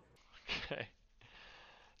glue. Okay.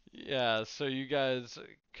 Yeah, so you guys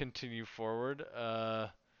continue forward,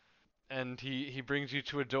 and he brings you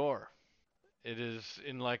to a door. It is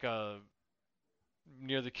in like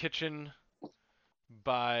near the kitchen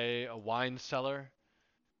by a wine cellar,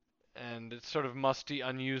 and it's sort of musty,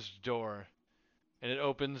 unused door, and it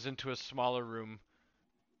opens into a smaller room,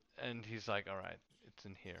 and he's like, "All right, it's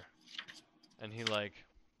in here," and he like,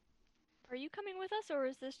 Are you coming with us, or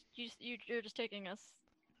is this you're just taking us?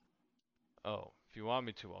 "Oh, if you want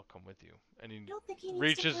me to, I'll come with you," and he don't think he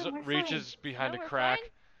needs to come. We're reaches fine. behind No, a we're crack fine.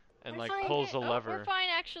 and We're like fine. pulls a Okay. lever. Oh, we're fine,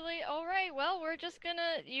 actually. All right. Well,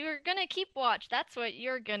 you're gonna keep watch. That's what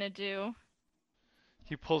you're gonna do.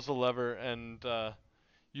 He pulls a lever, and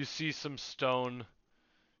you see some stone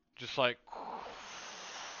just like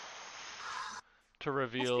to That's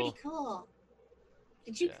reveal. pretty cool.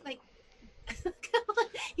 Did you Yeah. like? Come on,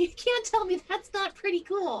 you can't tell me that's not pretty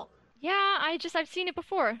cool. Yeah, I've seen it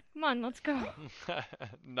before. Come on, let's go.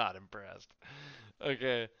 Not impressed.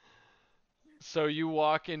 Okay. So you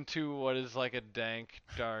walk into what is like a dank,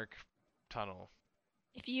 dark tunnel.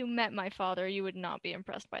 If you met my father, you would not be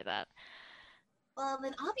impressed by that. Well,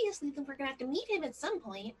 then obviously, then we're gonna have to meet him at some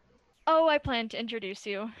point. Oh, I plan to introduce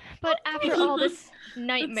you. But after all this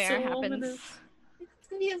nightmare so happens. ominous. It's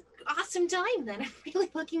gonna be an awesome time. Then I'm really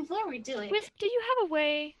looking forward to it. Wisp, do you have a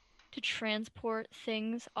way to transport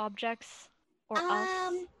things, objects, or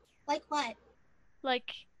us? Like what?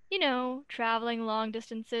 Like, traveling long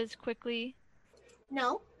distances quickly?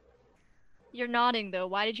 No. You're nodding, though.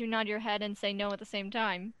 Why did you nod your head and say no at the same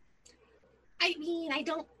time? I mean, I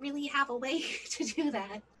don't really have a way to do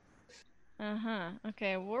that. Uh-huh.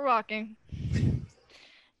 Okay, we're walking.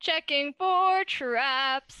 Checking for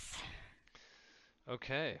traps.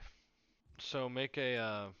 Okay. So make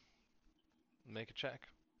a check.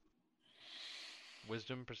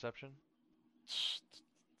 Wisdom, perception.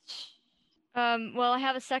 Well, I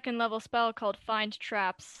have a second level spell called Find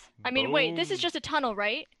Traps. I mean, wait, this is Boom. just a tunnel,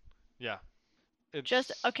 right? Yeah. It's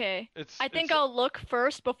Just, okay. It's. I think it's- I'll look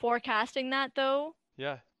first before casting that, though.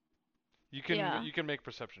 Yeah. You can Yeah. you can make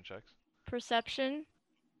perception checks. Perception.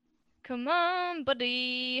 Come on,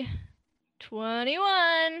 buddy.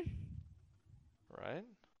 21. Right.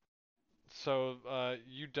 So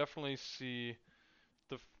you definitely see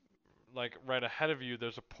like right ahead of you.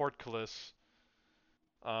 There's a portcullis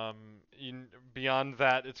Beyond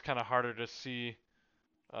that, it's kind of harder to see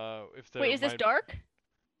if there Wait, is this dark?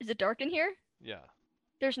 Is it dark in here? Yeah.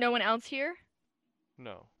 There's no one else here?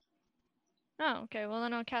 No. Oh, okay. Well,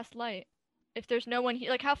 then I'll cast light. If there's no one here,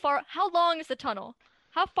 like how long is the tunnel?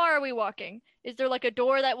 How far are we walking? Is there like a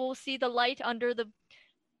door that will see the light under the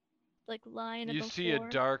line of the floor? You see a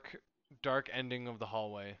dark ending of the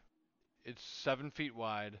hallway. It's 7 feet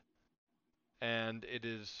wide, and it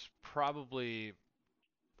is probably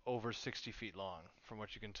over 60 feet long, from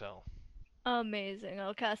what you can tell. Amazing.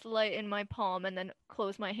 I'll cast light in my palm and then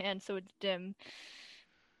close my hand so it's dim.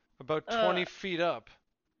 About 20 feet up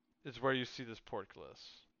is where you see this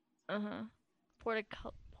portcullis. Uh-huh.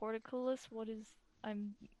 Portcullis? What is...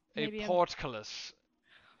 portcullis.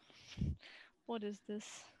 What is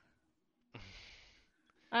this?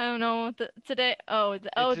 I don't know. Today...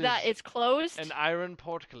 that it's closed? An iron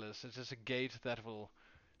portcullis. It's just a gate that will...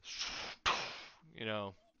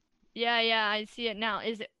 Yeah, I see it now.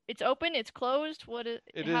 It's open? It's closed? What is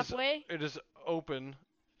it? Halfway? It is open,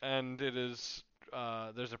 and it is...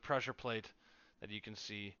 there's a pressure plate that you can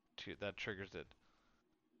see that triggers it.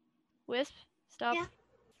 Wisp, stop. Yeah.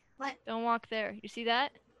 What? Don't walk there. You see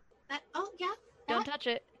that? Oh, yeah. Don't touch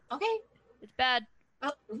it. Okay. It's bad.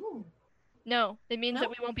 Oh, ooh. No, it means that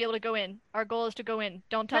we won't be able to go in. Our goal is to go in.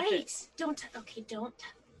 Don't touch it. Don't.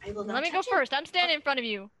 I will not. Let me go first. I'm standing in front of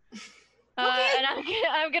you. Okay. And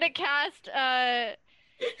I'm gonna cast the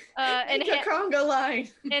conga line.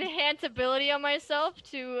 enhance ability on myself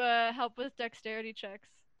to help with dexterity checks.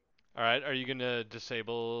 All right. Are you gonna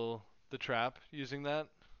disable the trap using that?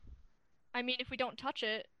 I mean, if we don't touch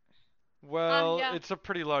it. Well, yeah. It's a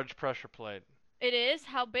pretty large pressure plate. It is?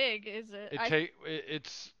 How big is it?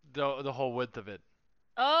 It's the whole width of it.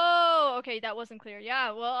 Oh, okay, that wasn't clear.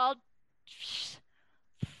 Yeah, well, I'll...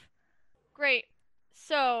 Great.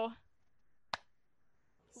 So,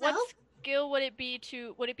 what skill would it be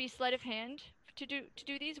sleight of hand to do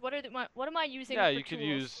these? What am I using for you tools? could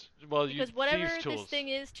use because whatever thieves' tools. this thing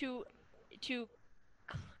is to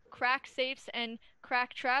crack safes and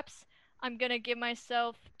crack traps, I'm gonna give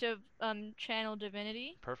myself channel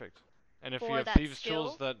divinity. Perfect. And if you for have that thieves'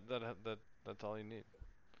 skill. tools, that's all you need.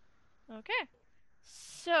 Okay.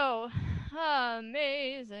 So,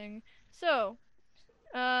 amazing. So,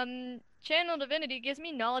 channel divinity gives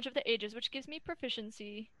me knowledge of the ages, which gives me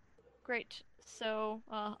proficiency. Great. So,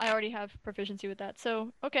 I already have proficiency with that.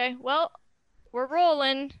 So, okay, well, we're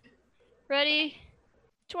rolling. Ready?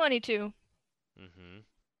 22.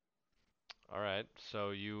 All right.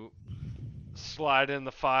 So you slide in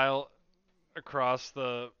the file across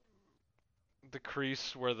the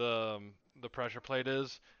crease where the pressure plate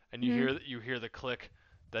is, and you hear the click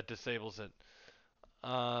that disables it.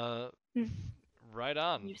 Right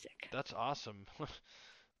on. Music. That's awesome.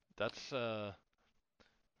 That's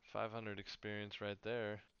 500 experience right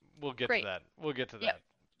there. We'll get to that.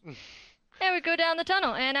 Yep. And we go down the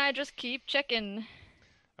tunnel, and I just keep checking.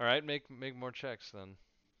 All right, make more checks then.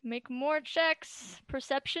 Make more checks.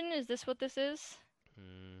 Perception, is this what this is?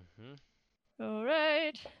 All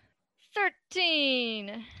right.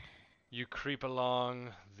 13. You creep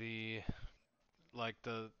along the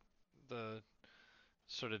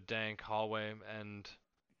sort of dank hallway, and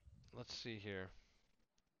let's see here.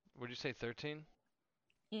 Would you say 13?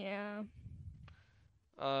 Yeah.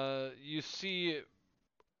 You see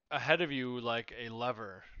ahead of you like a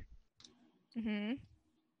lever.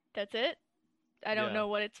 That's it? I don't know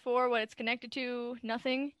what it's for, what it's connected to,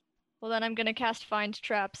 nothing. Well, then I'm gonna cast Find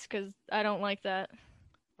Traps, because I don't like that.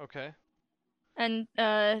 Okay. And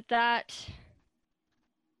that...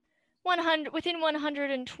 within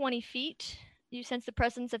 120 feet, you sense the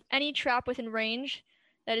presence of any trap within range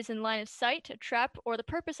that is in line of sight. A trap, or the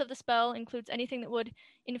purpose of the spell, includes anything that would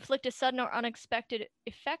inflict a sudden or unexpected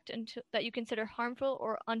effect that you consider harmful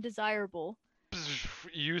or undesirable.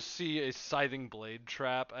 You see a scything blade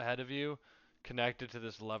trap ahead of you, connected to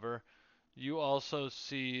this lever. You also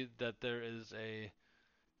see that there is a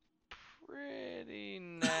pretty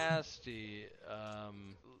nasty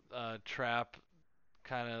trap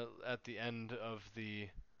kind of at the end of the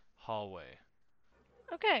hallway.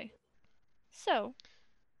 Okay. So,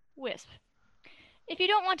 Wisp. If you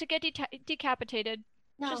don't want to get decapitated,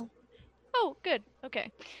 just... Oh, good. Okay.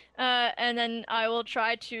 And then I will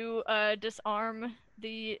try to disarm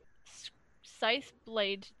the scythe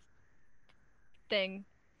blade thing.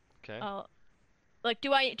 Okay.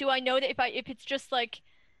 Do I know that if it's just like,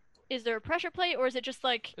 is there a pressure plate, or is it just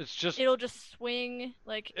like it'll just swing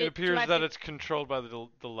like? It appears that it's controlled by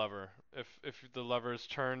the lever. If the lever is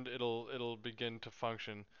turned, it'll begin to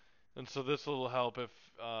function, and so this will help if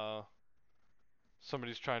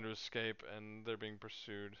somebody's trying to escape and they're being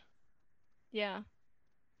pursued. Yeah.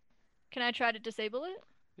 Can I try to disable it?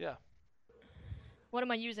 Yeah. What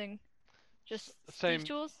am I using? Just Same thieves'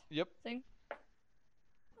 tools? Yep. Thing?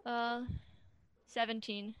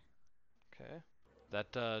 17. Okay.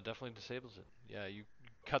 That definitely disables it. Yeah, you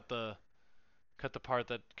cut the part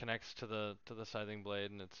that connects to the scything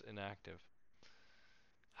blade and it's inactive.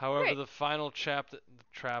 However, Great. the final trap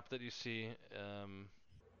that you see,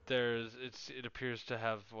 it appears to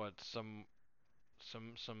have some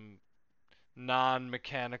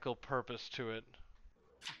non-mechanical purpose to it.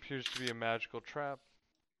 Appears to be a magical trap.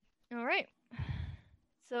 All right.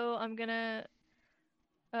 So I'm gonna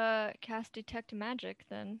cast detect magic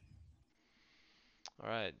then. All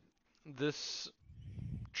right. This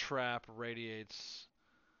trap radiates.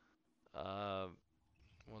 1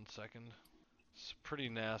 second. It's pretty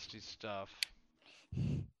nasty stuff.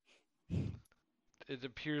 It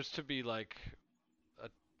appears to be like a.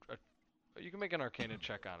 You can make an Arcana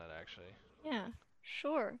check on it, actually. Yeah,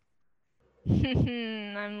 sure.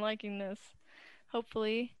 I'm liking this.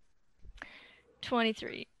 Hopefully.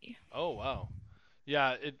 23. Oh wow.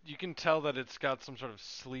 Yeah, you can tell that it's got some sort of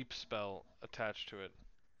sleep spell attached to it.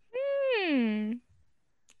 Hmm.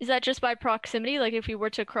 Is that just by proximity? Like if we were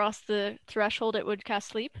to cross the threshold, it would cast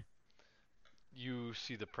sleep? You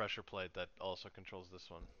see the pressure plate that also controls this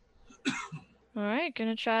one. Alright,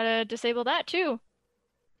 gonna try to disable that too.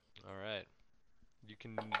 Alright. You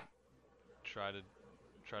can try to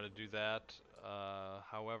do that.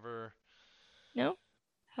 However. No?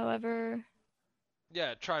 However.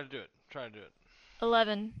 Yeah, try to do it. Try to do it.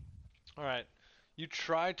 11. Alright. You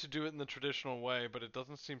try to do it in the traditional way, but it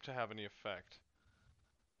doesn't seem to have any effect.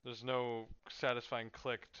 There's no satisfying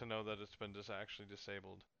click to know that it's been actually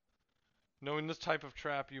disabled. Knowing this type of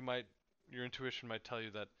trap, your intuition might tell you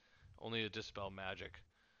that only a dispel magic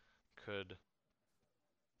could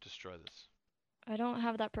destroy this. I don't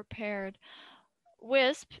have that prepared.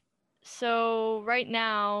 Wisp, so right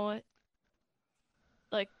now,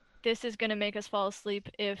 like, this is gonna make us fall asleep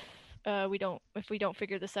if we don't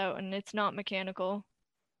figure this out, and it's not mechanical.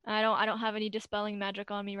 I don't have any dispelling magic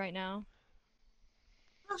on me right now.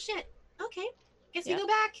 Oh shit. Okay. Guess Yeah. we go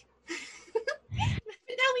back.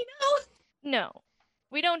 Now we know. No,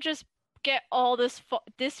 we don't just get all this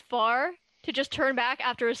far to just turn back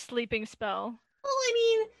after a sleeping spell. Well, I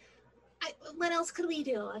mean, what else could we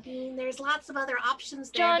do? I mean, there's lots of other options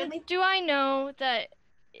there. John, do I know that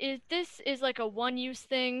this is like a one-use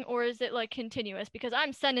thing, or is it like continuous? Because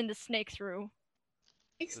I'm sending the snake through.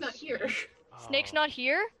 Snake's not here. Snake's not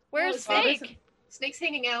here? Where's No, Snake? Snake's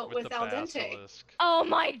hanging out with Al Dente. Oh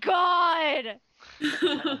my god!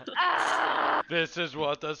 Ah! This is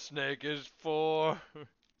what the snake is for.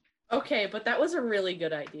 Okay, but that was a really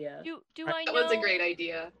good idea. Do I know? That was a great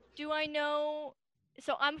idea. Do I know?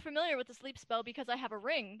 So I'm familiar with the sleep spell because I have a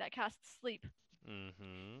ring that casts sleep.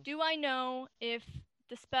 Mm-hmm. Do I know if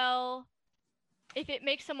the spell, if it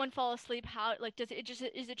makes someone fall asleep, how is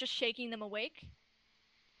it just shaking them awake?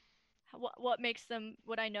 What makes them?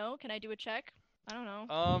 Would I know? Can I do a check? I don't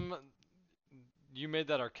know. You made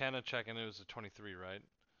that Arcana check and it was a 23, right?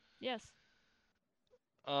 Yes.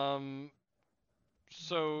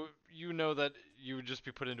 So you know that you would just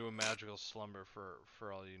be put into a magical slumber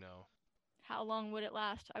for all you know. How long would it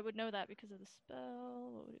last? I would know that because of the spell.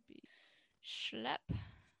 What would it be? Schlep.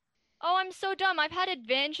 Oh, I'm so dumb. I've had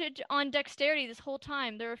advantage on dexterity this whole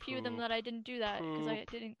time. There are a few of them that I didn't do that because I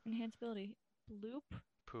didn't enhance ability. Bloop.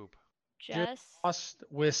 Poop. Jess. Toss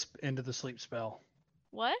Wisp into the sleep spell.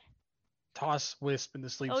 What? Toss Wisp into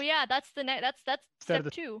sleep. Oh yeah, that's that's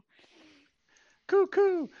step 2.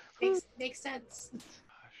 Cuckoo. Makes sense. It's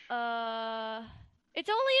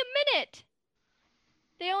only a minute.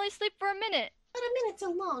 They only sleep for a minute. But a minute's a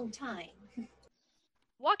long time.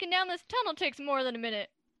 Walking down this tunnel takes more than a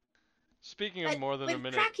minute. Speaking of more than a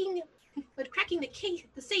minute. Would cracking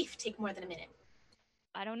the safe take more than a minute?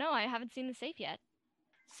 I don't know. I haven't seen the safe yet.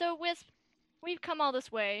 So, Wisp, we've come all this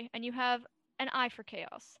way, and you have an eye for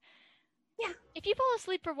chaos. Yeah. If you fall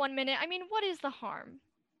asleep for 1 minute, I mean, what is the harm?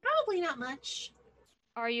 Probably not much.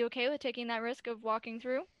 Are you okay with taking that risk of walking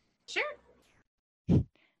through? Sure.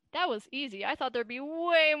 That was easy. I thought there'd be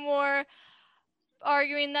way more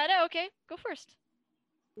arguing that. Oh, okay, go first.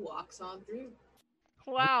 Walks on through.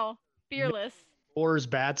 Wow, fearless. Or's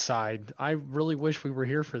bad side. I really wish we were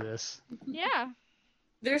here for this. Yeah.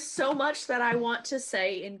 There's so much that I want to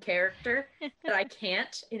say in character that I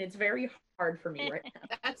can't, and it's very hard for me right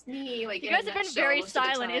now. That's me. Like, you guys have been very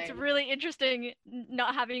silent. It's really interesting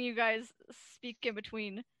not having you guys speak in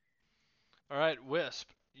between. All right, Wisp,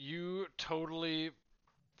 you totally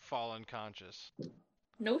fall unconscious.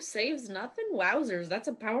 No saves, nothing? Wowzers, that's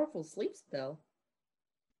a powerful sleep spell.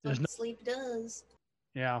 There's no, Sleep does.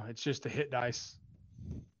 yeah, it's just a hit dice.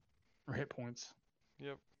 Or hit points.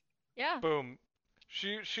 Yep. Yeah. Boom.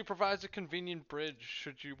 She provides a convenient bridge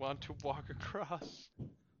should you want to walk across.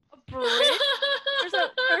 A bridge?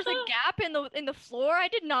 There's a gap in the floor. I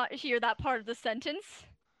did not hear that part of the sentence.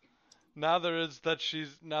 Now that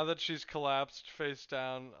she's collapsed face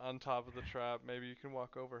down on top of the trap, maybe you can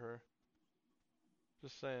walk over her.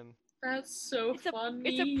 Just saying. That's so funny.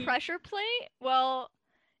 It's a pressure plate? Well,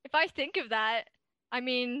 if I think of that, I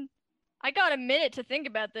mean, I got a minute to think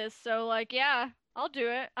about this, so like, yeah, I'll do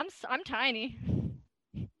it. I'm tiny.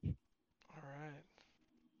 All right.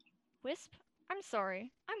 Wisp, I'm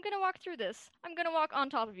sorry. I'm gonna walk through this. I'm gonna walk on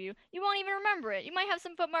top of you. You won't even remember it. You might have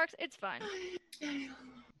some footmarks. It's fine.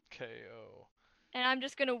 KO. And I'm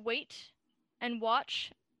just gonna wait and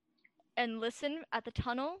watch and listen at the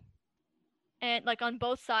tunnel, and like on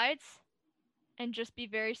both sides, and just be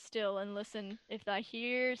very still and listen. If I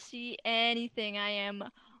see anything, I am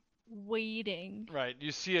waiting. Right.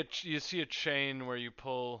 You see a chain where you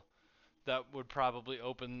pull that would probably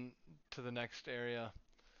open to the next area.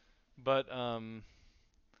 But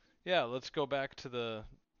yeah, let's go back to the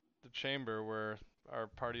chamber where our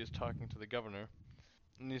party is talking to the governor.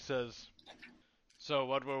 And he says, "So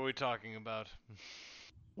what were we talking about?"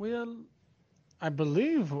 Well, I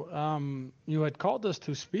believe you had called us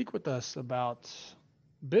to speak with us about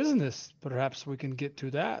business. Perhaps we can get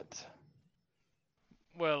to that.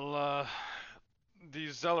 Well,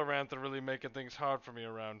 these Zelleranth are really making things hard for me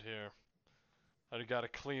around here. I gotta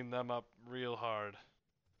clean them up real hard.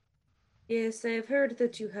 Yes, I've heard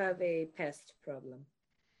that you have a pest problem.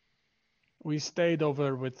 We stayed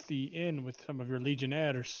over with the inn with some of your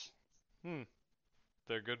legionnaires.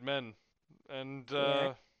 They're good men. And,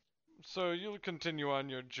 Yeah. so you'll continue on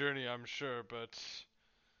your journey, I'm sure, but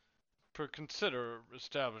consider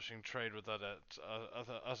establishing trade with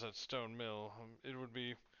us at Stone Mill. It would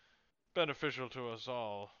be beneficial to us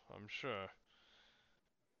all, I'm sure.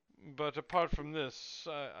 But apart from this,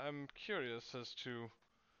 I'm curious as to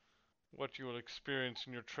what you will experience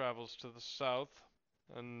in your travels to the south,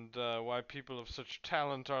 and why people of such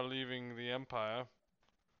talent are leaving the Empire.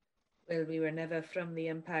 Well, we were never from the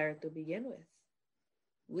Empire to begin with.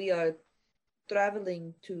 We are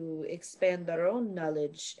traveling to expand our own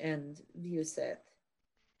knowledge and view set,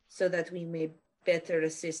 so that we may better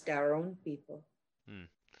assist our own people.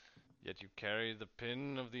 Yet you carry the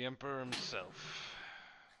pin of the Emperor himself.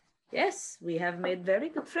 Yes, we have made very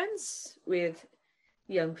good friends with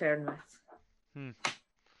young Fahrenheit.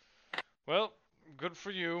 Well, good for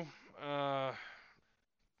you.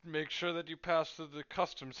 Make sure that you pass through the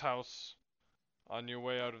customs house on your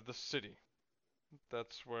way out of the city.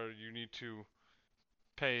 That's where you need to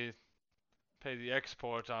pay the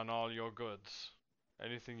export on all your goods.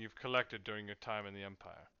 Anything you've collected during your time in the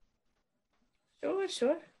Empire.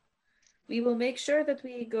 Sure. We will make sure that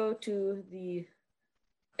we go to the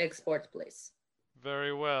export place.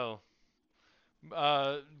 Very well.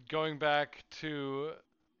 Going back to...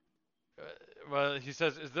 well, he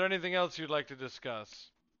says, is there anything else you'd like to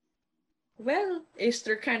discuss? Well,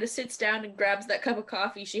 Esther kind of sits down and grabs that cup of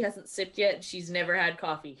coffee she hasn't sipped yet, and she's never had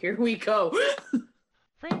coffee. Here we go.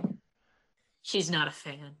 She's not a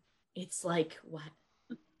fan. It's like, what?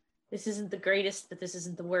 This isn't the greatest, but this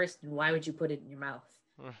isn't the worst, and why would you put it in your mouth?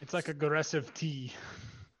 It's like aggressive tea.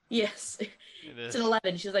 Yes. It's an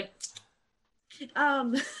 11. She's like,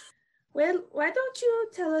 well, why don't you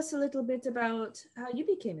tell us a little bit about how you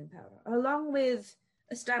became in power? Along with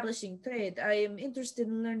establishing trade, I am interested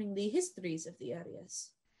in learning the histories of the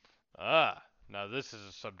areas. Now this is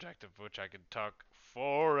a subject of which I could talk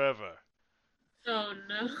forever. Oh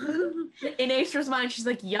no. In Astra's mind, she's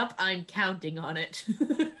like, yup, I'm counting on it.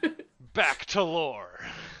 Back to lore.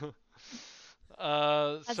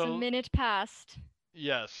 As a minute passed.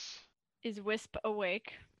 Yes. Is Wisp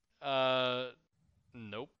awake?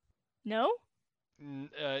 Nope. No?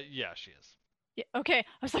 Yeah, she is. Yeah, okay, I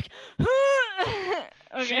was like,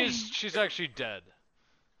 okay. She's actually dead.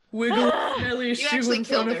 Wiggle Nelly's You shoe actually in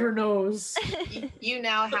front killed of her. her nose. You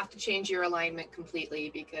now have to change your alignment completely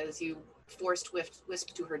because you forced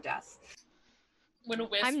Wisp to her death. When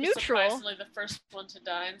Wisp I'm is neutral. surprisingly the first one to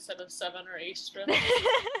die instead of Seven or Astra.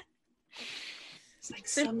 It's like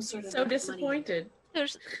some sort of So disappointed.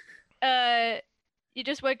 There's, you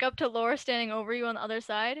just wake up to Laura standing over you on the other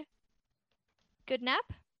side. Good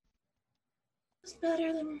nap? It's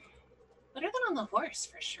better than on the horse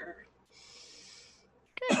for sure.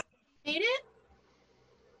 Good. Made it?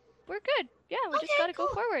 We're good. Yeah, we just Okay, gotta go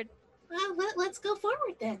cool. forward. Well, let's go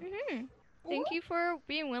forward then. Thank you for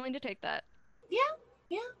being willing to take that. Yeah,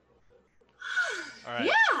 Yeah. All right.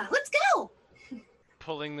 Yeah, let's go.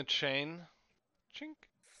 Pulling the chain. Chink.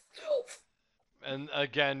 And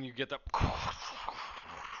again, you get the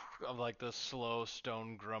of like the slow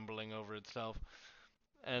stone grumbling over itself,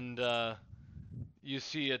 and you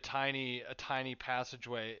see a tiny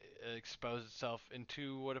passageway expose itself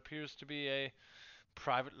into what appears to be a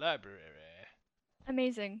private library.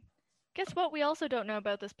 Amazing. Guess what we also don't know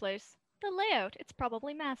about this place? The layout. It's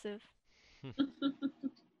probably massive.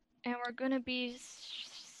 And we're gonna be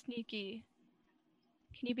sneaky.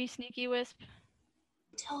 Can you be sneaky, Wisp?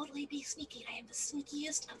 Totally be sneaky. I am the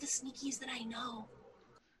sneakiest of the sneakies that I know.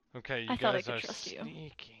 Okay, you I thought I guys could are trust you.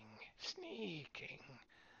 sneaking.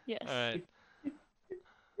 Yes. All right.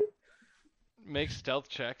 Make stealth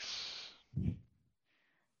checks.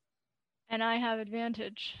 And I have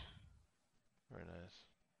advantage. Very nice.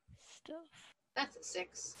 Stuff. That's a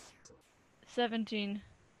 6. 17.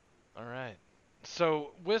 All right.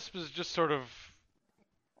 So Wisp is just sort of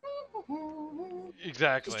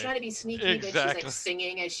exactly. She's trying to be sneaky, but she's Exactly. like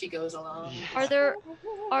singing as she goes along. Yeah.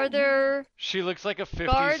 Are there She looks like a 50s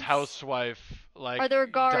guards? housewife, like Are there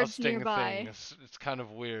guards dusting nearby? things. It's kind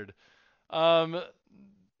of weird.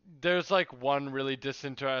 There's like one really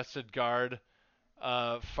disinterested guard,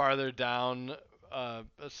 farther down a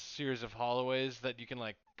series of hallways that you can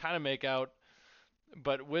like kind of make out,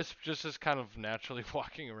 but Wisp just is kind of naturally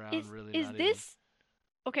walking around. Is really, is not this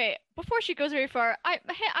okay? Before she goes very far,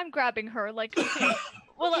 I'm grabbing her. Like, okay,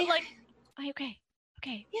 well, Okay. like, okay,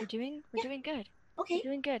 Yeah. we're doing good. Okay, We're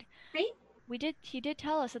doing good. great. He did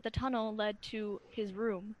tell us that the tunnel led to his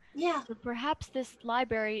room. Yeah, So perhaps this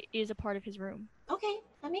library is a part of his room. okay,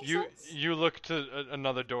 that makes You sense. you look to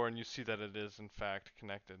another door and you see that it is in fact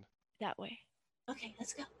connected. That way. Okay,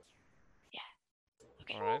 let's go.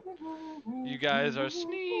 Okay. All right. You guys are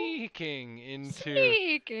sneaking into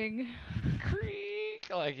Sneaking. creak.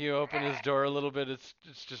 Like you open his door a little bit. It's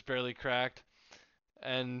just barely cracked,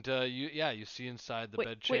 and you see inside the Wait,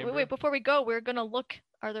 bedchamber. wait. Before we go, we're gonna look.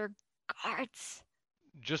 Are there guards?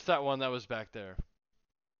 Just that one that was back there.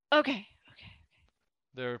 Okay.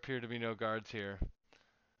 There appear to be no guards here.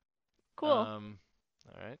 Cool. All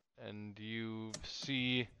right, and you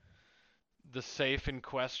see the safe in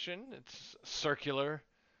question. It's circular.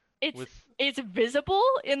 It's visible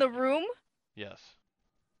in the room. Yes.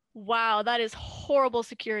 Wow, that is horrible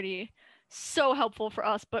security. So helpful for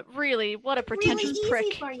us, but really, what a pretentious Really easy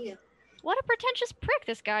prick. for you. What a pretentious prick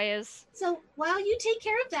this guy is. So while you take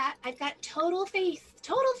care of that, I've got total faith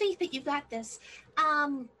that you've got this.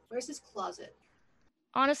 Where's his closet?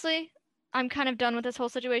 Honestly, I'm kind of done with this whole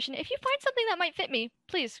situation. If you find something that might fit me,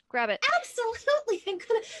 please grab it. Absolutely, I'm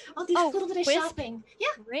gonna. I'll do a little bit of Wisp. shopping. Yeah,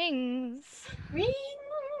 Rings. rings.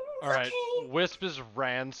 All right. Okay. Wisp is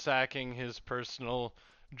ransacking his personal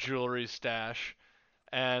jewelry stash,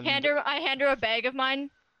 and I hand her a bag of mine.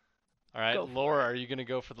 all right, Go for Laura, are you gonna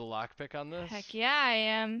go for the lockpick on this? Heck yeah, I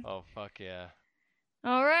am. Oh fuck yeah.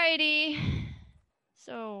 Alrighty.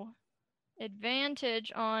 So,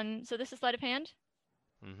 advantage on. So this is sleight of hand.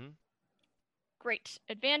 Mm-hmm. Great.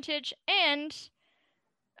 Advantage and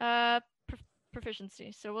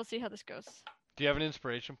proficiency. So we'll see how this goes. Do you have an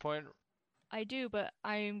inspiration point? I do, but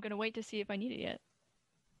I'm gonna wait to see if I need it yet.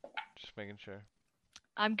 Just making sure.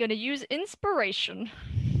 I'm gonna use inspiration.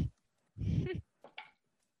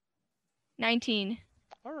 19.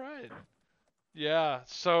 All right. Yeah.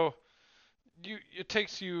 So it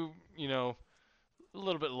takes you a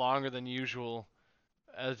little bit longer than usual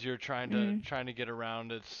as you're trying to get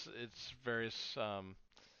around its various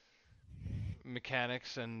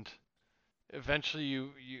mechanics, and eventually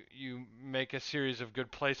you make a series of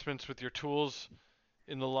good placements with your tools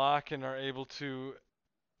in the lock and are able to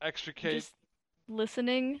extricate. Just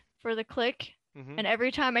listening for the click, Mhm. and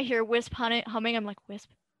every time I hear Wisp humming, I'm like, Wisp,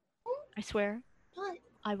 I swear, What?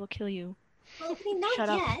 I will kill you. Well, I mean, not Shut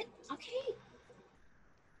up. yet. Okay.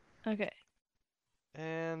 Okay.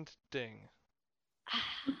 And ding.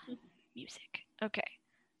 Music. Okay.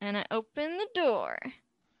 And I open the door.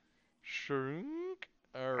 Shrink.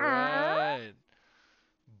 All right.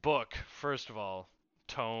 Book, first of all.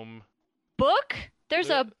 Tome. Book? There's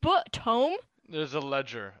a book. Tome? There's a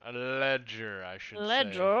ledger. A ledger, I should say.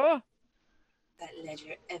 Ledger? That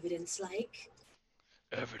ledger evidence-like.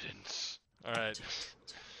 Evidence. All right.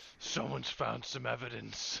 Someone's found some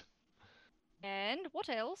evidence. And what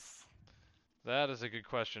else? That is a good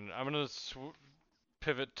question. I'm gonna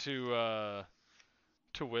pivot to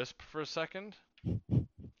Wisp for a second.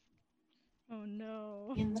 Oh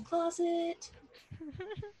no. In the closet.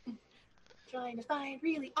 Trying to find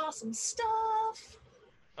really awesome stuff.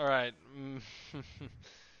 All right.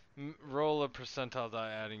 Roll a percentile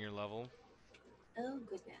die adding your level. Oh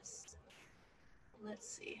goodness. Let's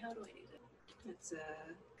see. How do I do that? It's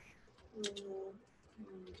roll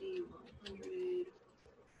D100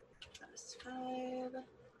 plus 5.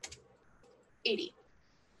 80.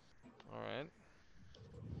 All right.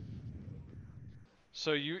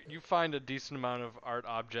 So you find a decent amount of art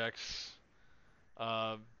objects.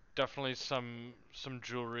 Definitely some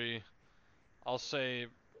jewelry. I'll say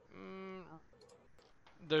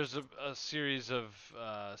there's a series of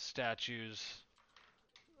statues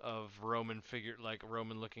of Roman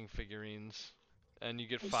looking figurines, and you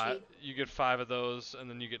get I see. you get 5 of those, and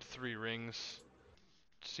then you get 3 rings.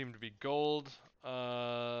 Seem to be gold.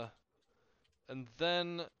 And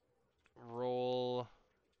then roll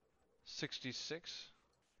 66.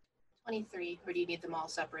 23. Or do you need them all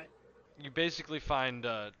separate? You basically find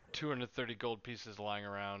 230 gold pieces lying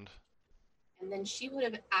around. And then she would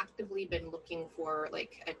have actively been looking for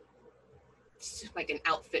like an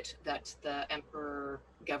outfit that the emperor,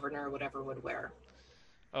 governor, whatever would wear.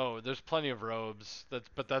 Oh, there's plenty of robes.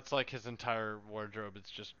 But that's like his entire wardrobe.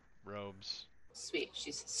 It's just robes. Sweet.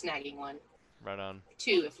 She's snagging one. Right on.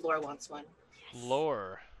 2 if Laura wants one.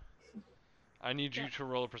 Lore. I need you to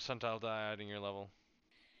roll a percentile die adding your level.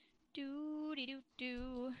 Do.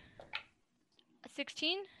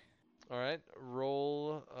 16. All right.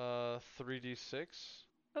 Roll 3d6.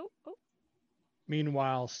 Oh.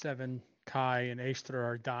 Meanwhile, Seven, Kai, and Aestra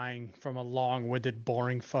are dying from a long-winded,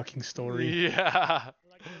 boring fucking story. Yeah.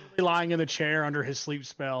 Like literally lying in the chair under his sleep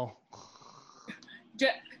spell.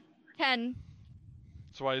 10.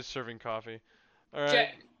 That's why he's serving coffee. All right.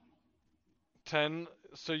 10.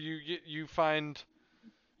 So you find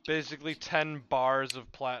basically 10 bars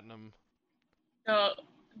of platinum.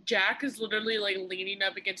 Jack is literally like leaning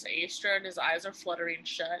up against Astra and his eyes are fluttering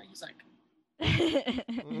shut. He's like,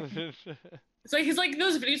 he's like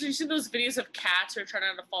those videos. You've seen those videos of cats who are trying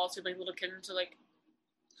not to fall asleep, like little kittens are like.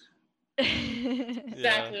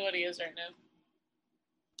 Exactly what he is right now.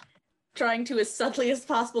 Trying to, as subtly as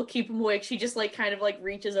possible, keep him awake. She just like kind of like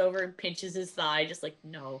reaches over and pinches his thigh, just like,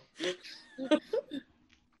 no.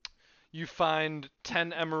 You find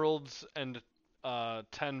 10 emeralds and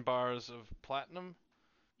 10 bars of platinum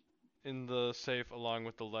in the safe along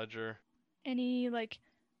with the ledger. Any like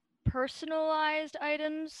personalized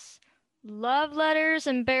items? Love letters,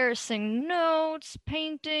 embarrassing notes,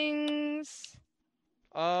 paintings.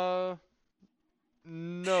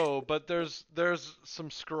 No, but there's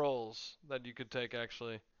some scrolls that you could take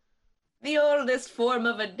actually. The oldest form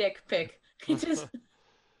of a dick pic. It is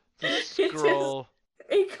Scroll.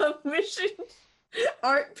 a commissioned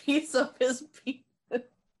art piece of his penis.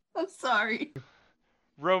 I'm sorry.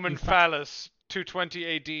 Roman phallus, 220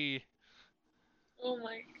 AD. Oh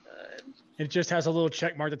my god. It just has a little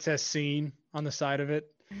check mark that says "seen" on the side of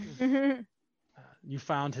it. You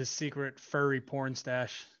found his secret furry porn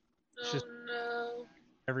stash. It's Oh just no.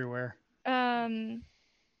 everywhere.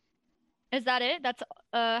 Is that it? That's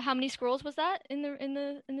how many scrolls was that in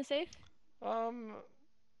the safe?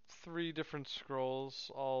 3 different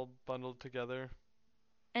scrolls all bundled together.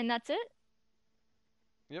 And that's it?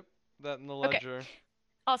 Yep, that in the ledger. Okay.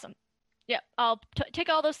 Awesome. Yeah, I'll take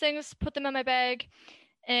all those things, put them in my bag,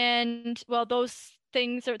 and well, those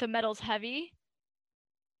things are the metal's heavy.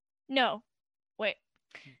 No, wait.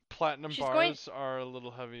 Platinum bars are a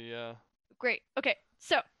little heavy, yeah. Great. Okay,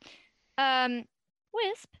 so,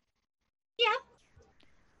 Wisp. Yeah.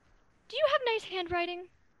 Do you have nice handwriting?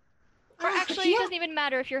 Or actually, it doesn't even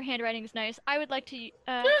matter if your handwriting is nice. I would like to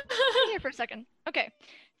come here for a second. Okay.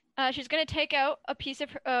 She's gonna take out a piece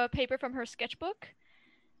of paper from her sketchbook,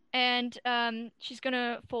 and she's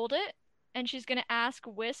gonna fold it, and she's gonna ask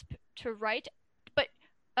Wisp to write,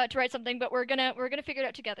 something. But we're gonna figure it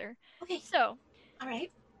out together. Okay. So. All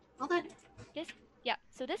right. Hold on.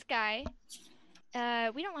 So this guy,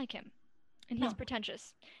 we don't like him, and he's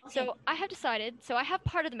pretentious. Okay. So I have decided. So I have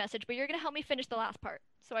part of the message, but you're gonna help me finish the last part.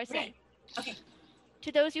 So I say. Right. Okay.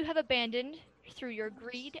 To those you have abandoned through your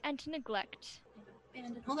greed and neglect.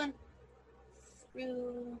 Abandoned. Hold on.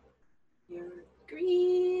 Through your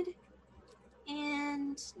greed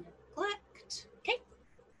and neglect. Okay.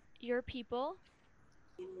 Your people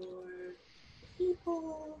Your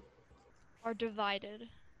people are divided.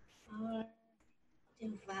 are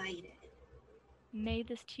divided. May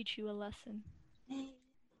this teach you a lesson. May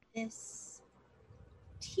this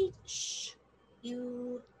teach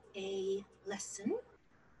you a lesson.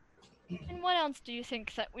 And what else do you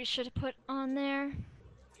think that we should put on there?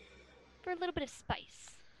 For a little bit of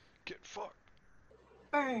spice. Get fucked.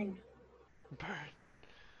 Burn.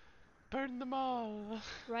 Burn them all.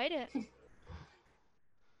 Write it.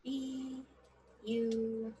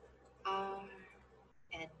 B-U-R-N.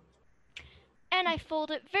 and I fold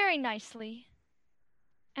it very nicely,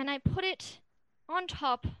 and I put it on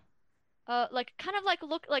top, like kind of like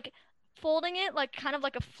look like folding it like kind of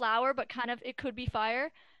like a flower, but kind of it could be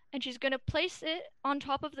fire. And she's gonna place it on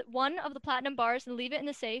top of one of the platinum bars and leave it in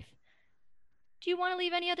the safe. Do you want to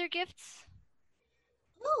leave any other gifts?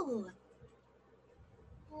 Ooh.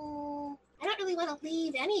 I don't really want to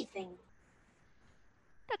leave anything.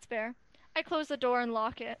 That's fair. I close the door and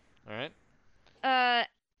lock it. All right.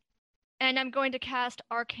 And I'm going to cast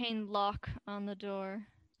Arcane Lock on the door.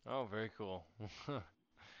 Oh, very cool.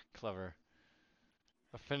 Clever.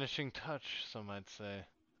 A finishing touch, some might say.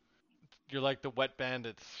 You're like the wet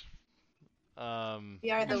bandits. We are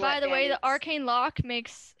the And by wet the way, the bandits. Arcane Lock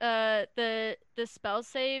makes the spell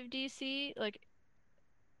save DC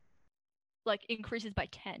like increases by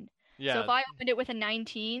 10. Yeah. So if I opened it with a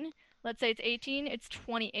 19, let's say it's 18, it's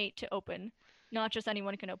 28 to open. Not just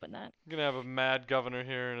anyone can open that. I'm gonna have a mad governor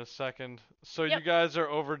here in a second. So Yep. you guys are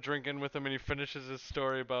over drinking with him, and he finishes his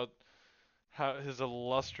story about how his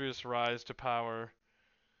illustrious rise to power.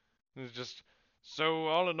 And he's just, so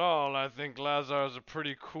all in all, I think Lazar is a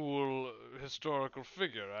pretty cool historical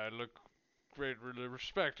figure. I greatly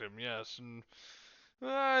respect him, yes, and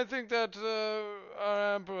I think that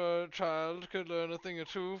our emperor child could learn a thing or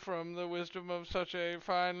two from the wisdom of such a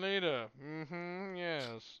fine leader.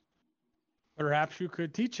 Yes. Perhaps you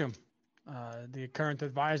could teach him. The current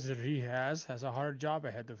advisor he has a hard job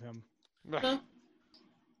ahead of him. Well,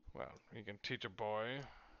 he can teach a boy,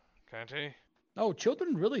 can't he? Oh,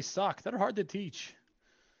 children really suck. They're hard to teach.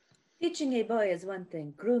 Teaching a boy is one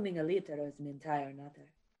thing. Grooming a leader is an entire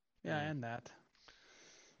another. Yeah, and that.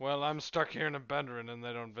 Well, I'm stuck here in Abenderin and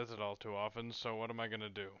they don't visit all too often, so what am I gonna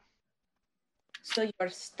do? So you're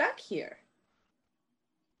stuck here.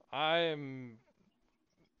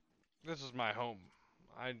 This is my home.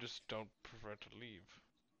 I just don't prefer to leave.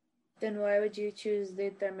 Then why would you choose the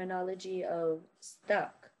terminology of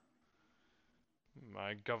stuck?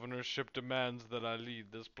 My governorship demands that I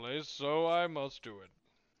lead this place, so I must do it.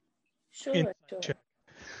 Sure.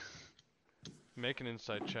 Make an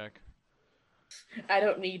insight check. I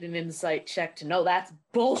don't need an insight check to know that's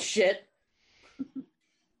bullshit.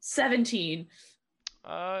 17.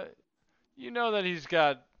 You know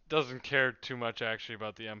that doesn't care too much actually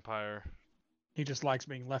about the Empire. He just likes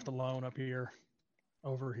being left alone up here,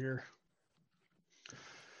 over here.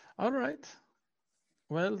 All right.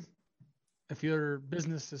 Well, if your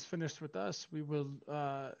business is finished with us, we will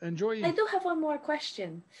enjoy. I do have one more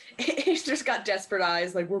question. He's just got desperate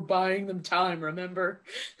eyes, like we're buying them time, remember?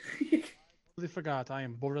 I forgot. I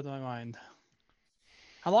am bored out of my mind.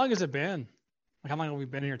 How long has it been? Like, how long have we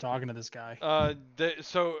been here talking to this guy? It's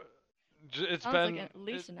Sounds been like at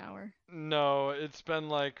least an hour. No, it's been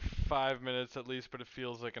like 5 minutes at least, but it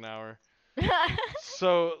feels like an hour.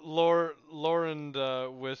 So, Lore and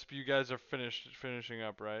Wisp, you guys are finishing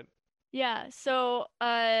up, right? Yeah, so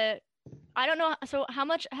I don't know. So how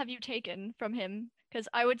much have you taken from him? Because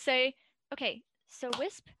I would say, okay, so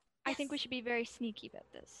Wisp, I think we should be very sneaky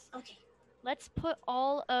about this. Okay. Let's put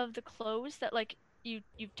all of the clothes that like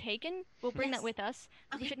you've taken. We'll bring that with us.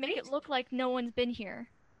 We should make it look like no one's been here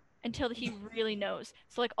until he really knows.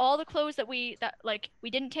 So like all the clothes that we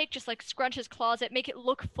didn't take, just like scrunch his closet, make it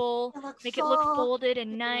look full, make it look folded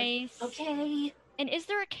and nice. Okay. And is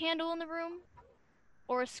there a candle in the room?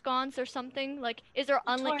 Or a sconce or something? Like, is there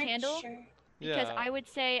an unlit candle? Sure. Because Yeah. I would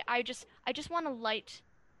say I just want to light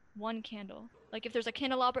one candle. Like if there's a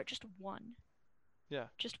candelabra, just one. Yeah.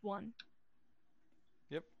 Just one.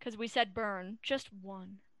 Yep. Because we said burn, just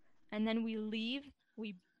one. And then we leave,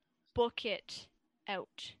 we book it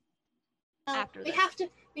out. After we that. have to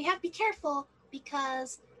be careful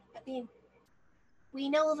because we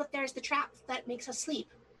know that there's the trap that makes us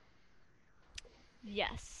sleep.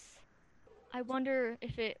 Yes. I wonder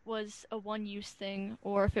if it was a one-use thing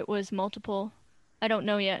or if it was multiple. I don't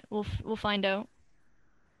know yet. We'll find out.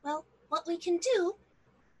 Well, what we can do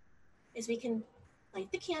is we can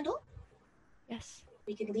light the candle. Yes.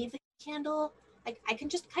 We can leave the candle. I can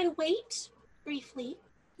just kind of wait briefly.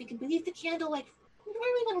 We can leave the candle like, where do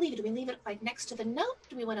we want to leave it? Do we leave it like next to the note?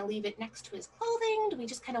 Do we want to leave it next to his clothing? Do we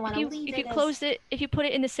just kind of want to leave it? If you close it, if you put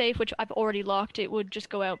it in the safe, which I've already locked, it would just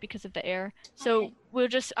go out because of the air. So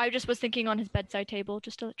I just was thinking on his bedside table,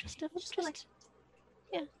 yeah.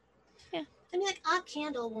 I mean, like a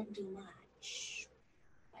candle won't do much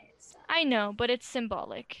by itself. I know, but it's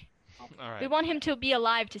symbolic. All right. We want him to be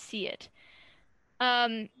alive to see it.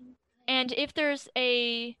 And if there's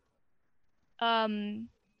a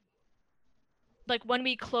like when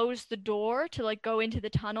we close the door to like go into the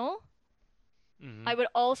tunnel, Mhm. I would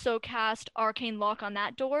also cast Arcane Lock on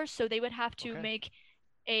that door, so they would have to Okay. make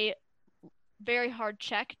a very hard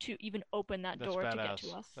check to even open that That's door badass. to get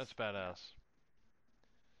to us. That's badass.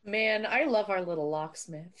 Man, I love our little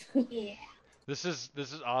locksmith. Yeah. This is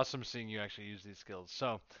awesome seeing you actually use these skills.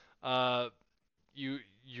 So, you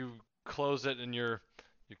close it and you're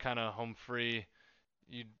kind of home free.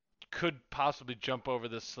 You could possibly jump over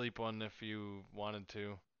this sleep one if you wanted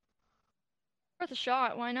to. Worth a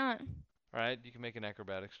shot. Why not? All right, you can make an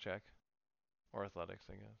acrobatics check or athletics,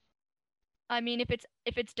 I guess. I mean, if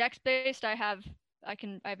it's dex based, I have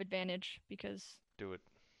advantage because Do it.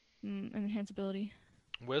 I'm enhanced ability.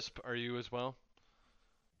 Wisp, are you as well?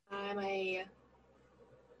 My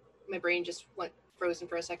brain just went frozen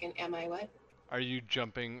for a second. Am I what? Are you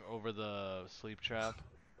jumping over the sleep trap?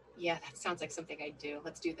 Yeah, that sounds like something I'd do.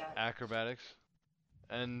 Let's do that. Acrobatics.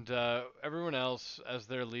 And everyone else, as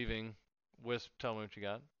they're leaving, Wisp, tell me what you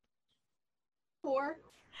got. 4.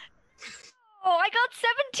 Oh, I got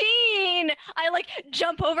 17! I like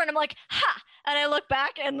jump over and I'm like, ha! And I look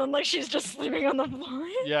back and then like she's just sleeping on the floor.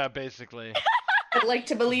 Yeah, basically. I'd like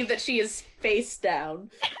to believe that she is face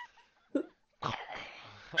down. All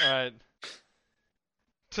right.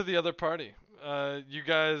 To the other party. You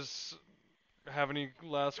guys have any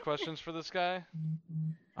last questions for this guy?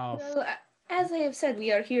 Well, as I have said,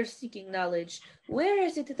 we are here seeking knowledge. Where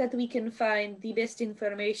is it that we can find the best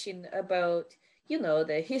information about,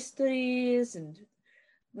 the histories and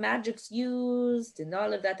magics used and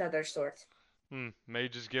all of that other sort?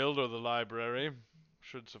 Mages Guild or the library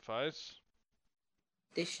should suffice.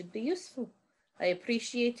 This should be useful. I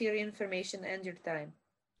appreciate your information and your time.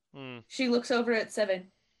 She looks over at 7.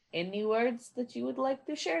 Any words that you would like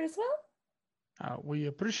to share as well? We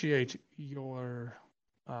appreciate your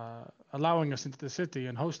allowing us into the city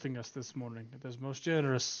and hosting us this morning. It is most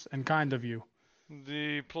generous and kind of you.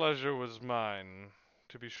 The pleasure was mine,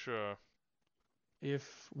 to be sure.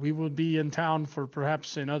 If we will be in town for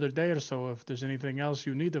perhaps another day or so, if there's anything else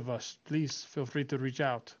you need of us, please feel free to reach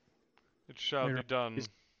out. It shall be done.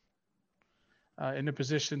 In a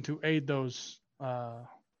position to aid those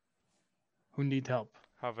who need help.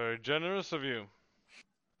 How very generous of you.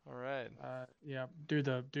 All right. Yeah, do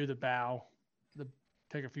the bow,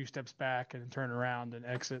 take a few steps back and turn around and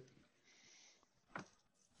exit.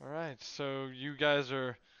 All right. So you guys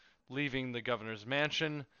are leaving the governor's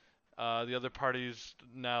mansion. The other party's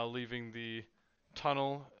now leaving the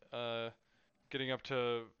tunnel, getting up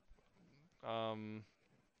to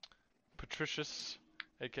Patricius,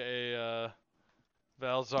 aka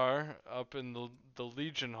Valzar, up in the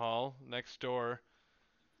Legion Hall next door.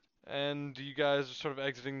 And you guys are sort of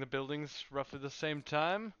exiting the buildings roughly the same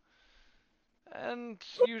time. And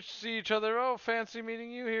you see each other, oh, fancy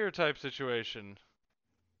meeting you here type situation.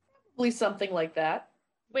 Probably something like that.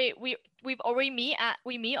 Wait, we meet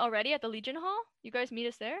already at the Legion Hall? You guys meet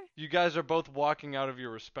us there? You guys are both walking out of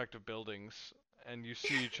your respective buildings, and you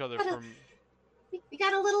see each other from... We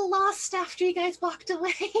got a little lost after you guys walked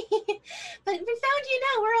away. But we found you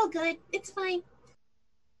now. We're all good. It's fine.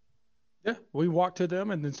 Yeah, we walked to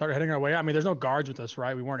them and then started heading our way out. I mean, there's no guards with us,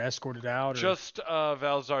 right? We weren't escorted out. Just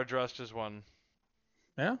Valzar dressed as one.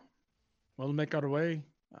 Yeah, we'll make our way.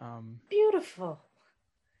 Beautiful.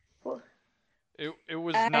 It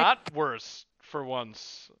was not worse for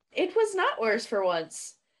once. It was not worse for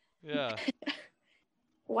once. Yeah.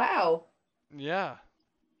 Wow. Yeah.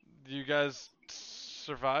 You guys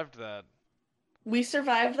survived that. We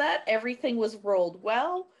survived that. Everything was rolled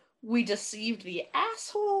well. We deceived the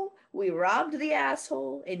asshole. We robbed the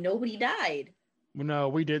asshole, and nobody died. Well, no,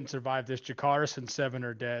 we didn't survive this. Jakaris and 7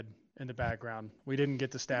 are dead in the background. We didn't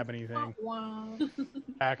get to stab anything.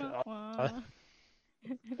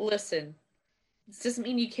 Listen, this doesn't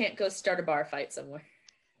mean you can't go start a bar fight somewhere.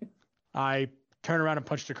 I turn around and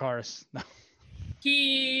punch Jakaris.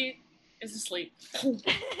 He is asleep.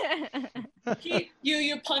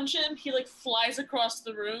 You punch him, he like flies across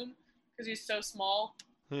the room because he's so small.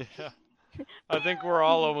 Yeah. I think we're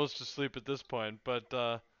all almost asleep at this point, but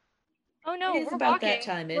Oh no, It is we're about walking. that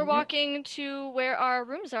time, We're isn't it? walking to where our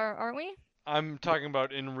rooms are, aren't we? I'm talking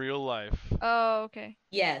about in real life. Oh, okay.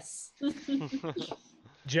 Yes.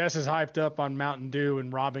 Jess is hyped up on Mountain Dew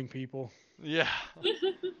and robbing people. Yeah.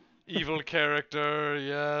 Evil character,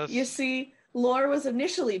 yes. You see, Laura was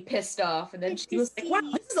initially pissed off, and then she was like, wow,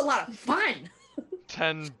 this is a lot of fun.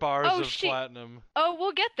 10 bars Oh, of she- platinum. Oh,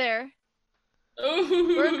 we'll get there.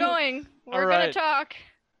 Ooh. We're going. We're Alright. gonna talk.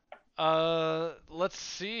 Let's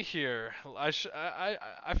see here. I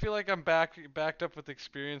feel like I'm backed up with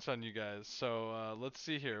experience on you guys. So let's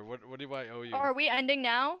see here. What do I owe you? Are we ending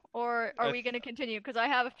now, or are I we gonna continue? Because I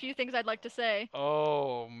have a few things I'd like to say.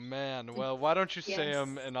 Oh man. Well, why don't you say Yes.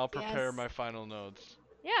 them and I'll prepare Yes. my final notes.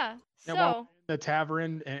 Yeah. Yeah, So well, the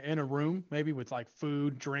tavern in a room, maybe with like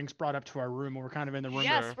food, drinks brought up to our room, and we're kind of in the room.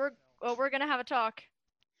 yes, we're gonna have a talk.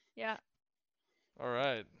 Yeah. All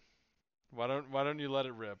right. Why don't you let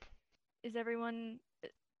it rip? Is everyone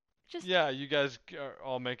just? Yeah, you guys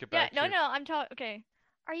all make it Yeah. back. No, to no. I'm talking. Okay.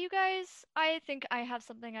 Are you guys? I think I have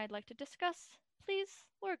something I'd like to discuss. Please,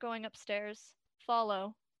 we're going upstairs.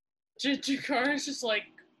 Follow. Jakara's just like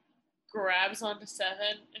grabs onto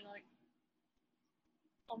Seven and like,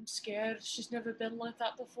 I'm scared. She's never been like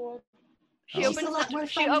that before. She She's a lot more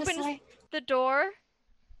she fun this opens way. the door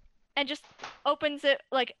and just opens it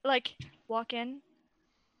like walk in.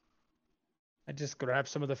 I just grab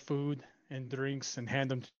some of the food and drinks and hand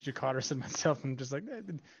them to Jakaris and myself. And just like,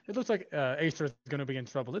 it looks like Aether is going to be in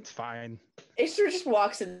trouble. It's fine. Aether just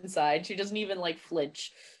walks inside. She doesn't even like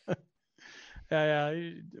flinch. Yeah,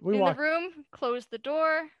 we in walk. the room, close the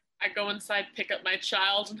door. I go inside, pick up my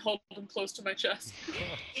child, and hold him close to my chest.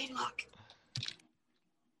 Hey, look.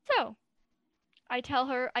 So, I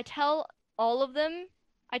tell all of them,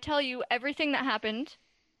 I tell you everything that happened,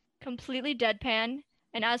 completely deadpan,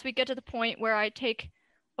 and as we get to the point where I take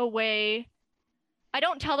away, I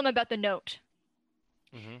don't tell them about the note.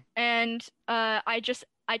 Mm-hmm. And I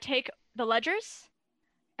take the ledgers,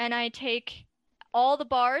 and I take all the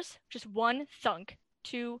bars, just 1 thunk,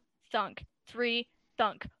 2 thunk, 3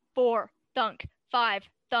 thunk, 4 thunk, 5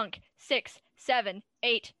 thunk, 6, 7,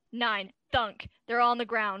 8, 9 thunk. They're all on the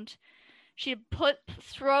ground. She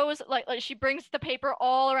throws like she brings the paper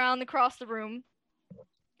all around across the room.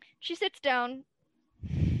 She sits down.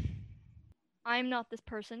 I'm not this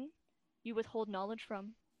person you withhold knowledge from.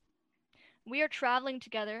 We are traveling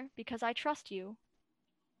together because I trust you.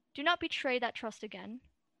 Do not betray that trust again.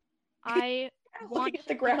 I want Looking at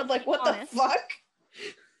the ground like, what honest. the fuck?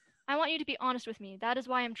 I want you to be honest with me. That is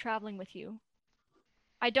why I'm traveling with you.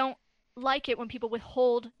 I don't like it when people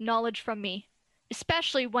withhold knowledge from me,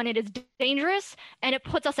 especially when it is dangerous and it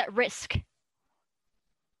puts us at risk.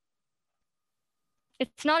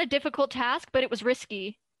 It's not a difficult task, but it was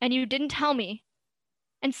risky, and you didn't tell me.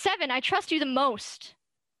 And 7, I trust you the most.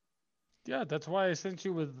 Yeah, that's why I sent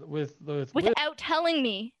you Without telling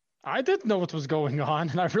me. I didn't know what was going on,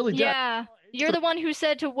 and I really did. Yeah, you're the one who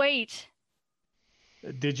said to wait.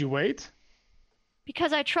 Did you wait?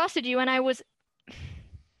 Because I trusted you, and I was...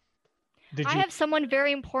 I have someone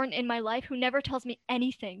very important in my life who never tells me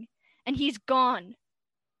anything, and he's gone.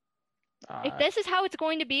 If this is how it's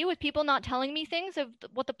going to be with people not telling me things of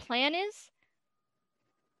what the plan is,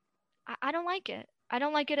 I don't like it. I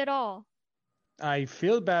don't like it at all. I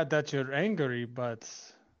feel bad that you're angry, but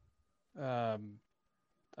I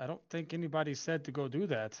don't think anybody said to go do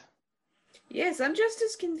that. Yes, I'm just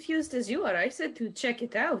as confused as you are. I said to check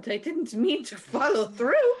it out. I didn't mean to follow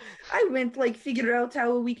through. I meant figure out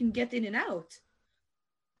how we can get in and out.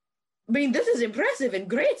 I mean, this is impressive and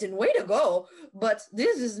great and way to go, but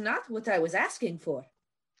this is not what I was asking for.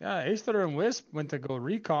 Yeah, Aether and Wisp went to go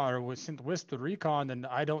recon, or sent Wisp to recon, and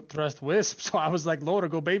I don't trust Wisp, so I was like, Laura,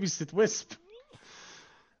 go babysit Wisp.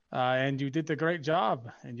 And you did a great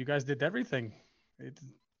job, and you guys did everything.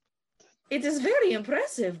 It is very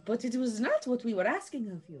impressive, but it was not what we were asking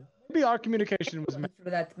of you. Maybe our communication was... For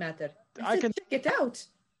that matter. I can check it out.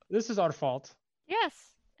 This is our fault. Yes,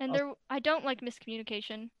 and I don't like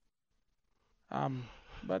miscommunication.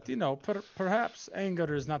 But perhaps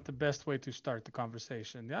anger is not the best way to start the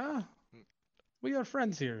conversation. Yeah, we are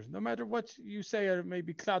friends here. No matter what you say or may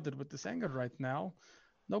be clouded with this anger right now,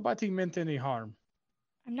 nobody meant any harm.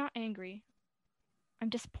 I'm not angry. I'm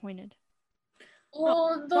disappointed.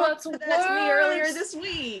 Oh, that's me earlier this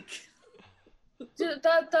week.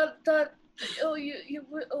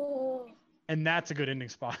 And that's a good ending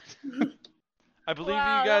spot. I believe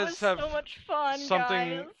wow, you guys that was have so much fun,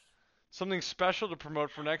 something special to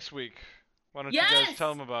promote for next week. Why don't you Yes! guys tell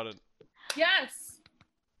them about it? Yes.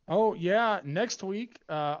 Oh yeah, next week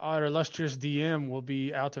our illustrious DM will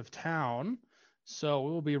be out of town, so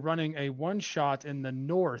we will be running a one-shot in the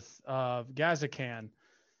north of Gazakan.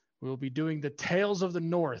 We will be doing the Tales of the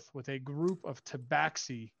North with a group of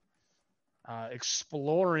Tabaxi,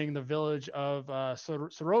 exploring the village of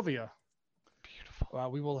Sorovia.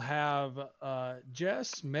 Beautiful. We will have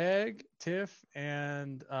Jess, Meg, Tiff,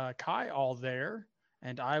 and Kai all there,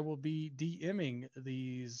 and I will be DMing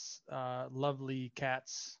these lovely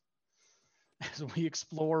cats as we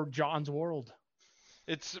explore John's world.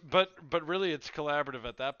 But really it's collaborative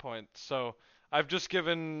at that point. So I've just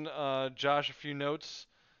given Josh a few notes.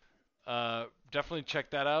 Definitely check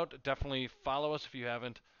that out. Definitely follow us if you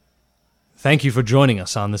haven't. Thank you for joining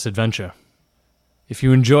us on this adventure. If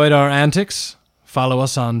you enjoyed our antics, follow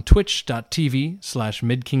us on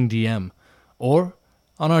twitch.tv/midkingdm or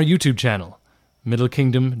on our YouTube channel, Middle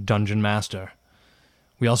Kingdom Dungeon Master.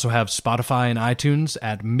 We also have Spotify and iTunes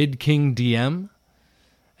at MidKingDM.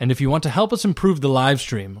 And if you want to help us improve the live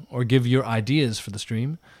stream or give your ideas for the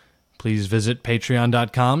stream, please visit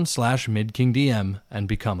patreon.com/MidKingDM and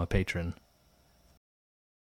become a patron.